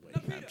Stanley, by the way.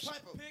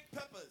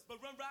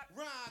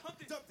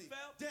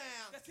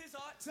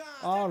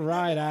 All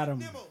right,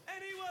 Adam.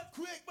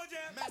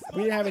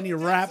 We didn't have any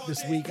rap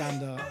this week on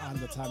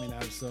the Tommy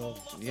Knife, so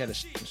You had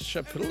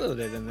to put a little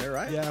bit in there,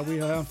 right? yeah, we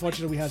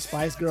unfortunately we had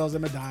Spice Girls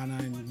and Madonna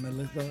and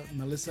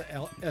Melissa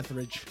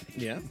Etheridge,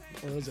 Yeah.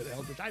 or was it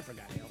Eldridge? I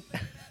forgot.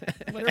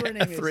 Whatever her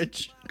name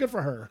Etheridge. is. Good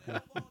for her.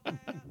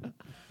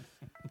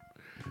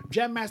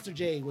 Jam Master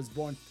Jay was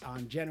born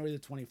on January the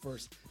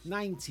 21st,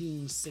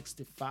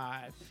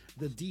 1965.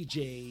 The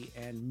DJ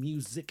and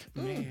music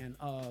man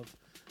of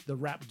the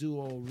rap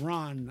duo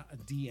Run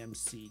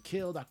DMC.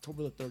 Killed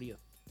October the 30th,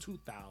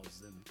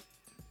 2000.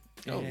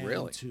 Oh,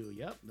 really?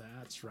 Yep,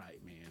 that's right,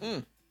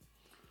 man.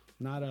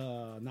 Not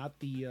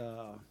the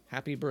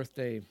Happy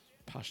birthday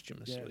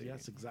posthumously. yeah,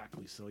 yes,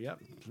 exactly. So, yep.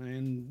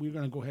 And we're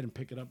going to go ahead and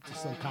pick it up to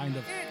some kind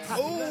of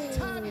The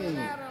Tommy and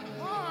Adam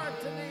Hard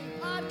to Name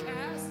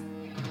podcast.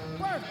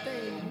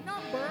 Birthday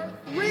number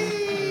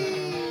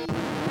 3.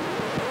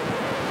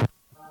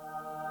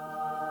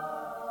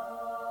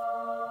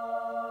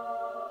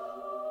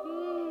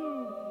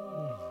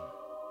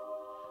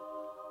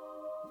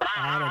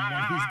 Adam,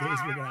 one of these days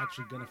we're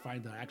actually going to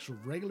find the actual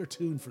regular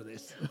tune for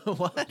this.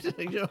 What?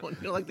 You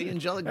don't like the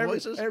angelic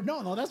voices?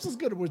 No, that's what's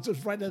good. We're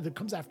just right now that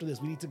comes after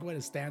this. We need to go ahead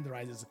and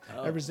standardize this.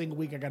 Every single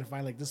week I got to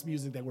find like this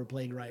music that we're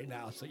playing right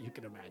now, so you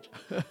can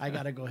imagine. I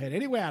got to go ahead.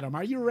 Anyway, Adam,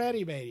 are you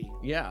ready, baby?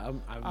 Yeah,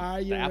 Are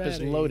you the app ready?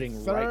 is loading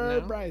Third right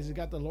now. prize. You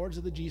got the Lords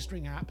of the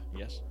G-String app.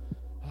 Yes.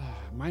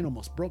 Mine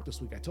almost broke this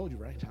week. I told you,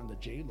 right? On the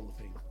J-Lo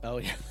thing. Oh,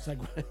 yeah. It's like,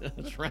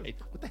 That's right.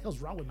 what the hell's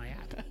wrong with my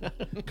app?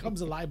 It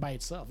comes alive by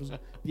itself.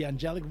 The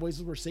angelic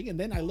voices were singing.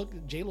 Then I looked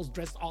at J-Lo's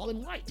dressed all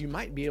in white. You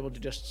might be able to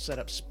just set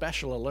up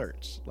special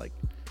alerts. Like,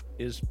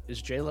 is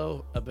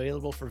J-Lo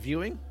available for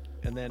viewing?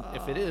 And then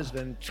if it is,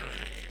 then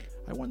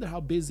I wonder how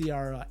busy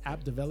our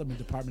app development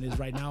department is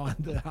right now on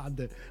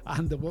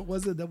the what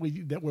was it that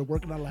we're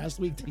working on last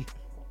week?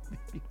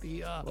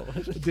 The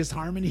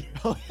Disharmony.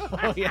 oh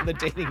yeah, the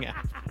dating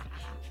app.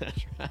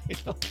 That's right.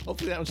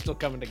 Hopefully that one's still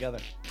coming together.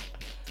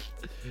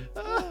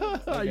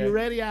 Are you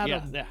ready,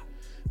 Adam? Yeah.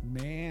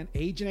 Man,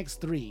 Agent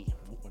X3.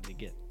 What did he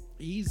get?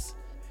 He's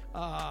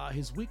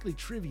his weekly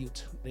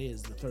tribute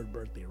is the third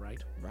birthday,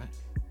 right? Right.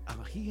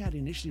 He had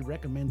initially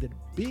recommended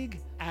Big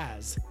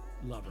As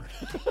Lover,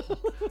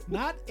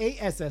 not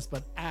ASS,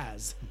 but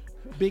As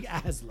Big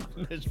As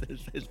Lover.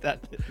 Is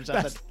that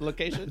the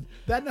location?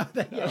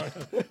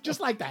 Just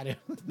like that.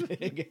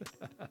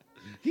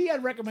 He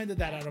had recommended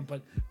that, Adam,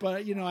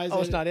 but you know, I said,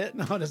 it's not it?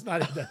 No, that's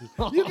not it.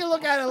 You can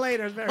look at it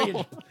later.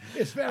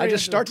 It's very. I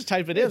just start to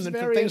type it in, It's then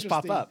very things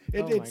pop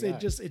interesting.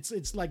 up.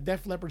 It's like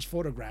Def Leppard's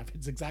photograph.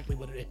 It's exactly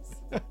what it is.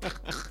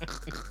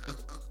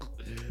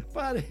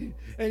 But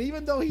and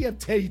even though he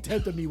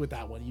tempted me with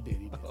that one, he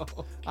did.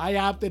 I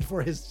opted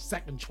for his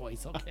second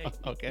choice. Okay.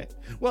 Okay.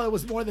 Well, it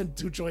was more than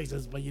two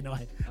choices, but you know,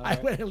 I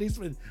went at least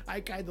with I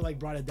kind of like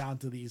brought it down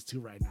to these two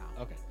right now.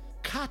 Okay.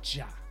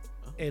 Katja,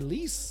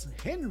 Elise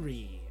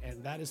Henry,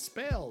 and that is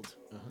spelled.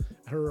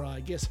 Her I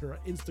guess her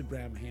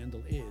Instagram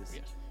handle is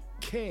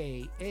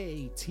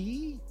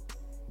KATYAAHENRY.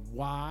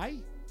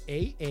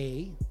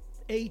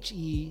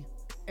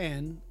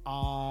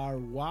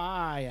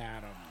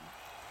 Adam.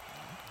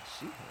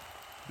 See her.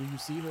 Do you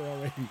see her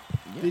already?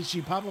 Yeah. Did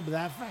she pop up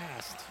that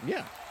fast?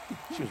 Yeah.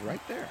 She was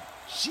right there.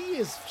 She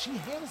hails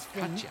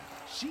from Katja.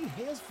 She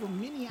hails from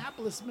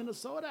Minneapolis,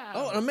 Minnesota.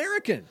 Oh, an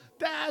American.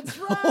 That's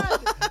right.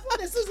 Well,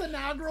 this is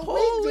inaugural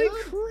Holy week,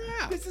 dude.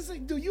 crap. This is.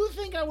 Do you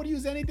think I would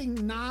use anything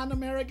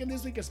non-American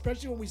this week,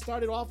 especially when we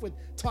started off with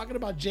talking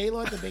about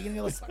J-Lo at the beginning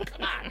of the song?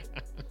 Come on.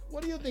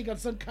 What do you think? I'm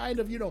some kind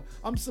of,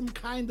 I'm some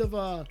kind of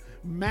a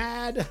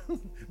mad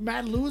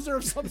loser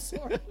of some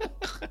sort.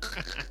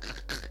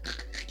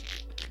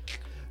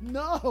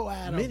 No,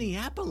 Adam.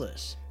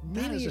 Minneapolis.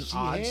 That is an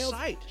odd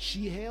sight.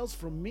 She hails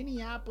from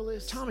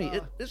Minneapolis. Tommy,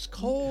 it's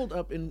cold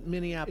up in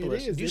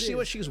Minneapolis. It is, Do you it see is.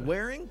 what she's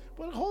wearing?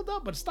 Well, hold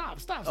up, but stop.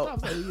 Oh.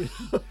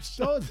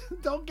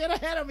 Don't get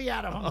ahead of me,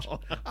 Adam.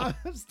 I'm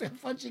still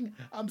punching.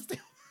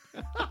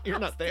 You're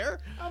not there?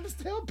 I'm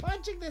still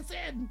punching this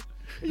in.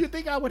 You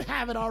think I would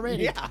have it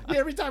already? Yeah.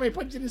 Every time I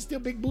punch it, still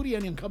big booty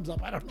onion comes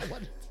up. I don't know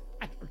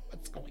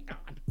what's going on.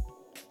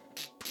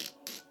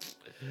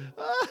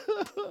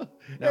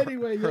 Now,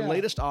 Anyway, her yeah.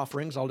 latest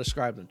offerings, I'll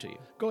describe them to you.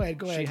 Go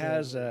ahead. She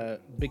has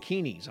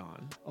bikinis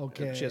on.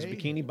 Okay. She has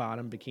bikini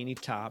bottom, bikini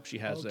top. She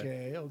has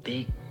Okay.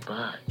 Big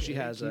butt. she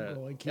has keep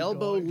going, keep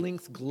elbow going.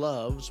 length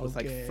gloves with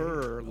like Okay.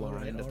 fur All line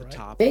right, at all the right.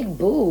 top. Big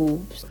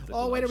boobs. of the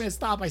Oh, wait a gloves. minute.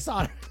 Stop. I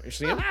saw her. You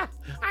see 'em? I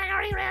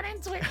already ran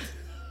into it.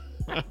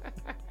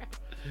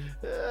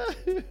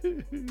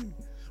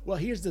 Well,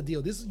 here's the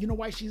deal. You know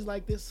why she's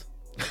like this?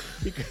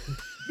 Because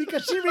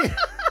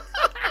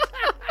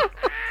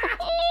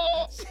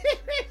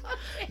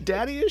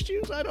Daddy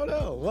issues? I don't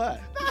know. What?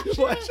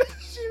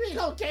 she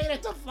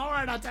relocated to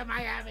Florida, to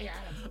Miami,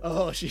 Adam.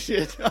 Oh, she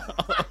did.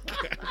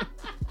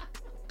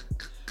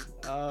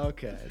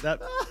 Okay.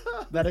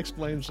 That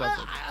explains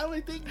something. I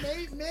would think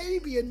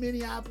maybe in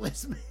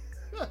Minneapolis.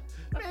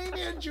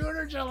 Maybe in June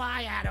or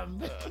July,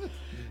 Adam.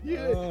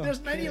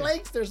 There's many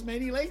lakes. There's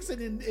many lakes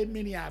in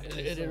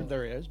Minneapolis.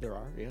 There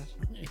are, yes.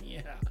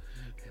 Yeah.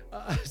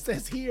 It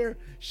says here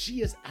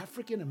she is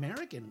African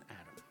American,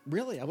 Adam.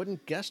 Really? I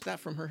wouldn't guess that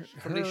from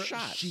these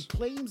shots. She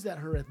claims that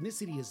her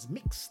ethnicity is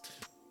mixed.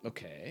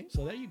 Okay.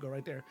 So there you go,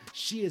 right there.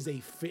 She is a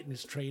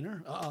fitness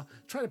trainer.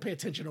 Try to pay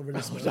attention over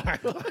this one. Sorry.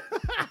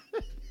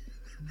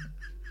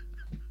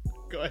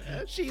 Go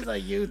ahead. She's a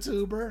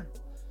YouTuber,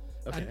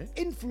 Okay. an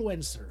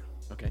influencer,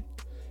 Okay.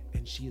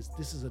 and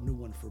this is a new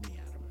one for me,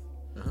 Adam.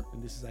 Uh-huh.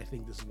 And this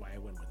is why I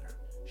went with her.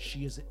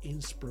 She is an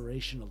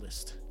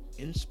inspirationalist.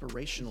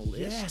 Inspirationalist?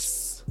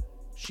 Yes.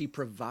 She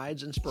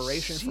provides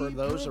inspiration for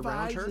those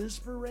around her?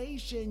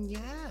 Inspiration,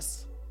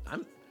 yes.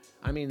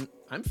 I'm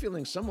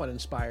feeling somewhat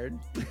inspired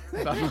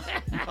by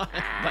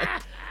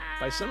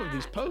some of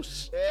these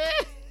posts.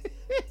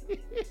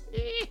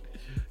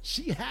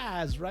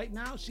 Right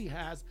now she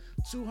has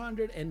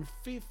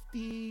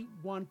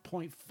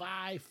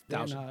 251.5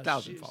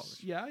 thousand followers.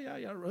 Yeah.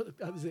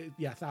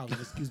 1,000,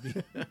 excuse me.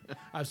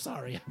 I'm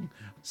sorry.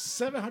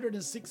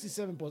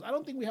 767 posts. I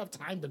don't think we have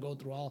time to go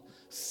through all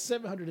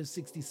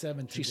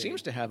 767 today. She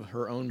seems to have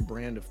her own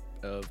brand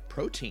of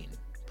protein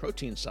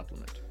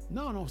supplement.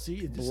 No,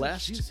 see.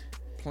 Blessed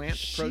plant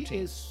protein. She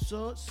is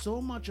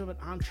so much of an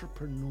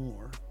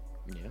entrepreneur.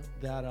 Yeah.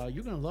 That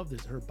you're gonna love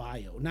her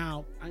bio.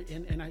 Now,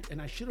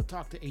 I should have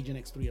talked to Agent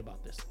X3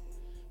 about this,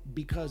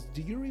 because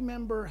do you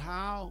remember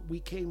how we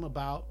came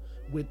about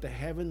with the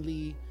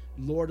heavenly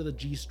Lord of the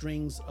G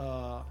Strings?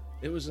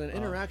 It was an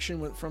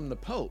interaction from the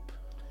Pope.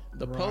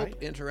 The Pope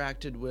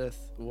interacted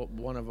with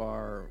one of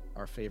our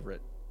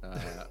favorite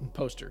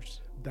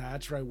posters.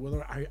 That's right.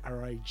 Well,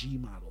 our IG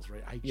models,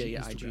 right? IG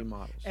IG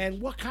models. And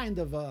what kind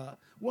of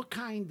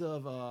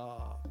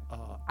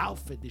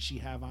outfit did she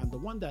have on? The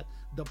one that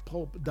the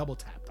Pope double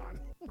tapped on.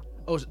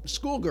 Oh,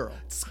 schoolgirl.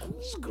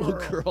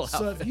 Schoolgirl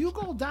So outfit. if you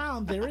go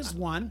down, there is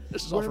one.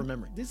 This is all from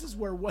memory. This is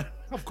where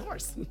of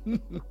course,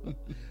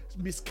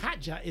 Miss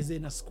Katja is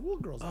in a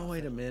schoolgirl's outfit. Oh,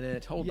 wait a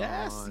minute. Hold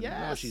Yes. on.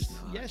 No, she's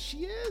not. Yes,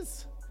 she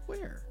is.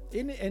 Where?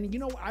 And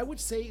I would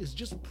say it's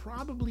just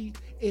probably,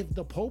 if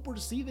the Pope were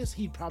to see this,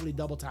 he'd probably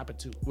double tap it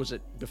too. Was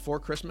it before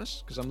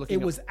Christmas? Because I'm looking.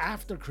 It was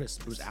after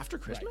Christmas. It was after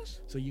Christmas?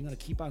 Right. So you're gonna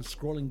keep on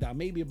scrolling down.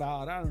 Maybe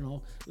about, I don't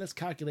know. Let's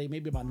calculate.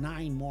 Maybe about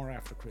 9 more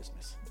after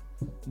Christmas,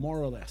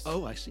 more or less.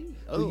 Oh, I see. Do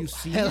Oh, you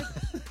see it?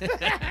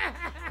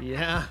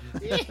 Yeah.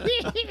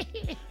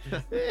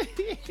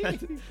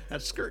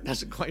 That skirt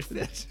doesn't quite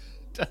fit,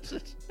 does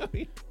it? I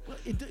mean, Well,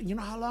 you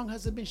know how long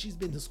has it been she's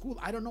been to school?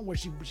 I don't know where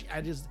she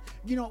I just,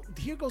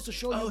 here goes to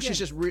show you. oh, again. she's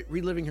just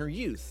reliving her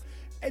youth.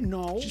 And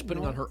no. She's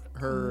putting on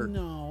her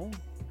No.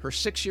 her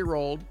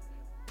 6-year-old.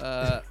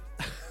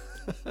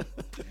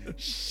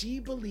 She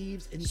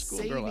believes in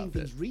Schoolgirl saving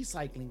outfit. things,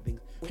 recycling things.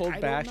 Pulled I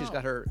back. don't She's know.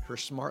 got her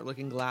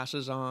smart-looking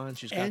glasses on.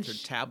 She's got And her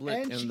she- tablet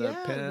and and she- the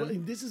yeah, pen. well,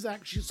 and this is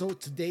actually, so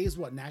today is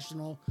what,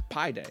 National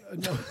Pie Day.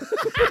 No.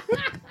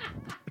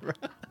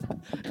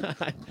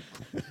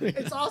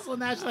 It's also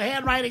National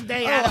Handwriting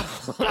Day, Adam.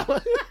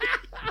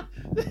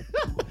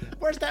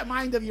 Where's that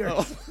mind of yours?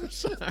 Oh,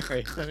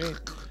 sorry. I mean,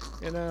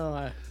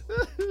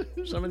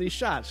 some of these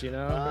shots, it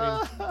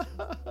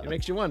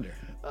makes you wonder.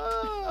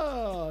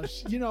 Oh,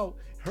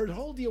 her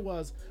whole deal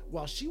was,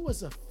 well, she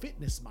was a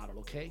fitness model,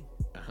 okay?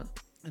 Uh-huh.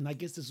 And I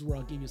guess this is where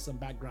I'll give you some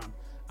background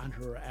on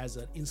her as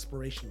an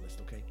inspirationalist,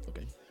 okay?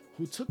 Okay.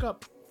 Who took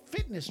up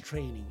fitness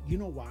training. You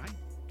know why?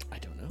 I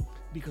don't know.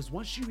 Because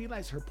once she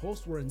realized her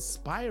posts were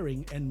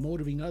inspiring and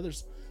motivating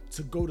others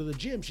to go to the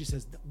gym, she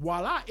says,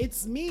 voila,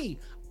 it's me.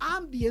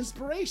 I'm the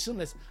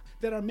inspirationalist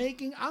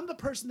I'm the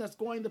person that's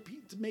going to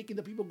making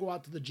the people go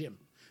out to the gym.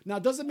 Now,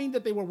 it doesn't mean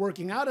that they were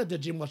working out at the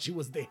gym while she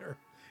was there.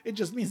 It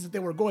just means that they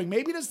were going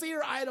maybe to see her.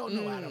 I don't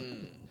know,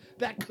 Adam.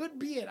 That could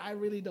be it. I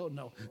really don't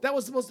know. That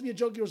was supposed to be a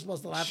joke. You were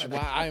supposed to laugh at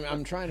Well, that.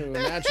 I'm trying to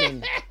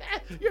imagine.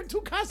 You're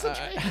too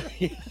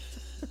concentrated.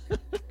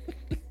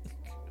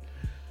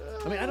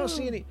 I mean, I don't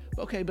see any.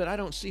 Okay, but I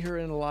don't see her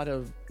in a lot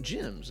of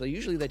gyms.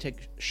 Usually they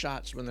take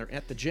shots when they're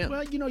at the gym.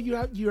 Well,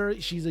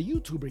 she's a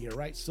YouTuber here,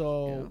 right?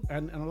 So,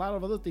 and a lot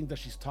of other things that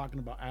she's talking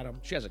about, Adam.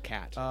 She has a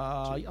cat.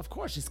 Of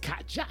course, she's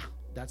Katja.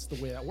 That's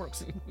the way that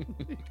works.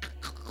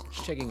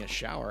 She's taking a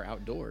shower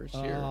outdoors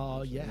here. Oh,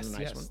 This is yes, a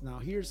nice yes. one. Now,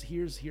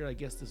 here. I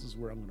guess this is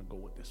where I'm going to go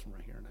with this one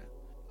right here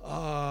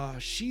now.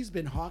 She's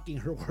been hawking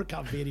her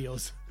workout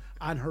videos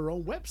on her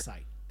own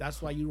website. That's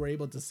why you were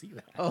able to see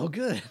that. Oh,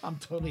 good. I'm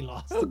totally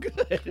lost. Oh,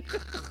 good.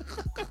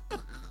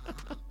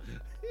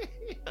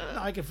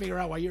 Now I can figure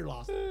out why you're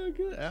lost. Oh,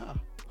 good. Yeah.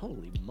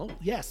 Holy moly.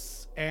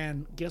 Yes,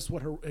 and guess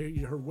what her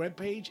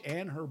webpage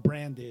and her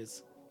brand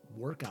is?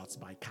 Workouts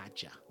by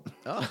Katja.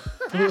 Oh,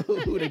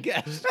 who'd have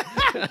guessed?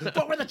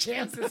 What were the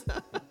chances?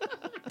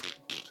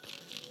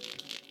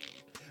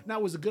 Now,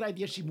 it was a good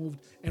idea she moved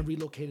and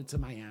relocated to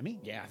Miami.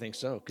 Yeah, I think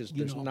so, because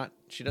You know.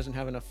 she doesn't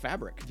have enough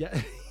fabric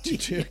Yeah.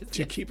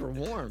 to keep her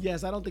warm.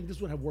 Yes, I don't think this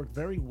would have worked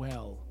very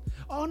well.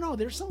 Oh, no,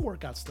 there's some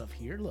workout stuff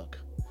here. Look,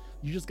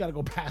 you just got to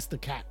go past the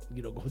cat,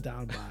 go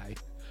down by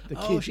the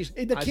Oh,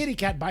 kid. The kitty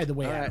cat, by the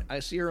way. All right, Adam. I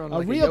see her on A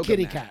like real yoga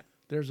kitty mat. cat.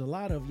 There's a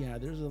lot of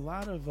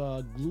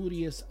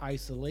gluteus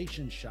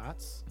isolation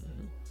shots.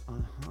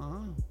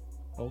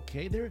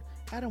 Okay, there,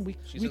 Adam. We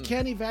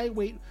can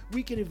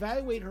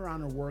evaluate her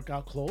on her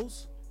workout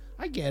clothes.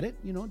 I get it.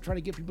 Try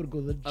to get people to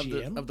go to the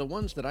gym. Of the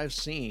ones that I've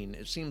seen,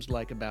 it seems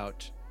like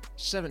about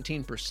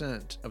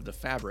 17% of the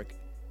fabric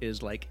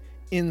is like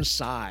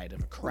inside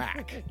of a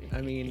crack.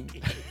 I mean,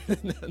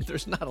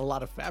 there's not a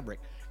lot of fabric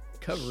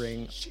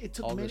covering It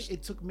took all many. this,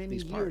 It took many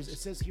these years. parts. It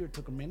says here it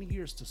took many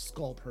years to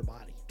sculpt her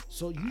body.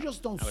 So you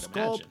just don't I would sculpt.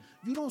 imagine.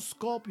 You don't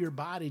sculpt your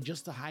body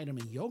just to hide them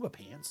in yoga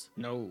pants.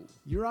 No.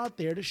 You're out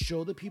there to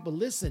show the people.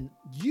 Listen,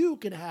 you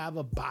can have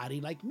a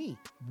body like me.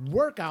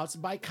 Workouts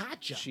by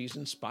Katja. She's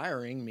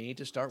inspiring me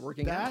to start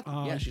working That-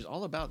 out. Yeah, she's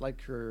all about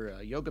like her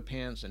yoga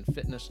pants and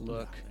fitness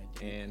look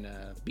and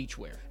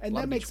beachwear. And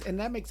that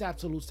makes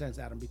absolute sense,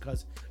 Adam,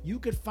 because you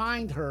could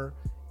find her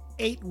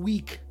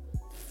 8-week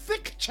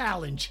thick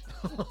challenge.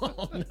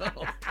 Oh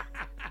no.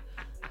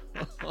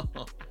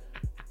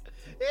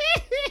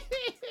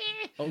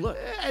 Oh look.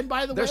 And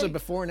by the way, There's a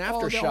before and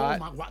after shot.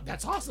 wow,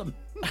 that's awesome.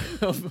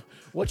 Of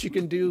what you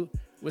can do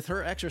with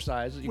her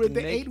exercise. You With can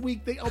the make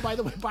 8-week thing. Oh, by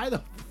the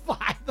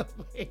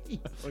way,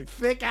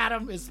 thick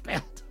Adam is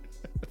spelled.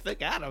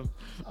 thick Adam.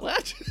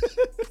 What?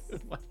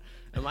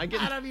 Am I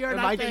getting? Adam, you're am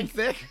not I thick. getting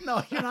thick?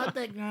 No, you're not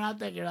thick. You're not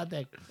thick. You're not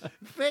thick.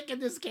 Thick in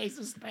this case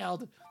is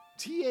spelled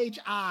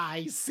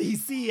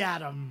THICC,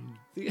 Adam.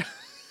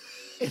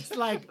 It's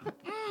like,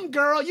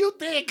 girl, you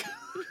thick.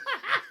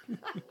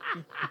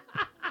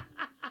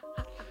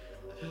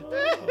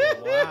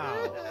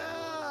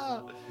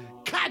 Wow.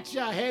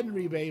 Katja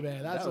Henry, baby.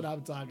 That's what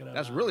I'm talking about.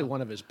 That's really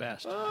one of his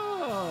best.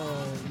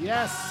 Oh,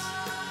 yes.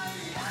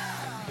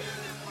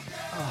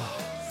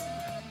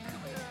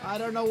 I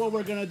don't know what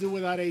we're going to do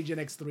without Agent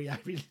X3. I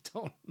really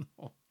don't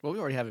know. Well, we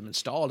already have him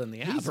installed in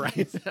the app,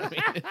 right? I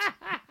mean,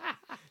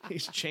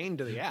 he's chained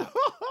to the app.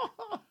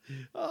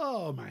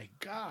 Oh, my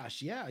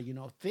gosh. Yeah,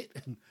 thick.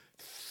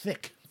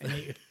 Thick.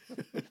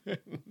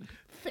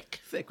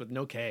 Thick with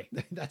no K.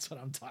 That's what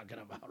I'm talking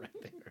about right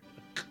there.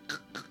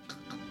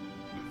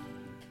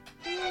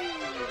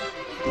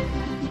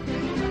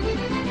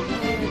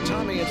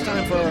 Tommy, it's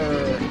time for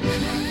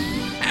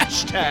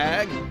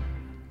hashtag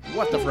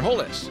What the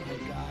Frijoles. Oh, my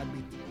God.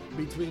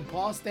 Between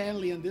Paul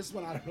Stanley and this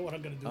one, I don't know what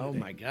I'm going to do. Oh today.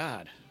 my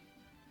God.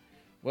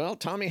 Well,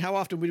 Tommy, how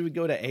often would we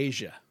go to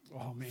Asia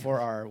Oh, man. for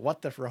our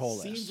What the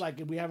Frijoles? Seems like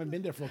we haven't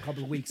been there for a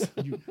couple of weeks.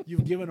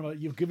 You've given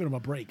him a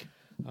break.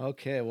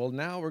 Okay, well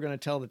now we're going to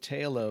tell the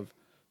tale of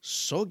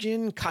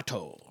Sojin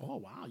Kato. Oh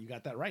wow, you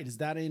got that right. Is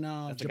that in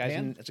That's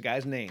Japan? a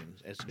guy's name.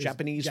 It's a Is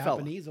Japanese fella.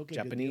 Japanese, okay. good.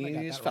 I Japanese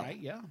got that fella. right,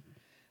 yeah.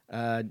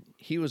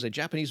 He was a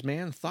Japanese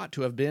man thought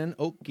to have been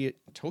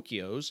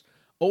Tokyo's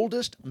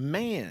oldest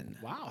man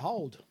Wow, how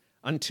old?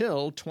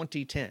 until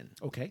 2010.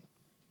 Okay.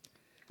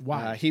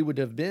 Wow. He would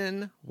have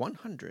been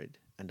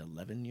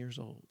 111 years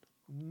old.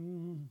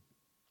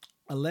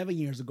 11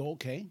 years ago,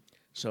 okay.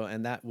 So,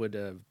 and that would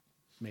have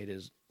made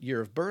his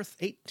year of birth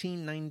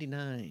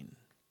 1899.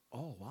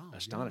 Oh, wow.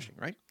 Astonishing,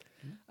 right?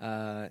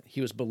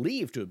 He was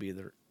believed to be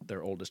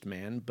their oldest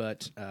man,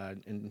 but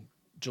in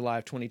July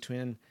of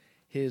 2010,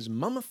 his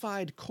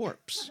mummified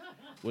corpse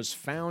was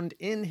found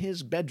in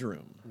his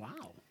bedroom.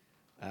 Wow.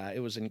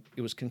 It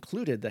was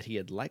concluded that he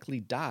had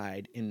likely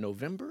died in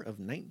November of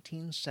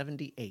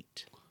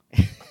 1978.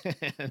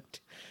 And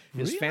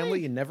his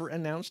family never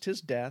announced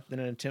his death in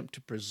an attempt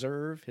to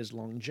preserve his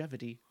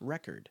longevity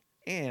record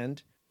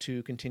and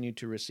to continue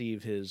to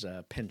receive his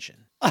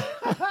pension.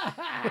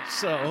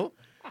 So,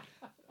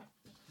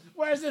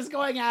 Where's this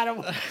going,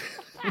 Adam?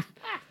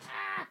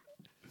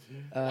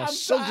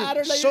 sorry, I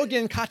don't know.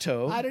 Sojin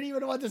Kato I don't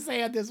even know what to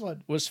say on this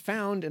one. was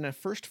found in a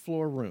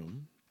first-floor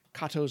room.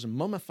 Kato's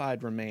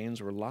mummified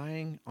remains were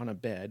lying on a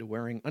bed,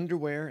 wearing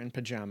underwear and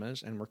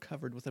pajamas, and were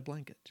covered with a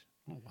blanket.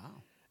 Oh,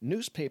 wow.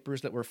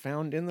 Newspapers that were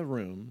found in the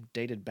room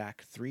dated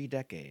back 3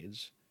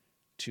 decades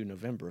to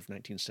November of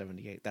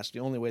 1978. That's the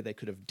only way they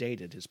could have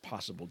dated his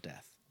possible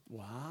death.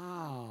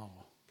 Wow.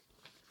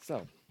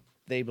 So,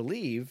 they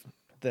believe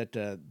that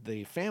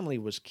the family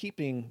was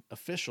keeping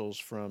officials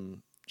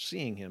from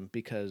seeing him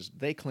because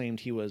they claimed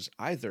he was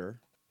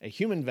either a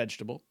human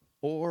vegetable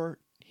or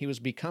he was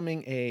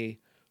becoming a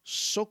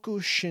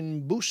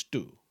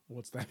sokushinbustu.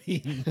 What's that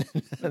mean?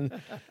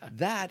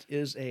 That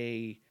is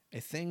a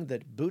thing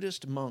that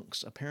Buddhist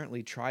monks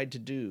apparently tried to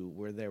do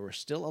where they were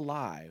still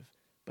alive,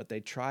 but they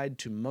tried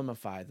to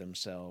mummify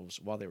themselves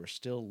while they were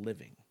still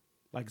living.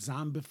 Like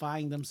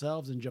zombifying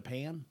themselves in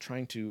Japan?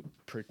 Trying to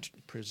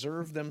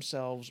preserve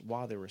themselves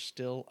while they were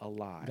still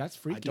alive. That's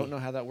freaky. I don't know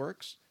how that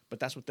works, but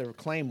that's what their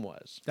claim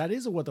was. That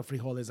is what the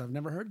frijoles. I've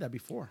never heard that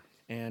before.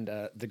 And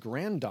the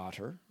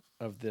granddaughter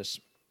of this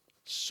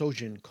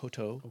Sojin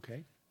Koto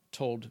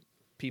told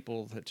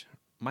people that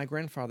my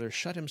grandfather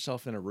shut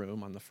himself in a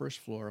room on the first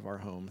floor of our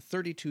home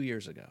 32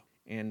 years ago,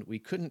 and we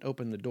couldn't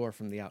open the door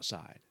from the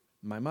outside.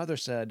 My mother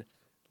said,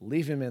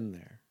 leave him in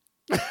there.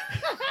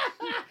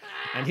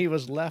 And he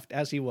was left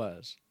as he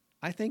was.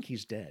 I think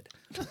he's dead.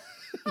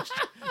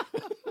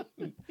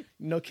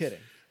 No kidding.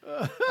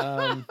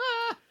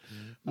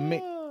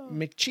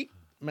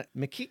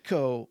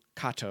 Mikiko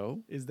Kato.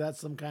 Is that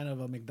some kind of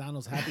a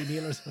McDonald's Happy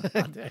Meal or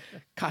something?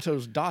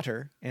 Kato's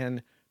daughter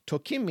and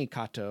Tokimi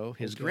Kato,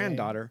 his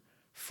granddaughter,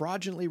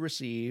 fraudulently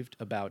received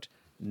about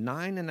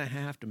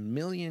 9.5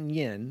 million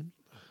yen,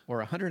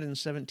 or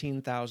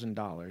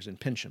 $117,000 in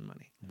pension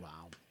money.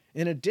 Wow.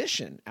 In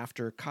addition,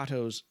 after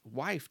Kato's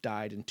wife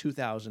died in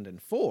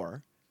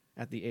 2004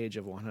 at the age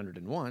of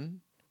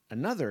 101,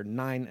 another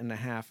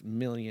 $9.5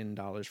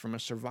 million from a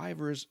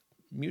survivor's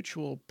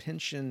mutual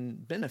pension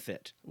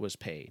benefit was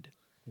paid.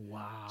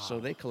 Wow. So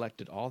they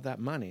collected all that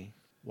money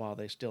while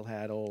they still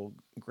had old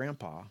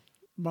grandpa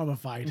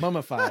Mummified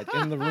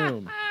in the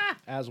room,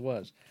 as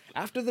was.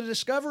 After the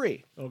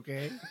discovery of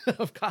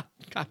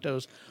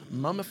Kato's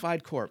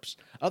mummified corpse,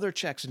 other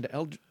checks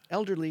into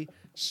elderly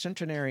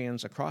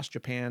centenarians across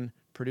Japan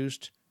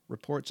produced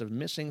reports of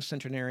missing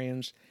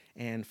centenarians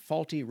and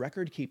faulty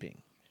record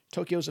keeping.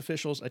 Tokyo's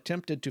officials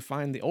attempted to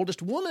find the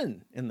oldest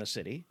woman in the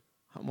city,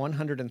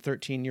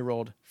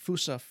 113-year-old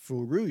Fusa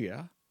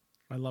Furuya.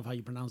 I love how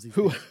you pronounce these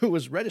who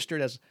was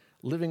registered as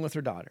living with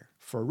her daughter.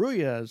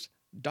 Furuya's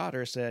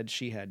daughter said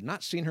she had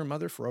not seen her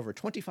mother for over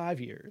 25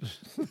 years.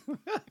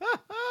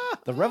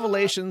 The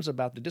revelations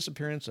about the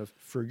disappearance of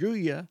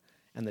Furuya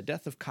and the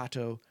death of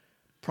Kato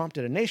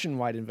prompted a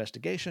nationwide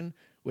investigation,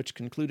 which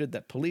concluded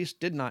that police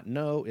did not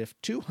know if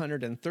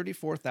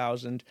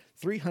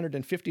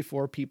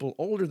 234,354 people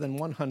older than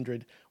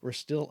 100 were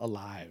still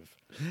alive.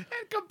 And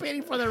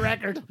competing for the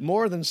record.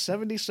 More than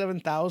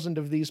 77,000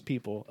 of these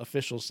people,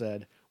 officials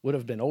said, would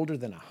have been older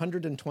than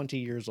 120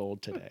 years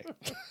old today.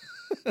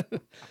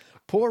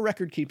 Poor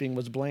record keeping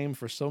was blamed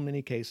for so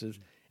many cases,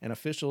 and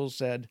officials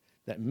said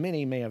that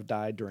many may have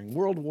died during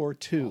World War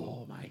II.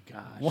 Oh, my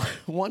gosh.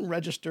 One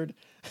registered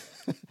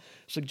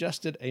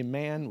suggested a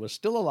man was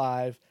still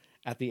alive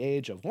at the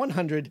age of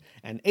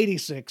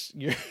 186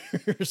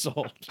 years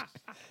old.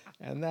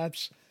 And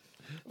that's,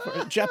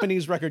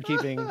 Japanese record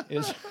keeping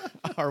is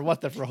our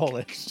what the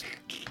frahole is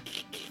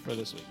for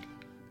this week.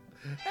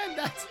 And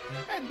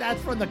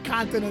that's from the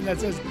continent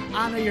that says,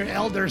 honor your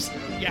elders.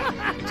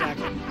 Yeah,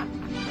 exactly.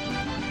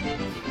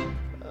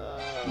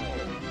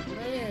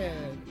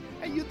 Man.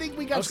 And you think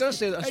we got... I was going to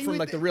say that's from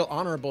like the real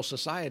honorable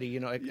society, you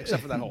know,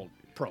 except for that whole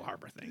Pearl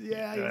Harbor thing.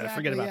 Yeah, exactly.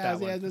 Forget about that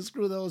one. Yeah, just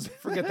screw those.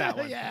 Forget that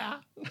one. Yeah.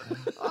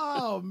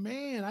 Oh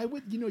man, I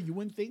would. You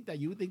wouldn't think that.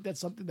 You would think that's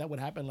something that would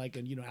happen, like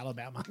in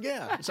Alabama.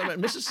 Yeah. So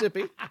in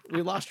Mississippi,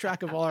 we lost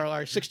track of all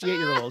our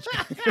 68-year-olds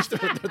because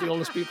they're the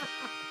oldest people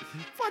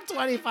for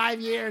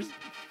 25 years.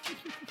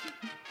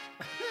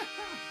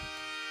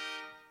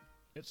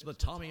 It's the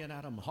Tommy and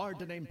Adam Hard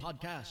to Name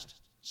podcast.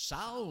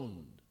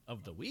 Sound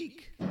of the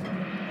week. I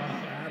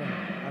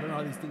don't know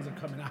how these things are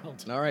coming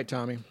out. All right,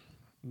 Tommy.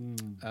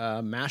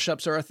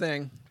 Mashups are a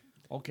thing.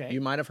 Okay.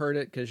 You might have heard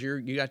it because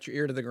you got your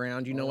ear to the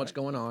ground. You know what's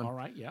going on. All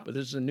right, yeah. But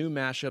this is a new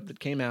mashup that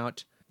came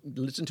out.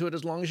 Listen to it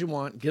as long as you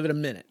want. Give it a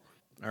minute.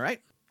 All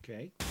right?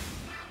 Okay.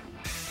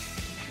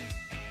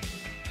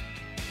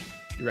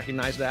 You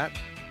recognize that?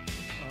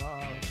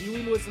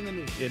 Huey Lewis in the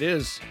News. It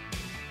is.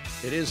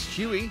 It is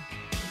Huey.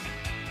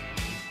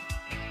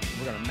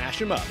 We're going to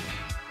mash him up.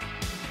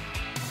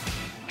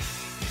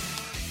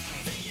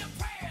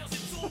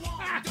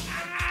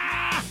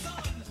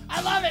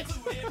 I love it.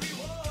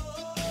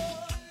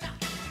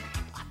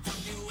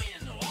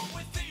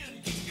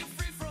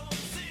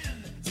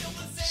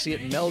 See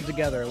it meld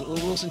together. We'll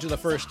listen to the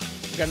first.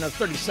 We've got another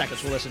 30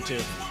 seconds we'll listen to.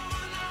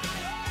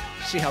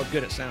 See how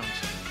good it sounds.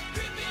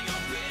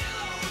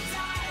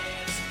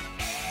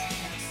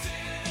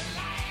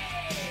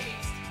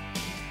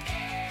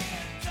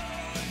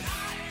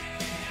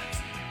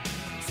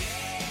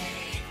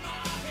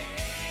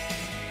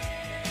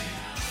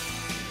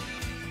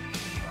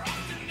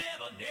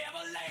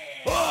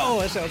 Oh,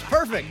 that sounds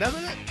perfect,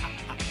 doesn't it?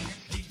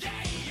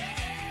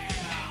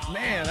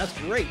 Man, that's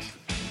great.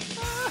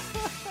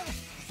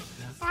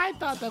 I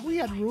thought that we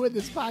had ruined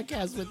this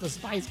podcast with the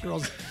Spice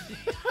Girls.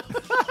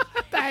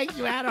 Thank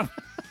you, Adam.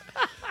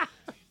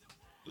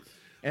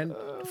 And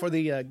for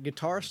the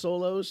guitar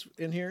solos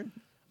in here,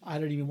 I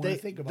don't even want to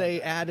think about they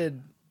that.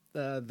 added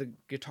the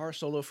guitar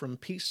solo from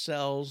Peace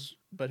Sells,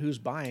 But Who's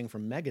Buying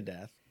from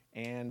Megadeth,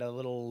 and a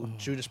little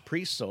Judas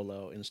Priest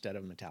solo instead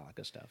of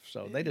Metallica stuff.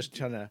 So they just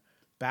kind of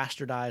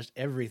bastardized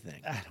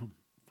everything. Adam,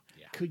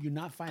 could you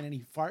not find any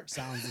fart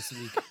sounds this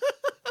week?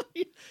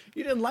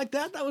 You didn't like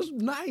that? That was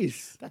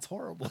nice. That's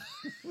horrible.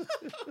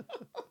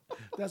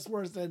 That's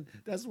worse than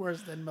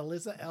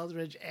Melissa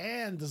Eldridge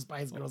and the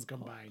Spice Girls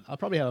combined. I'll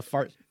probably have a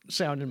fart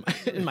sound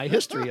in my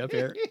history up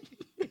here.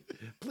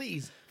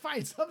 Please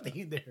find something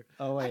in there.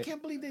 Oh, wait. I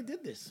can't believe they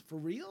did this. For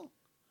real?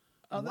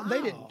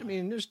 They didn't. I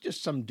mean, there's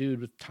just some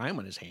dude with time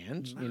on his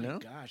hands, you know.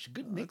 Gosh,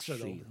 good mixer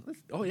though.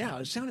 Oh yeah,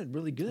 it sounded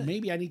really good.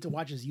 Maybe I need to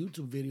watch his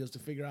YouTube videos to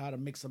figure out how to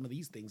mix some of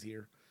these things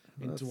here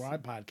into our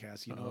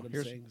podcast. You know what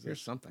I'm saying?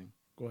 Here's something.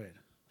 Go ahead.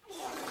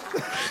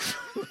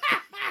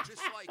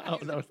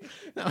 Oh,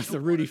 that was the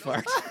Rudy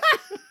fart.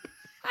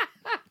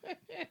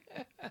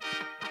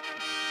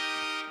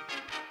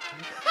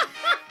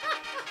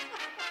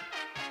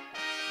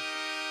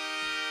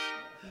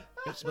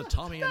 It's the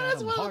Tommy and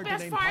Adam Hard to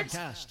Name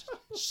Podcast.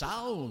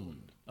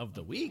 Sound of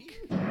the Week.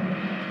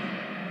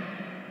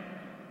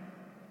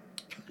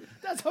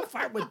 That's a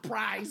fart with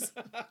prize.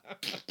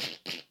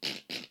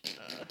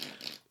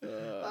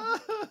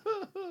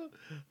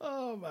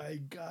 Oh my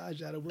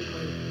gosh, Adam, we're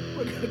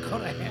gonna go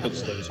to hell.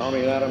 It's the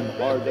Tommy and Adam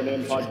Hard to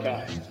Name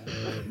Podcast.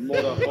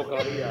 Mora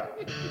Hokaria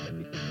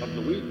of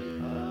the week.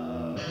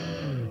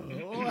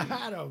 Oh,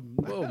 Adam.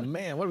 Oh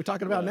man, what are we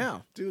talking about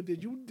now? Dude,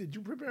 did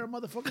you prepare a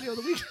motherfucker the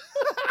other week?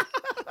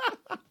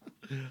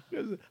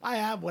 I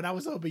have one. I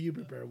was hoping you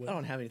prepare one. I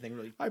don't have anything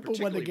really. I put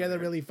one together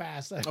really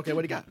fast. Okay,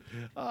 what do you got?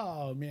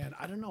 Oh man,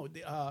 I don't know.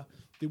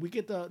 Did we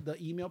get the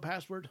email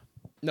password?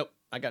 Nope,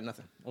 I got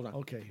nothing. Hold on.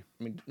 Okay.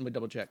 Let me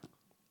double check.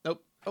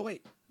 Nope. Oh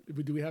wait.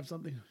 Do we have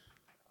something?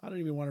 I don't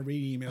even want to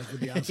read emails, to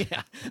be honest.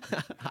 Yeah.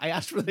 I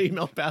asked for the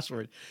email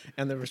password,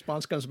 and the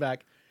response comes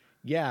back,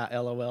 "Yeah,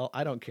 LOL.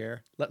 I don't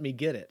care. Let me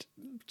get it."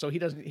 So he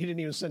didn't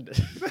even send it.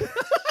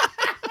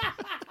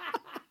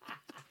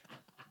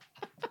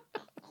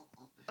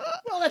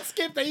 Well, let's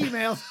skip the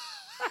email.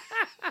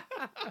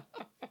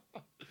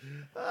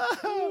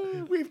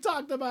 We've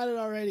talked about it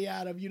already,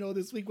 Adam. You know,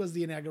 this week was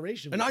the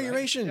inauguration.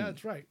 Inauguration. Right? Yeah,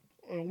 that's right.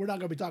 We're not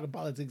going to be talking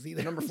politics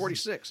either. Number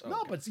 46.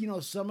 No, but you know,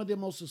 some of the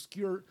most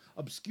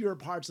obscure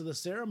parts of the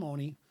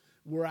ceremony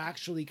were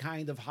actually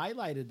kind of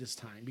highlighted this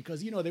time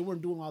because, you know, they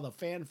weren't doing all the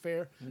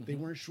fanfare. Mm-hmm. They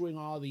weren't showing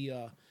all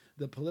the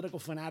political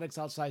fanatics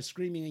outside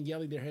screaming and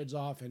yelling their heads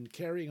off and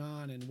carrying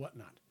on and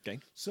whatnot. Okay.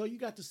 So you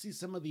got to see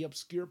some of the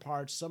obscure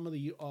parts, some of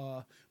the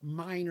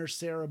minor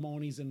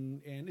ceremonies,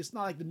 and it's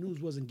not like the news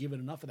wasn't giving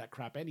enough of that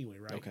crap anyway,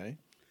 right? Okay.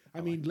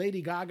 I mean,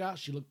 Lady Gaga,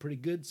 she looked pretty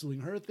good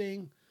doing her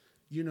thing.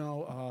 You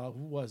know,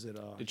 who was it?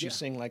 Did she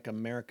sing like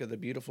America the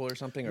Beautiful or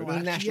something? Or No, the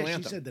national she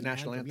anthem? said the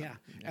national anthem. Yeah.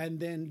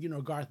 And then, you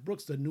know, Garth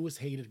Brooks, the newest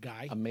hated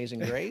guy. Amazing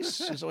Grace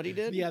is what he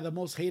did? Yeah, the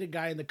most hated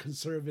guy in the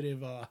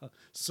conservative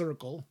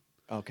circle.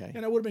 Okay.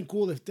 And it would have been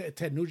cool if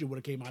Ted Nugent would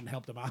have came out and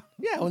helped him out.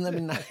 Yeah, wouldn't that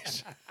be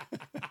nice?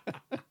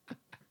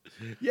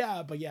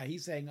 Yeah, but yeah,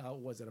 he's saying,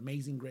 was it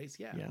Amazing Grace?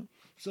 Yeah. Yeah.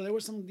 So there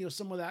was some, you know,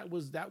 some of that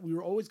was that we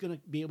were always going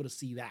to be able to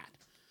see that.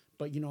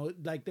 But, you know,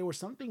 like there were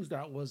some things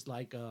that was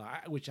like,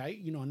 which I,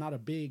 you know, not a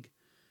big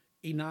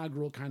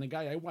inaugural kind of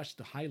guy. I watched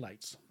the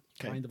highlights,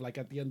 kind of like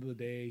at the end of the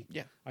day.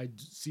 Yeah. I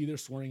see they're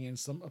swearing in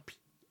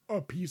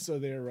a piece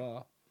of their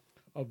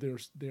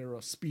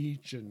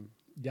speech and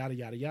yada,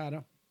 yada,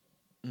 yada.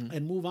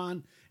 And move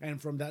on.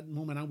 And from that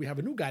moment on, we have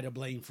a new guy to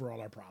blame for all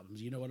our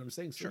problems. You know what I'm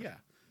saying? So, yeah.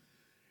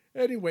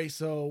 Anyway,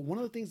 so one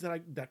of the things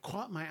that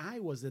caught my eye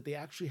was that they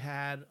actually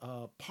had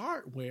a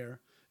part where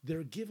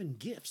they're given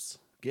gifts.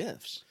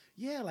 Gifts?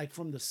 Yeah, like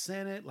from the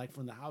Senate, like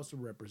from the House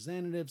of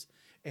Representatives.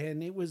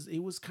 And it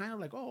was kind of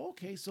like, oh,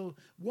 okay. So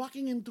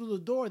walking in through the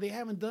door, they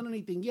haven't done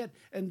anything yet,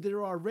 and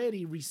they're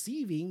already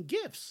receiving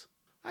gifts.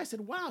 I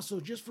said, wow, so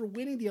just for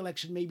winning the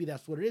election, maybe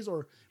that's what it is.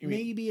 Or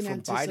maybe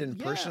an Biden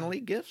personally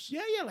gifts?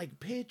 Yeah, like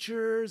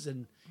pictures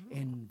and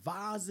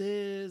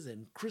vases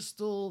and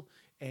crystal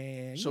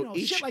and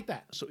shit like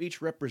that. So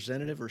each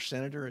representative or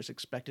senator is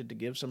expected to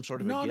give some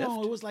sort of a gift?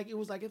 No, it was like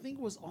I think it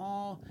was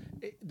all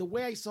the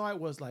way I saw it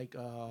was like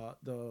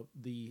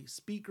the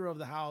Speaker of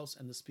the House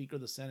and the Speaker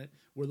of the Senate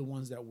were the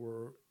ones that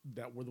were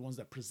the ones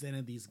that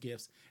presented these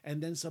gifts,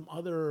 and then some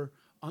other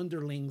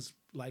underlings,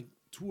 like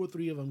 2 or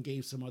 3 of them,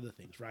 gave some other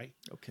things, right?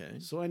 Okay.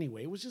 So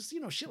anyway, it was just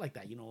shit like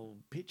that,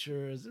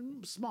 pictures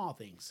and small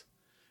things,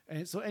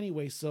 and so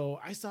anyway, so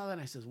I saw that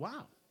and I says,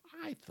 wow,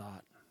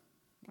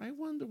 I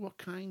wonder what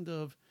kind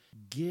of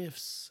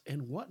gifts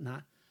and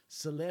whatnot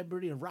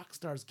celebrity and rock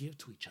stars give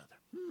to each other.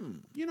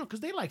 Because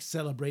they like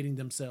celebrating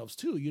themselves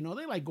too.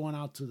 They like going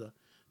out to the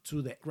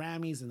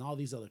Grammys and all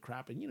these other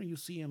crap, and you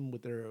see them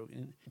with their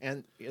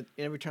and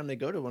every time they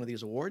go to one of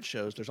these award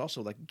shows, there's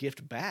also like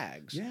gift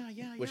bags,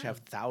 which have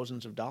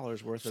thousands of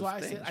dollars worth of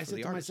things. So I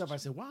said to myself, I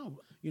said, wow,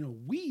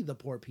 we the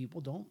poor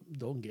people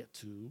don't get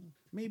to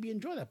maybe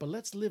enjoy that, but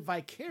let's live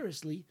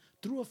vicariously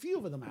through a few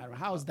of them.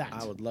 How's that?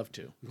 I would love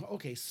to.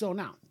 Okay, so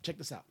now check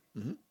this out.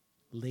 Mm-hmm.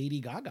 Lady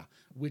Gaga,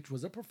 which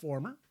was a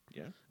performer.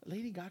 Yeah.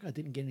 Lady Gaga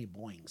didn't get any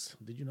boings.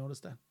 Did you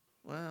notice that?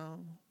 Well,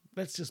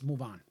 let's just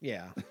move on.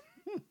 Yeah.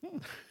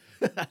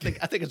 I think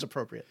it's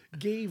appropriate.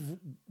 Gave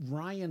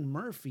Ryan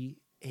Murphy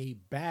a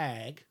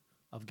bag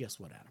of, guess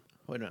what, Adam?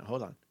 Wait a minute,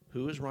 hold on.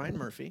 Who is Ryan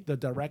Murphy? The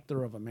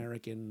director of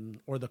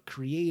the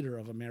creator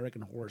of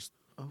American Horror Story.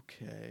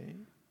 Okay.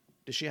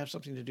 Does she have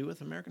something to do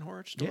with American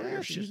Horror Story?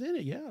 Yeah, she's in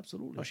it. Yeah,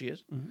 absolutely. Oh, she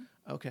is?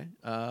 Mm-hmm.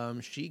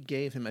 Okay. She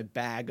gave him a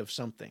bag of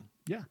something.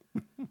 Yeah.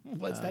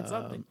 What's that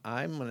something?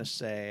 I'm going to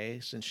say,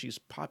 since she's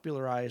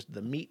popularized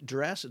the meat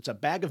dress, it's a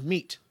bag of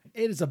meat.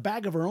 It is a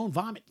bag of her own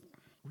vomit.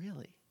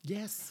 Really?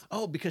 Yes.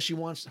 Oh, because she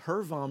wants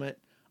her vomit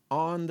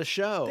on the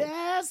show.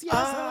 Yes, yes.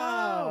 Oh,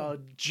 Hello.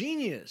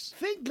 genius.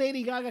 Think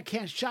Lady Gaga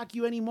can't shock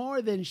you any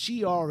more than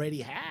she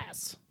already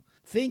has.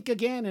 Think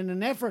again in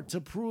an effort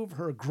to prove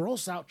her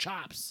gross out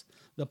chops.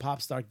 The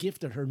pop star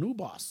gifted her new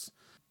boss,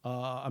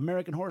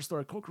 American Horror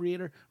Story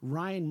co-creator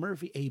Ryan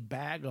Murphy, a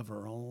bag of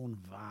her own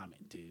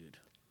vomit, dude.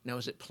 Now,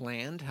 is it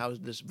planned how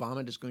this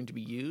vomit is going to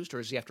be used, or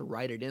does he have to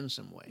write it in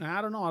some way? I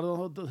don't know. I don't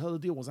know what the hell the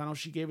deal was. I know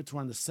she gave it to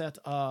her on the set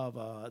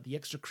of the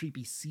Extra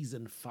Creepy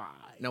Season 5.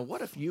 Now,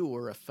 what if you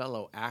were a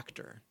fellow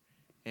actor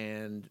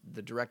and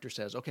the director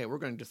says, okay, we're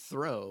going to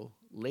throw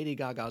Lady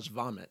Gaga's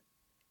vomit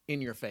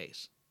in your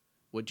face?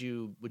 Would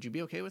you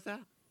be okay with that?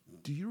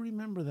 Do you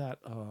remember that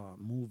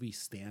movie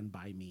Stand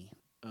By Me?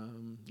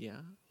 Yeah.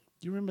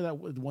 Do you remember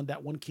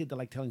that one kid that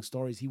liked telling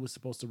stories? He was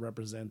supposed to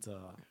represent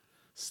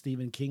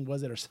Stephen King,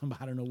 was it, or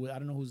somebody? I don't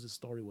know who the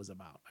story was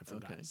about. I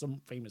forgot. Okay.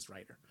 Some famous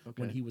writer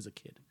Okay. when he was a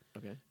kid.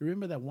 Okay. You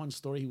remember that one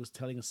story he was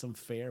telling us some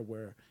fair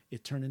where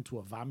it turned into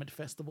a vomit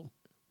festival?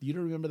 You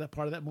don't remember that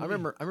part of that movie?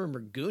 I remember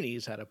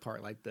Goonies had a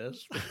part like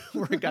this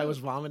where a guy was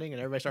vomiting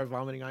and everybody started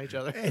vomiting on each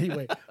other.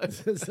 Anyway,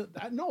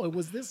 no, it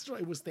was this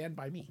story. It was Stand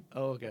By Me.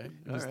 Oh, okay.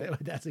 All right.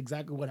 That's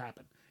exactly what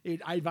happened.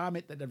 I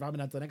vomit, then I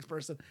vomit onto the next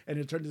person, and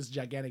it turned this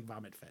gigantic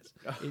vomit fest.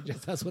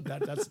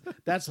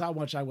 That's how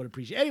much I would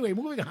appreciate. Anyway,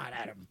 moving on,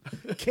 Adam.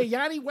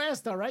 Kanye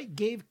West, all right,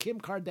 gave Kim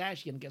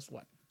Kardashian, guess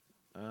what?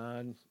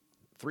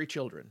 3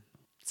 children.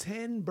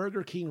 10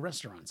 Burger King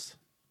restaurants.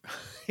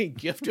 He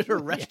gifted her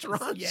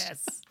restaurants?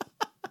 Yes.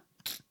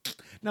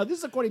 Now, this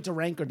is according to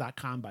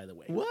Ranker.com, by the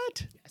way.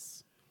 What?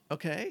 Yes.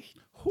 Okay.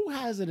 Who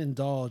hasn't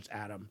indulged,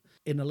 Adam,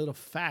 in a little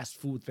fast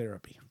food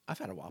therapy? I've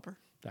had a Whopper.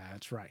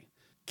 That's right.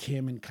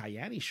 Kim and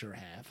Kanye sure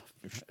have.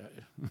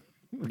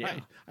 Yeah.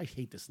 I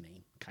hate this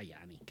name.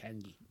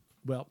 Kanye.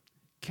 Well,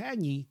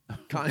 Kanye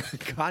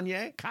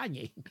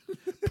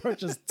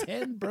purchased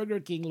 10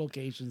 Burger King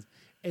locations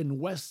in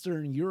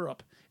Western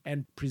Europe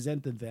and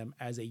presented them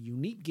as a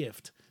unique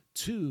gift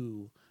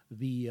to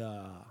the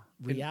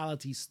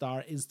reality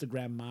star,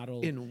 Instagram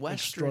model In Western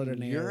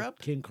extraordinaire Europe?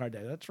 Kim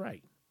Kardashian. That's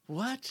right.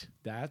 What?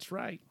 That's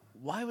right.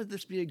 Why would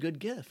this be a good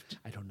gift?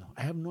 I don't know.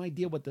 I have no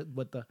idea what the.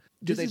 Do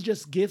This they- is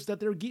just gifts that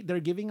they're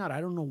giving out.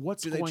 I don't know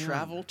what's Do going they on.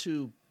 travel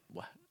to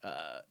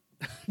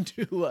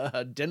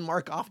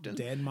Denmark often?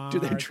 Denmark? Do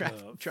they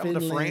travel to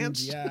Finland,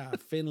 France? Yeah,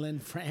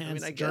 Finland,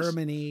 France, I guess-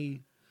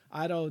 Germany.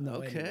 I don't know.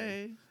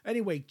 Okay.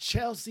 Anyway,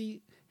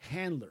 Chelsea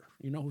Handler.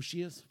 You know who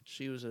she is,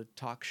 She was a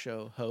talk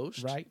show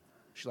host. right?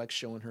 She likes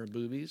showing her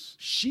boobies.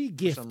 She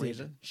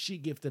reason.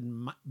 gifted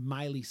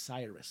Miley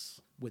Cyrus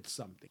with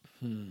something.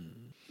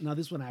 Now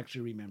this one I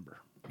actually remember.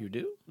 You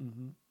do?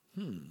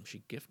 Mm-hmm.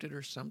 She gifted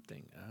her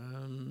something.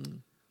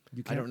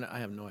 You I can't- don't know. I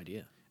have no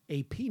idea.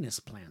 A penis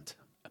plant.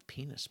 A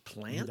penis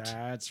plant?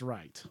 That's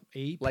right.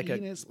 A like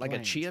penis like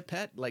plant. a chia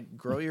pet? Like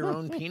grow your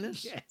own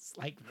penis? Yes,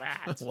 like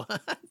that.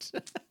 What?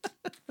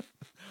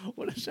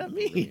 What does that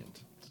mean?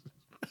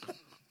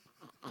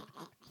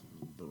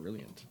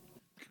 Brilliant.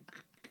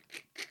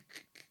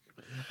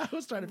 I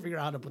was trying to figure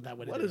out how to put that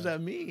one in. What does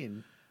that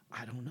mean?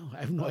 I don't know.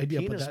 I have no A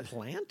idea. But penis that,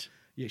 plant?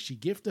 yeah, she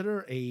gifted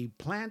her a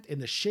plant in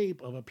the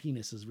shape of a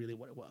penis is really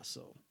what it was.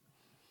 So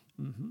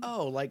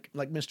Oh, like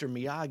Mr.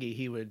 Miyagi,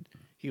 he would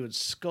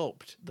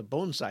sculpt the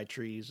bonsai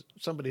trees.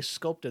 Somebody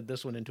sculpted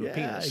this one into a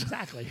penis.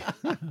 exactly.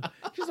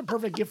 Here's a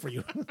perfect gift for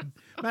you.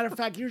 Matter of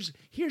fact,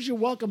 here's your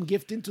welcome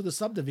gift into the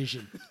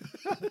subdivision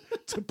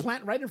to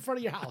plant right in front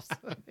of your house.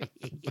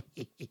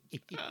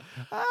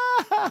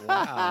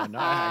 Wow, no,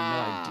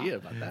 I had no idea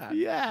about that.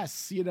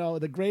 Yes, you know,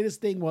 the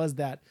greatest thing was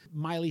that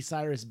Miley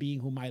Cyrus, being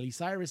who Miley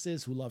Cyrus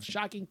is, who loves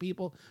shocking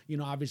people, you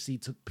know, obviously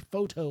took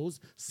photos,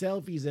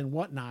 selfies, and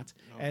whatnot,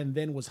 and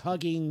then was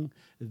hugging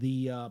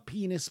the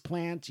penis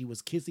plant. She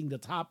was kissing the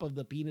top of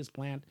the penis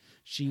plant.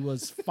 She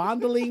was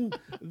fondling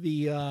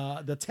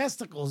the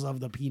testicles of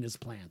the penis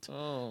plant.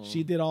 Oh.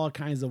 She did all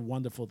kinds of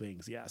wonderful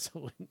things. Yeah.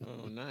 So,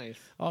 Oh, nice.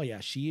 oh yeah,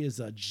 she is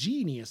a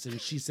genius, and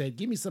she said,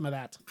 "Give me some of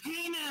that."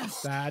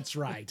 Penis. That's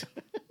right.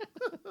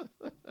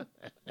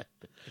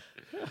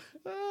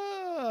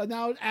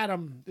 Now,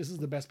 Adam, this is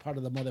the best part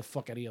of the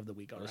motherfuckery of the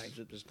week. All right,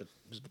 This is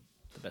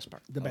the best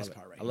part. the I best love it.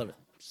 part, right? I love it.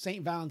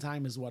 Saint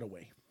Valentine is what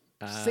away.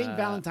 Saint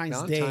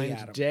Valentine's Day,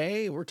 Valentine's Adam.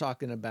 Day. We're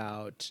talking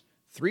about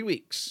 3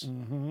 weeks.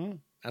 Mm-hmm.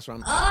 That's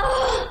what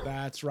I'm.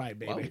 That's right,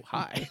 baby. Whoa,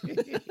 hi.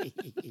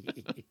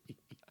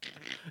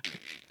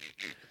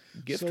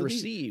 Gift So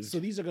received. so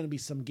these are going to be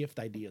some gift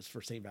ideas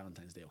for Saint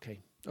Valentine's Day. Okay.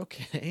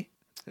 Okay.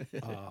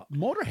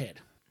 Motorhead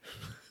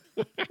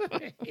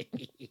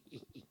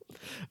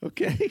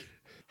Okay.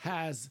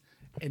 has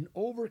an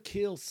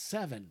Overkill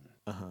 7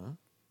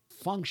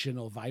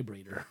 functional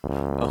vibrator.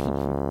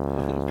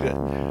 Good.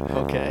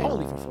 Okay.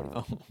 Only for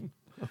 $45.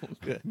 Oh,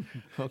 good.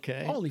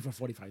 Okay. Only for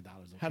 $45. Okay?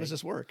 How does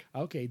this work?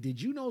 Okay, did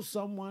you know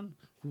someone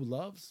who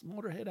loves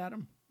Motorhead,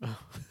 Adam?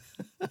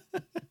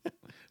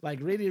 Like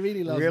really,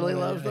 really loves Really Motorhead.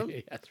 loves them?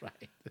 That's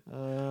right.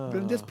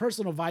 But this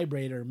personal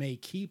vibrator may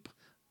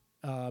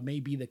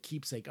be the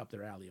keepsake up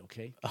their alley,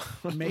 okay? Up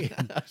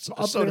so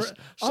their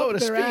to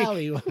speak.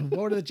 alley.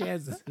 What are the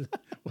chances?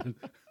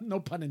 No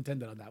pun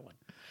intended on that one.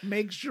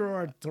 Make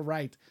sure to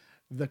write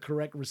the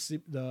correct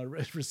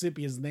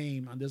recipient's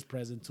name on this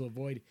present to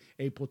avoid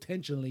a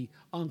potentially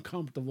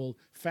uncomfortable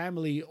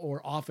family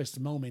or office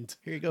moment.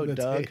 Here you go,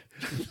 Doug.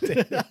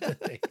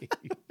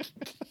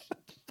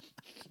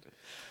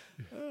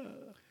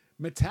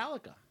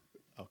 Metallica.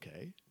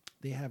 Okay.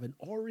 They have an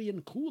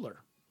Orion cooler.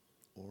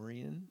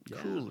 Orion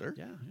cooler.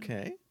 Yeah.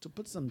 Okay. To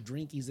put some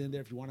drinkies in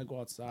there if you want to go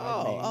outside.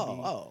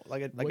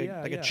 Like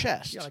a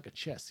chest. Yeah, like a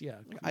chest. Yeah.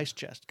 Ice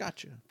chest.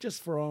 Gotcha.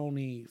 Just for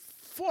only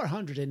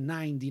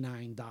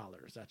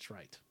 $499. That's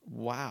right.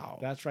 Wow.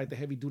 That's right. The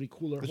heavy duty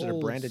cooler. Is it a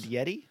branded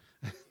Yeti?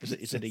 Is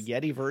it a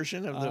Yeti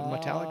version of the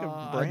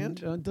Metallica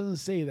brand? It doesn't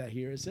say that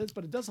here. It says,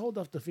 but it does hold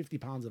up to 50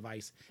 pounds of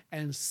ice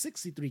and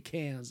 63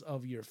 cans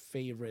of your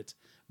favorite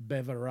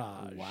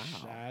beverage. Wow.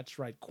 That's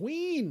right.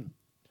 Queen.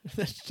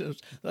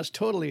 That's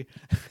totally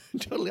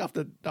off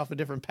the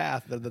different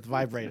path than the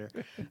vibrator.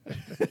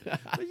 But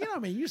I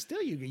mean, you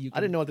I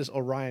didn't know what this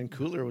Orion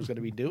cooler was going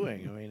to be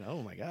doing. I mean,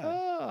 oh my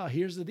god.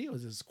 Here's the deal: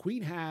 is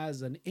Queen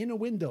has an in a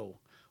window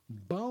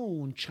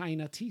bone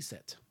china tea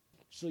set.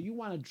 So you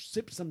want to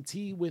sip some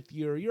tea with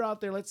you're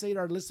out there. Let's say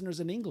our listeners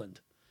in England,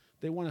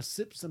 they want to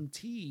sip some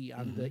tea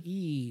on the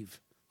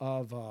eve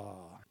of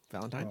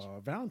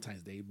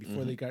Valentine's Day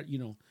before they got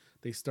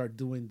they start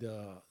doing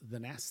the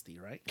nasty,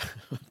 right?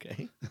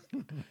 Okay.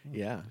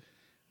 Yeah.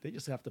 They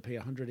just have to pay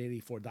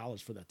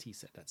 $184 for that tea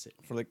set. That's it.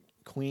 For the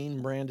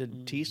Queen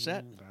branded tea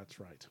set? That's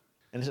right.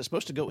 And is it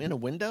supposed to go in a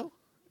window?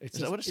 Is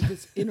that what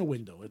it's in a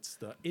window. It's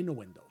the in a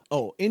window.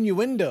 Oh,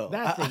 innuendo.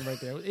 That thing right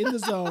there. In the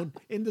zone.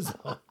 In the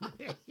zone.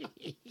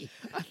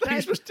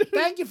 supposed to-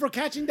 Thank you for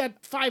catching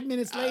that 5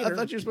 minutes later. I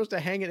thought you were supposed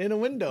to hang it in a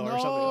window or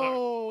something.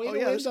 No, in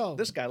a window.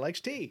 This guy likes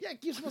tea. Yeah,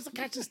 you're supposed to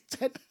catch this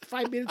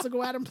 5 minutes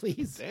ago, Adam,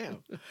 please. Damn.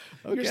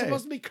 Okay. You're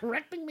supposed to be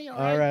correcting me, all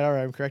All right?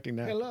 right. I'm correcting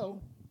now.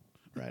 Hello.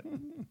 Right.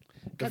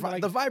 Kinda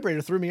The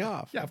vibrator threw me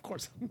off. Yeah, of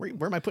course. Where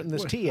am I putting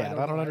this tea at?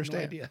 I don't have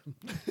understand. No idea.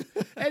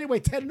 Anyway,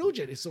 Ted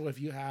Nugent. So if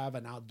you have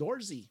an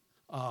outdoorsy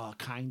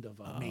kind of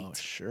mate. Oh,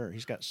 sure.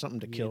 He's got something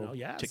to kill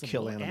some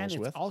kill little- animals and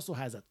with. it also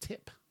has a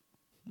tip.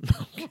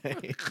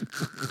 Okay.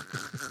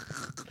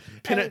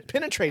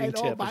 Penetrating And,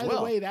 tip by as well.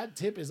 the way, that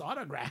tip is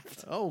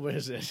autographed Oh, what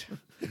is it?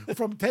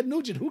 from Ted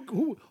Nugent.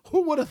 Who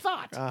would have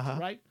thought? Uh-huh.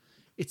 Right?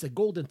 It's a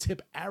golden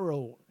tip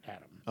arrow,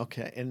 Adam,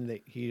 Okay, and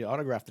he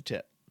autographed the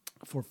tip.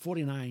 for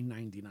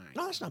 $49.99.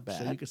 No, that's not So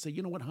bad. you could say,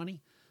 you know what,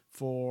 honey,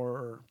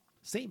 for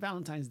St.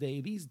 Valentine's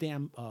Day, these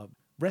damn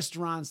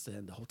restaurants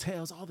and the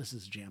hotels, all this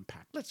is jam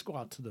packed. Let's go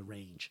out to the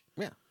range.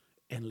 Yeah.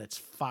 And let's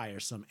fire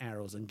some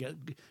arrows and get,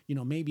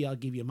 maybe I'll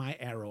give you my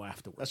arrow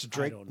afterwards. That's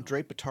a I don't know.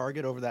 drape a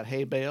target over that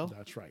hay bale.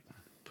 That's right.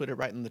 Put it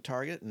right in the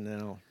target, and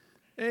then I'll...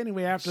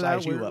 Anyway, after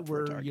Size that, you up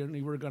for a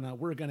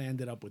we're gonna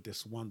end it up with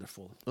this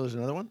wonderful. Oh, there's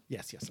another one?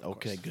 Yes, of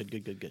Okay, course.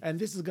 good. And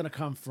this is gonna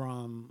come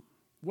from.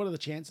 What are the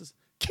chances?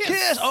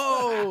 Kiss!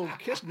 Oh,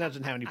 Kiss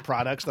doesn't have any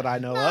products that I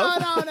know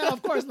of. No,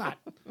 of course not.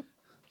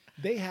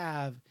 They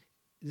have.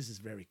 This is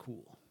very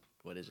cool.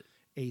 What is it?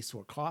 A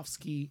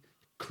Swarovski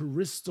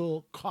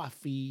crystal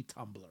coffee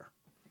tumbler.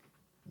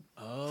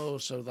 Oh,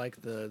 so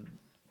like the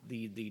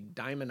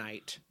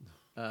diamondite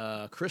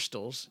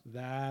crystals,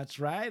 That's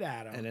right,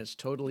 Adam. and it's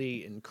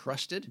totally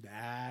encrusted.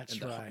 That's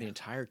And right. the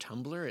entire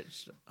tumbler.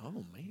 It's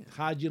man.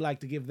 How'd you like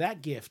to give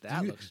that gift?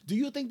 That looks- Do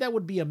you think that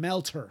would be a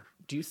melter?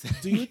 Do you think?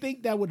 Do you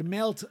think that would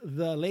melt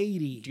the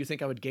lady? Do you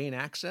think I would gain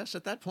access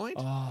at that point?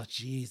 Oh,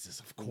 Jesus,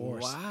 of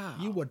course. Wow.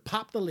 You would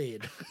pop the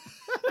lid.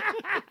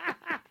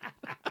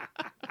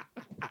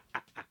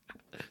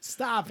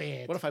 Stop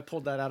it. What if I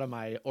pulled that out of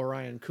my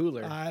Orion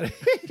cooler?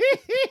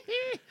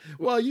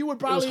 Well, you would it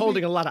probably was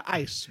holding a lot of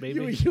ice,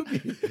 maybe.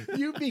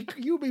 you'd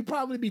be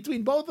probably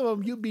between both of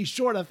them. You'd be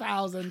short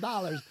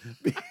 $1,000.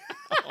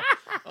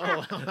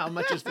 Oh, how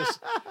much is this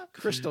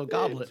crystal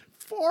goblet?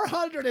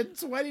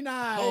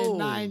 $429.95. Oh,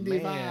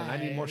 man, I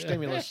need more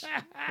stimulus.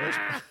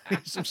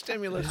 Some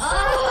stimulus.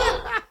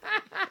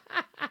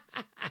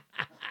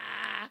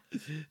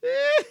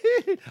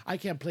 I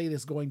can't play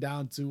this going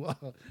down to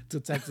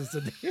Texas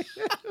today.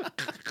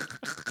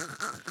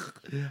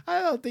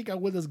 I don't think our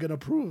winner's gonna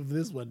approve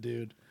this one,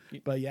 dude.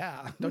 But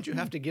yeah, Don't you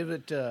have to give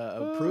it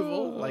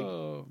approval? Like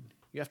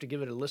you have to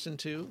give it a listen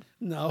to?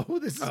 no,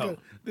 this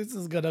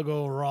is gonna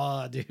go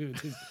raw, dude.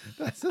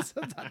 That's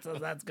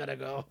gonna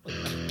go.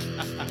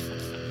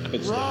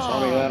 It's the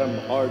Tommy Adam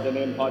Hard to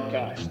Name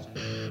podcast.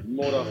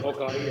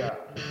 Morafocaria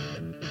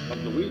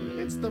of the week.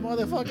 It's the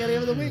motherfucking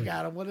name of the week,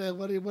 Adam. What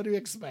do you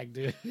expect,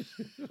 dude?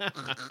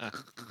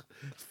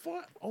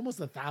 For almost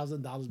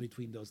 $1,000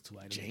 between those two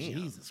items. Damn.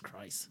 Jesus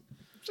Christ.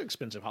 It's an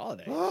expensive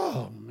holiday.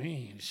 Oh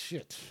man,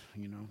 shit.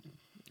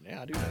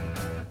 Yeah, I do.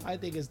 I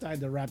think it's time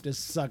to wrap this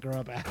sucker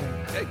up,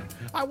 Adam.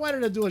 I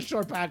wanted to do a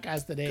short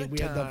podcast today. We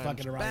ended up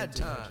fucking around. Bad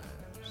times.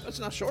 That's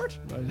not short.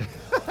 This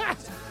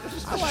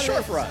is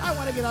short for us. I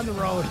want to get on the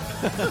road.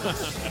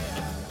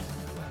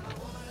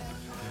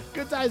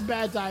 Good times,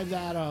 bad times,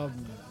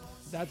 Adam.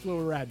 That's where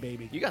we're at,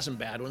 baby. You got some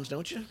bad ones,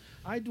 don't you?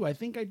 I do. I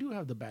think I do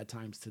have the bad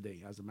times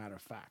today, as a matter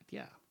of fact.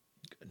 Yeah.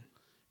 Good.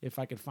 if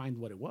I could find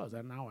what it was.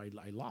 And now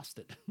I lost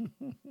it.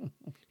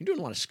 You're doing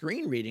a lot of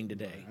screen reading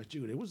today.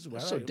 Dude, it was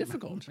so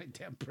difficult. My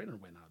damn printer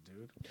went out,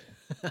 dude.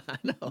 I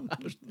know. I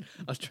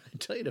was trying to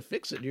tell you to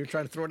fix it. And you're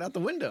trying to throw it out the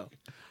window.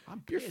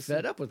 You're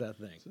fed up with that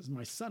thing. Since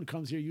my son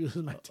comes here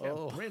using my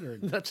damn printer.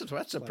 That's a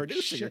like,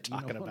 producer you're shit, you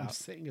know talking what I'm about.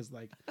 saying is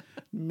like,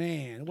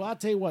 man. Well, I'll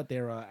tell you what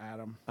there,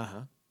 Adam.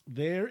 Uh-huh.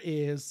 There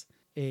is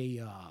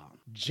a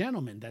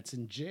gentleman that's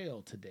in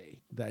jail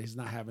today that is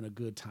not having a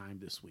good time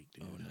this week,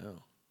 dude. Oh,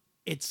 no.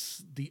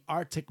 It's the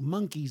Arctic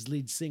Monkeys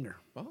lead singer.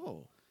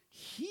 Oh.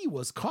 He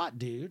was caught,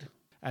 dude,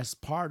 as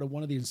part of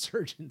one of the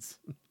insurgents.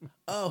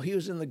 Oh, he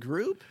was in the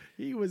group?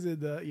 He was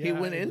in the. He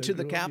went into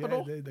the group,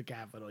 Capitol? Yeah, the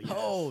Capitol. Yes.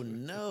 Oh,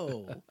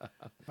 no.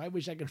 I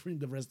wish I could read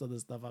the rest of the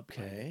stuff up.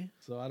 Okay.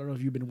 So I don't know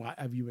if you've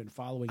been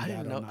following I that.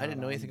 didn't or know. not I didn't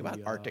know on anything about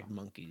the, Arctic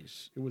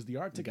Monkeys. It was the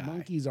Arctic guy.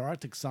 Monkeys or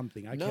Arctic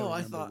something. I can't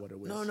remember what it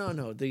was.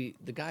 No. The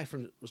guy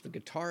was the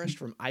guitarist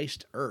from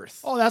Iced Earth.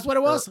 Oh, that's what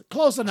it was?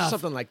 Close enough.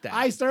 Something like that.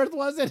 Iced Earth,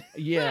 was it?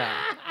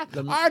 Yeah.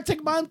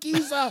 Arctic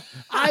Monkeys,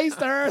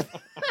 Iced Earth.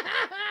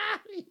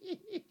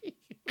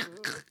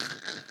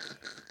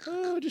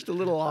 Oh, just a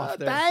little off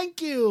there.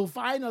 Thank you.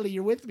 Finally,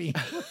 you're with me.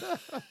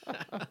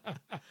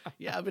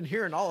 Yeah, I've been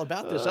hearing all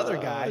about this other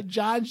guy.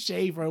 John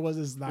Schaefer was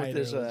his name.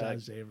 John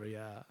Schaefer,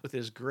 yeah. With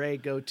his gray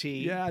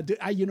goatee. Yeah, dude,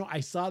 I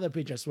saw the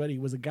picture. I swear he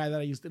was a guy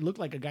that it looked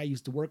like a guy I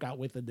used to work out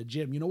with in the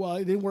gym. You know, well,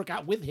 I didn't work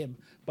out with him,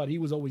 but he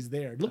was always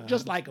there. Looked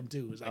just like him,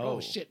 too. It was like, oh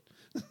shit.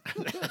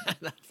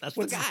 That's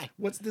the guy.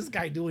 What's this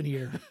guy doing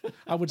here?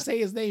 I would say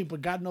his name,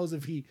 but God knows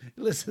if he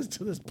listens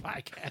to this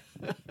podcast.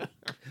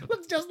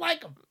 Looks just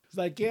like him. It's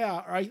like,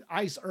 yeah,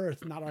 Ice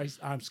Earth, not Ice.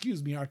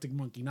 Excuse me, Arctic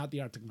Monkey, not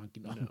the Arctic Monkey.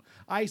 No.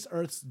 Ice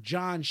Earth's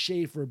John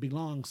Schaefer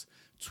belongs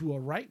to a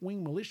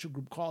right-wing militia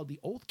group called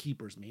the Oath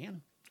Keepers,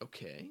 man.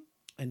 Okay.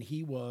 And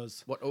he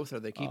was. What oath are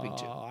they keeping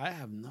to? I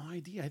have no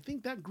idea. I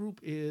think that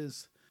group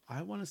is.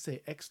 I want to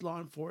say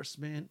ex-law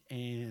enforcement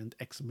and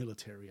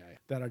ex-military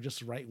that are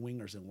just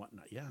right-wingers and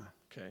whatnot. Yeah.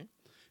 Okay.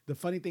 The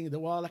funny thing,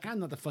 well, kind of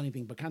not the funny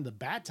thing, but kind of the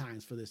bad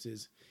times for this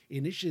is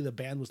initially the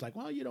band was like,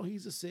 well,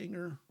 he's a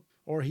singer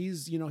or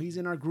he's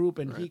in our group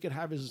and he could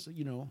have his,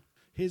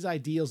 his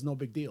ideals, no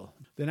big deal.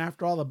 Then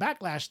after all the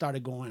backlash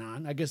started going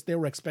on, I guess they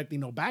were expecting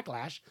no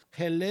backlash.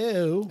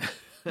 Hello.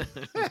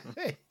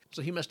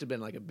 So he must have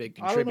been like a big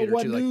I don't know contributor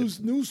what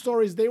to news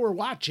stories they were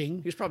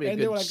watching. He's probably a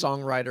good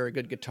songwriter, a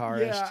good guitarist.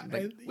 Yeah,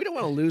 like, we don't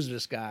want to lose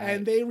this guy.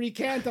 And they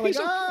recanted like,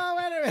 oh,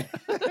 wait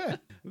a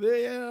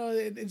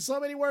minute. In so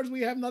many words,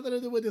 we have nothing to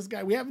do with this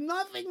guy. We have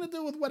nothing to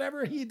do with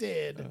whatever he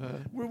did.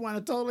 We want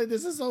to totally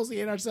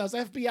disassociate ourselves.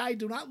 FBI,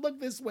 do not look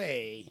this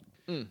way.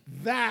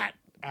 That,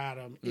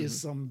 Adam,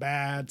 is some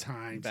bad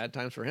times. Bad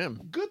times for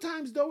him. Good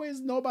times, though,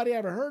 is nobody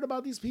ever heard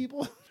about these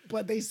people.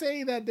 But they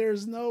say that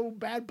there's no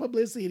bad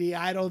publicity.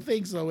 I don't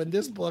think so. In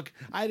this book,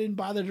 I didn't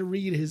bother to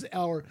read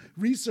or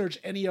research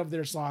any of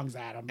their songs,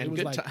 Adam. And it was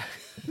good like,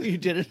 you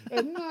did it.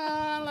 And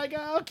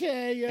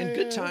okay. Yeah, In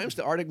good times,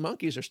 the Arctic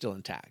Monkeys are still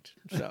intact.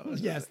 So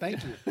yes,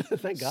 thank you.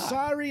 Thank God.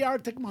 Sorry,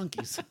 Arctic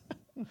Monkeys.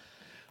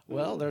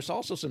 Well, there's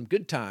also some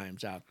good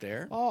times out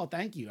there. Oh,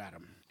 thank you,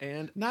 Adam.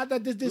 And not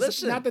that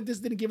this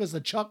didn't give us a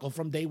chuckle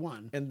from day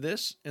one. And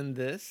this,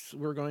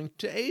 we're going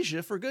to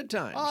Asia for good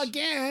times.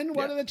 Again,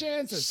 what are the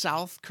chances?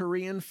 South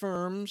Korean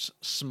firm's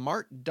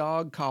smart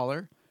dog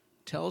collar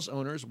tells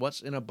owners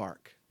what's in a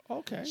bark.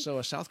 Okay. So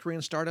a South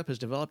Korean startup has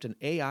developed an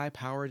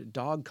AI-powered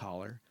dog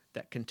collar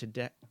that can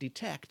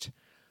detect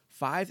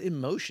 5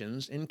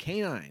 emotions in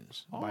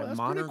canines by that's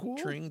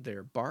monitoring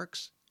their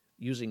barks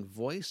using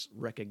voice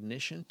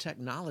recognition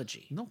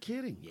technology. No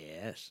kidding.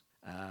 Yes.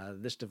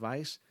 This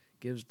device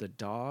gives the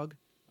dog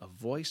a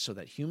voice so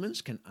that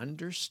humans can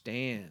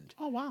understand.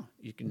 Oh, wow.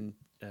 You can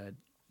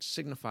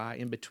signify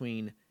in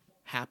between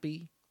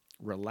happy,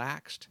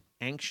 relaxed,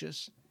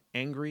 anxious,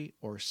 angry,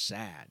 or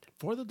sad.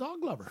 For the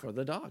dog lover. For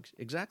the dogs,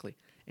 exactly.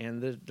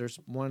 And there's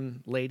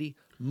one lady,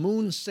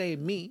 Moon Se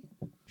Mi,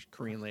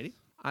 Korean lady.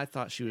 I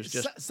thought she was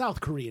just South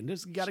Korean.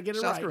 Just got to get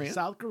it South right. Korean.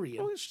 South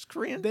Korean. Oh, it's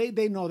Korean.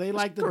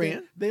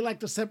 They like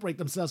to separate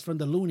themselves from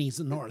the loonies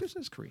in North. This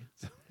is Korean.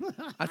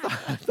 I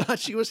thought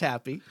she was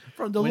happy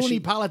from the loony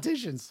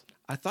politicians.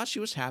 I thought she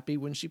was happy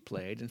when she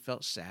played and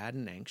felt sad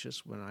and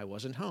anxious when I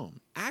wasn't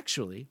home.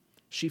 Actually,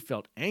 she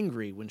felt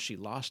angry when she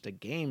lost a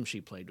game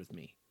she played with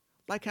me,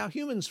 like how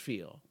humans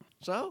feel.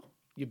 So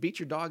you beat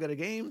your dog at a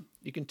game,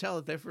 you can tell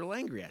that they feel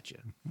angry at you.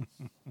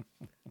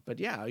 But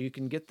yeah, you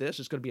can get this.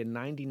 It's going to be a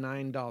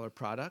 $99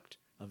 product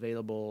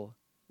available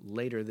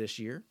later this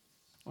year.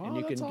 And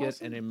you can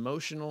get an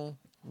emotional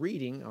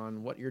reading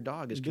on what your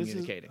dog is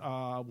communicating.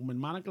 When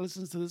Monica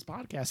listens to this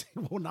podcast,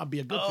 it will not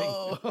be a good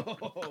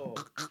thing.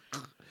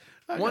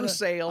 One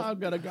sale. I'm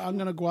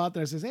gonna go out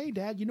there and say, "Hey,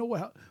 Dad, you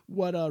know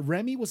what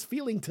Remy was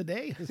feeling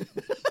today?"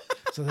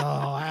 So,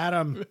 oh,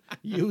 Adam,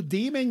 you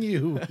demon,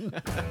 you.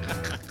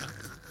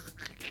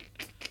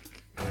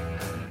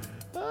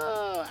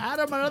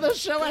 Adam, another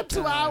show at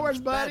 2 hours,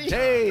 buddy.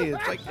 Hey,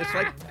 it's like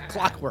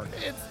clockwork.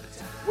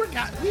 We've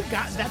gotten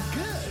that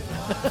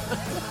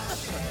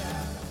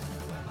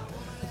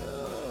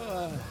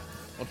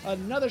good.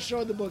 Another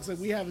show in the books that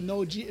we have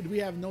no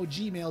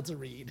Gmail to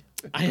read.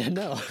 I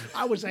know.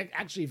 I was like,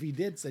 actually, if he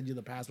did send you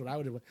the password,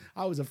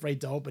 I was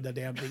afraid to open the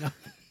damn thing up.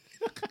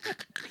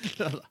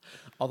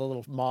 All the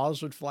little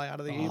moths would fly out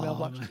of the email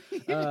box.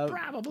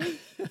 Probably.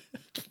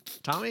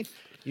 Tommy,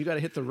 you got to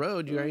hit the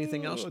road. You got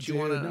anything else that you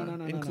want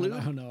to include?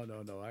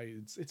 No.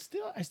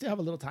 I still have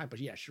a little time, but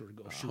yeah, sure,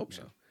 go shoot. I hope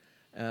so.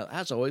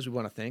 As always, we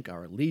want to thank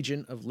our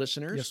legion of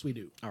listeners. Yes, we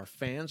do. Our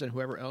fans and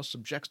whoever else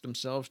subjects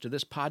themselves to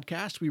this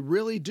podcast. We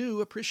really do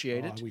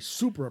appreciate it. We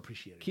super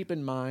appreciate it. Keep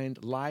in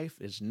mind, life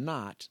is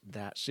not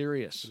that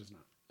serious. It is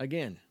not.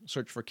 Again,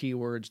 search for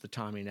keywords, the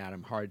Tommy and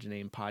Adam Hard to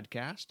Name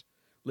podcast.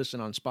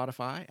 Listen on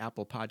Spotify,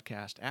 Apple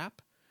Podcast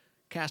app,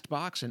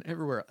 CastBox, and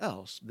everywhere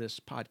else this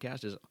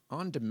podcast is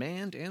on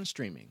demand and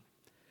streaming.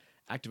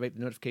 Activate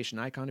the notification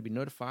icon to be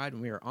notified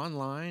when we are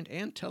online,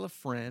 and tell a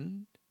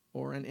friend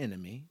or an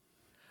enemy.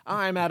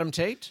 I'm Adam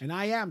Tate. And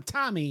I am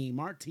Tommy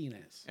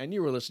Martinez. And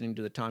you were listening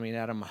to the Tommy and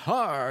Adam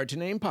Hard to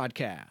Name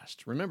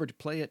podcast. Remember to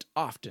play it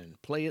often,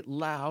 play it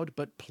loud,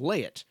 but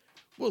play it.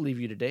 We'll leave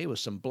you today with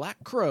some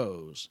Black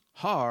Crows,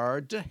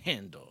 Hard to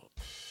Handle.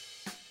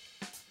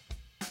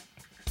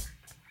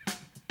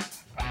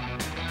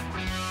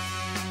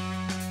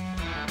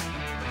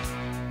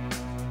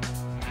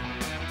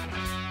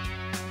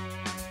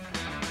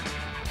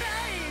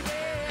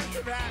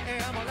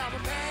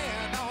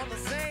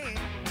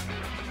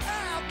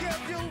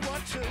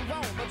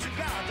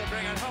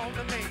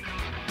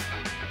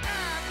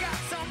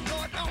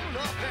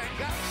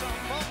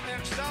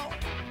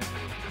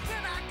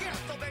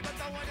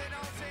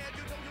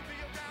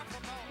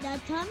 The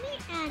Tommy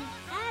and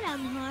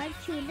Adam Hard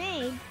to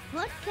Name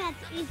podcast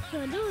is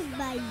produced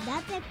by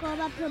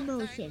Datecoba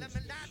Promotions.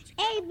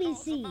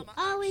 ABC,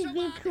 always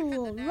be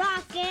cool,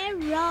 rock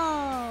and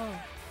roll.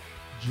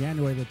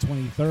 January the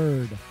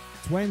 23rd,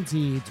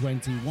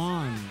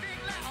 2021.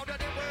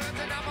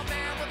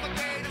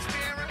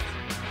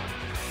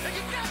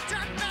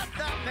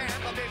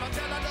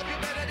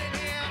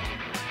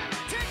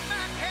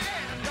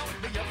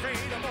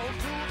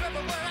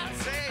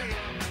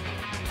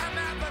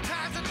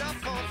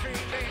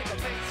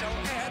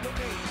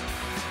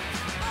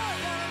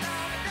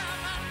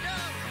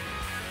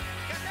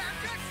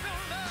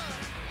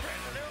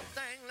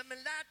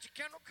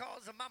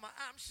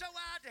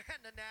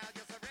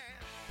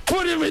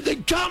 Put him in the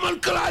camel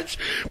clutch,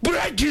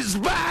 break his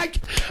back,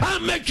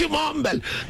 and make him humble.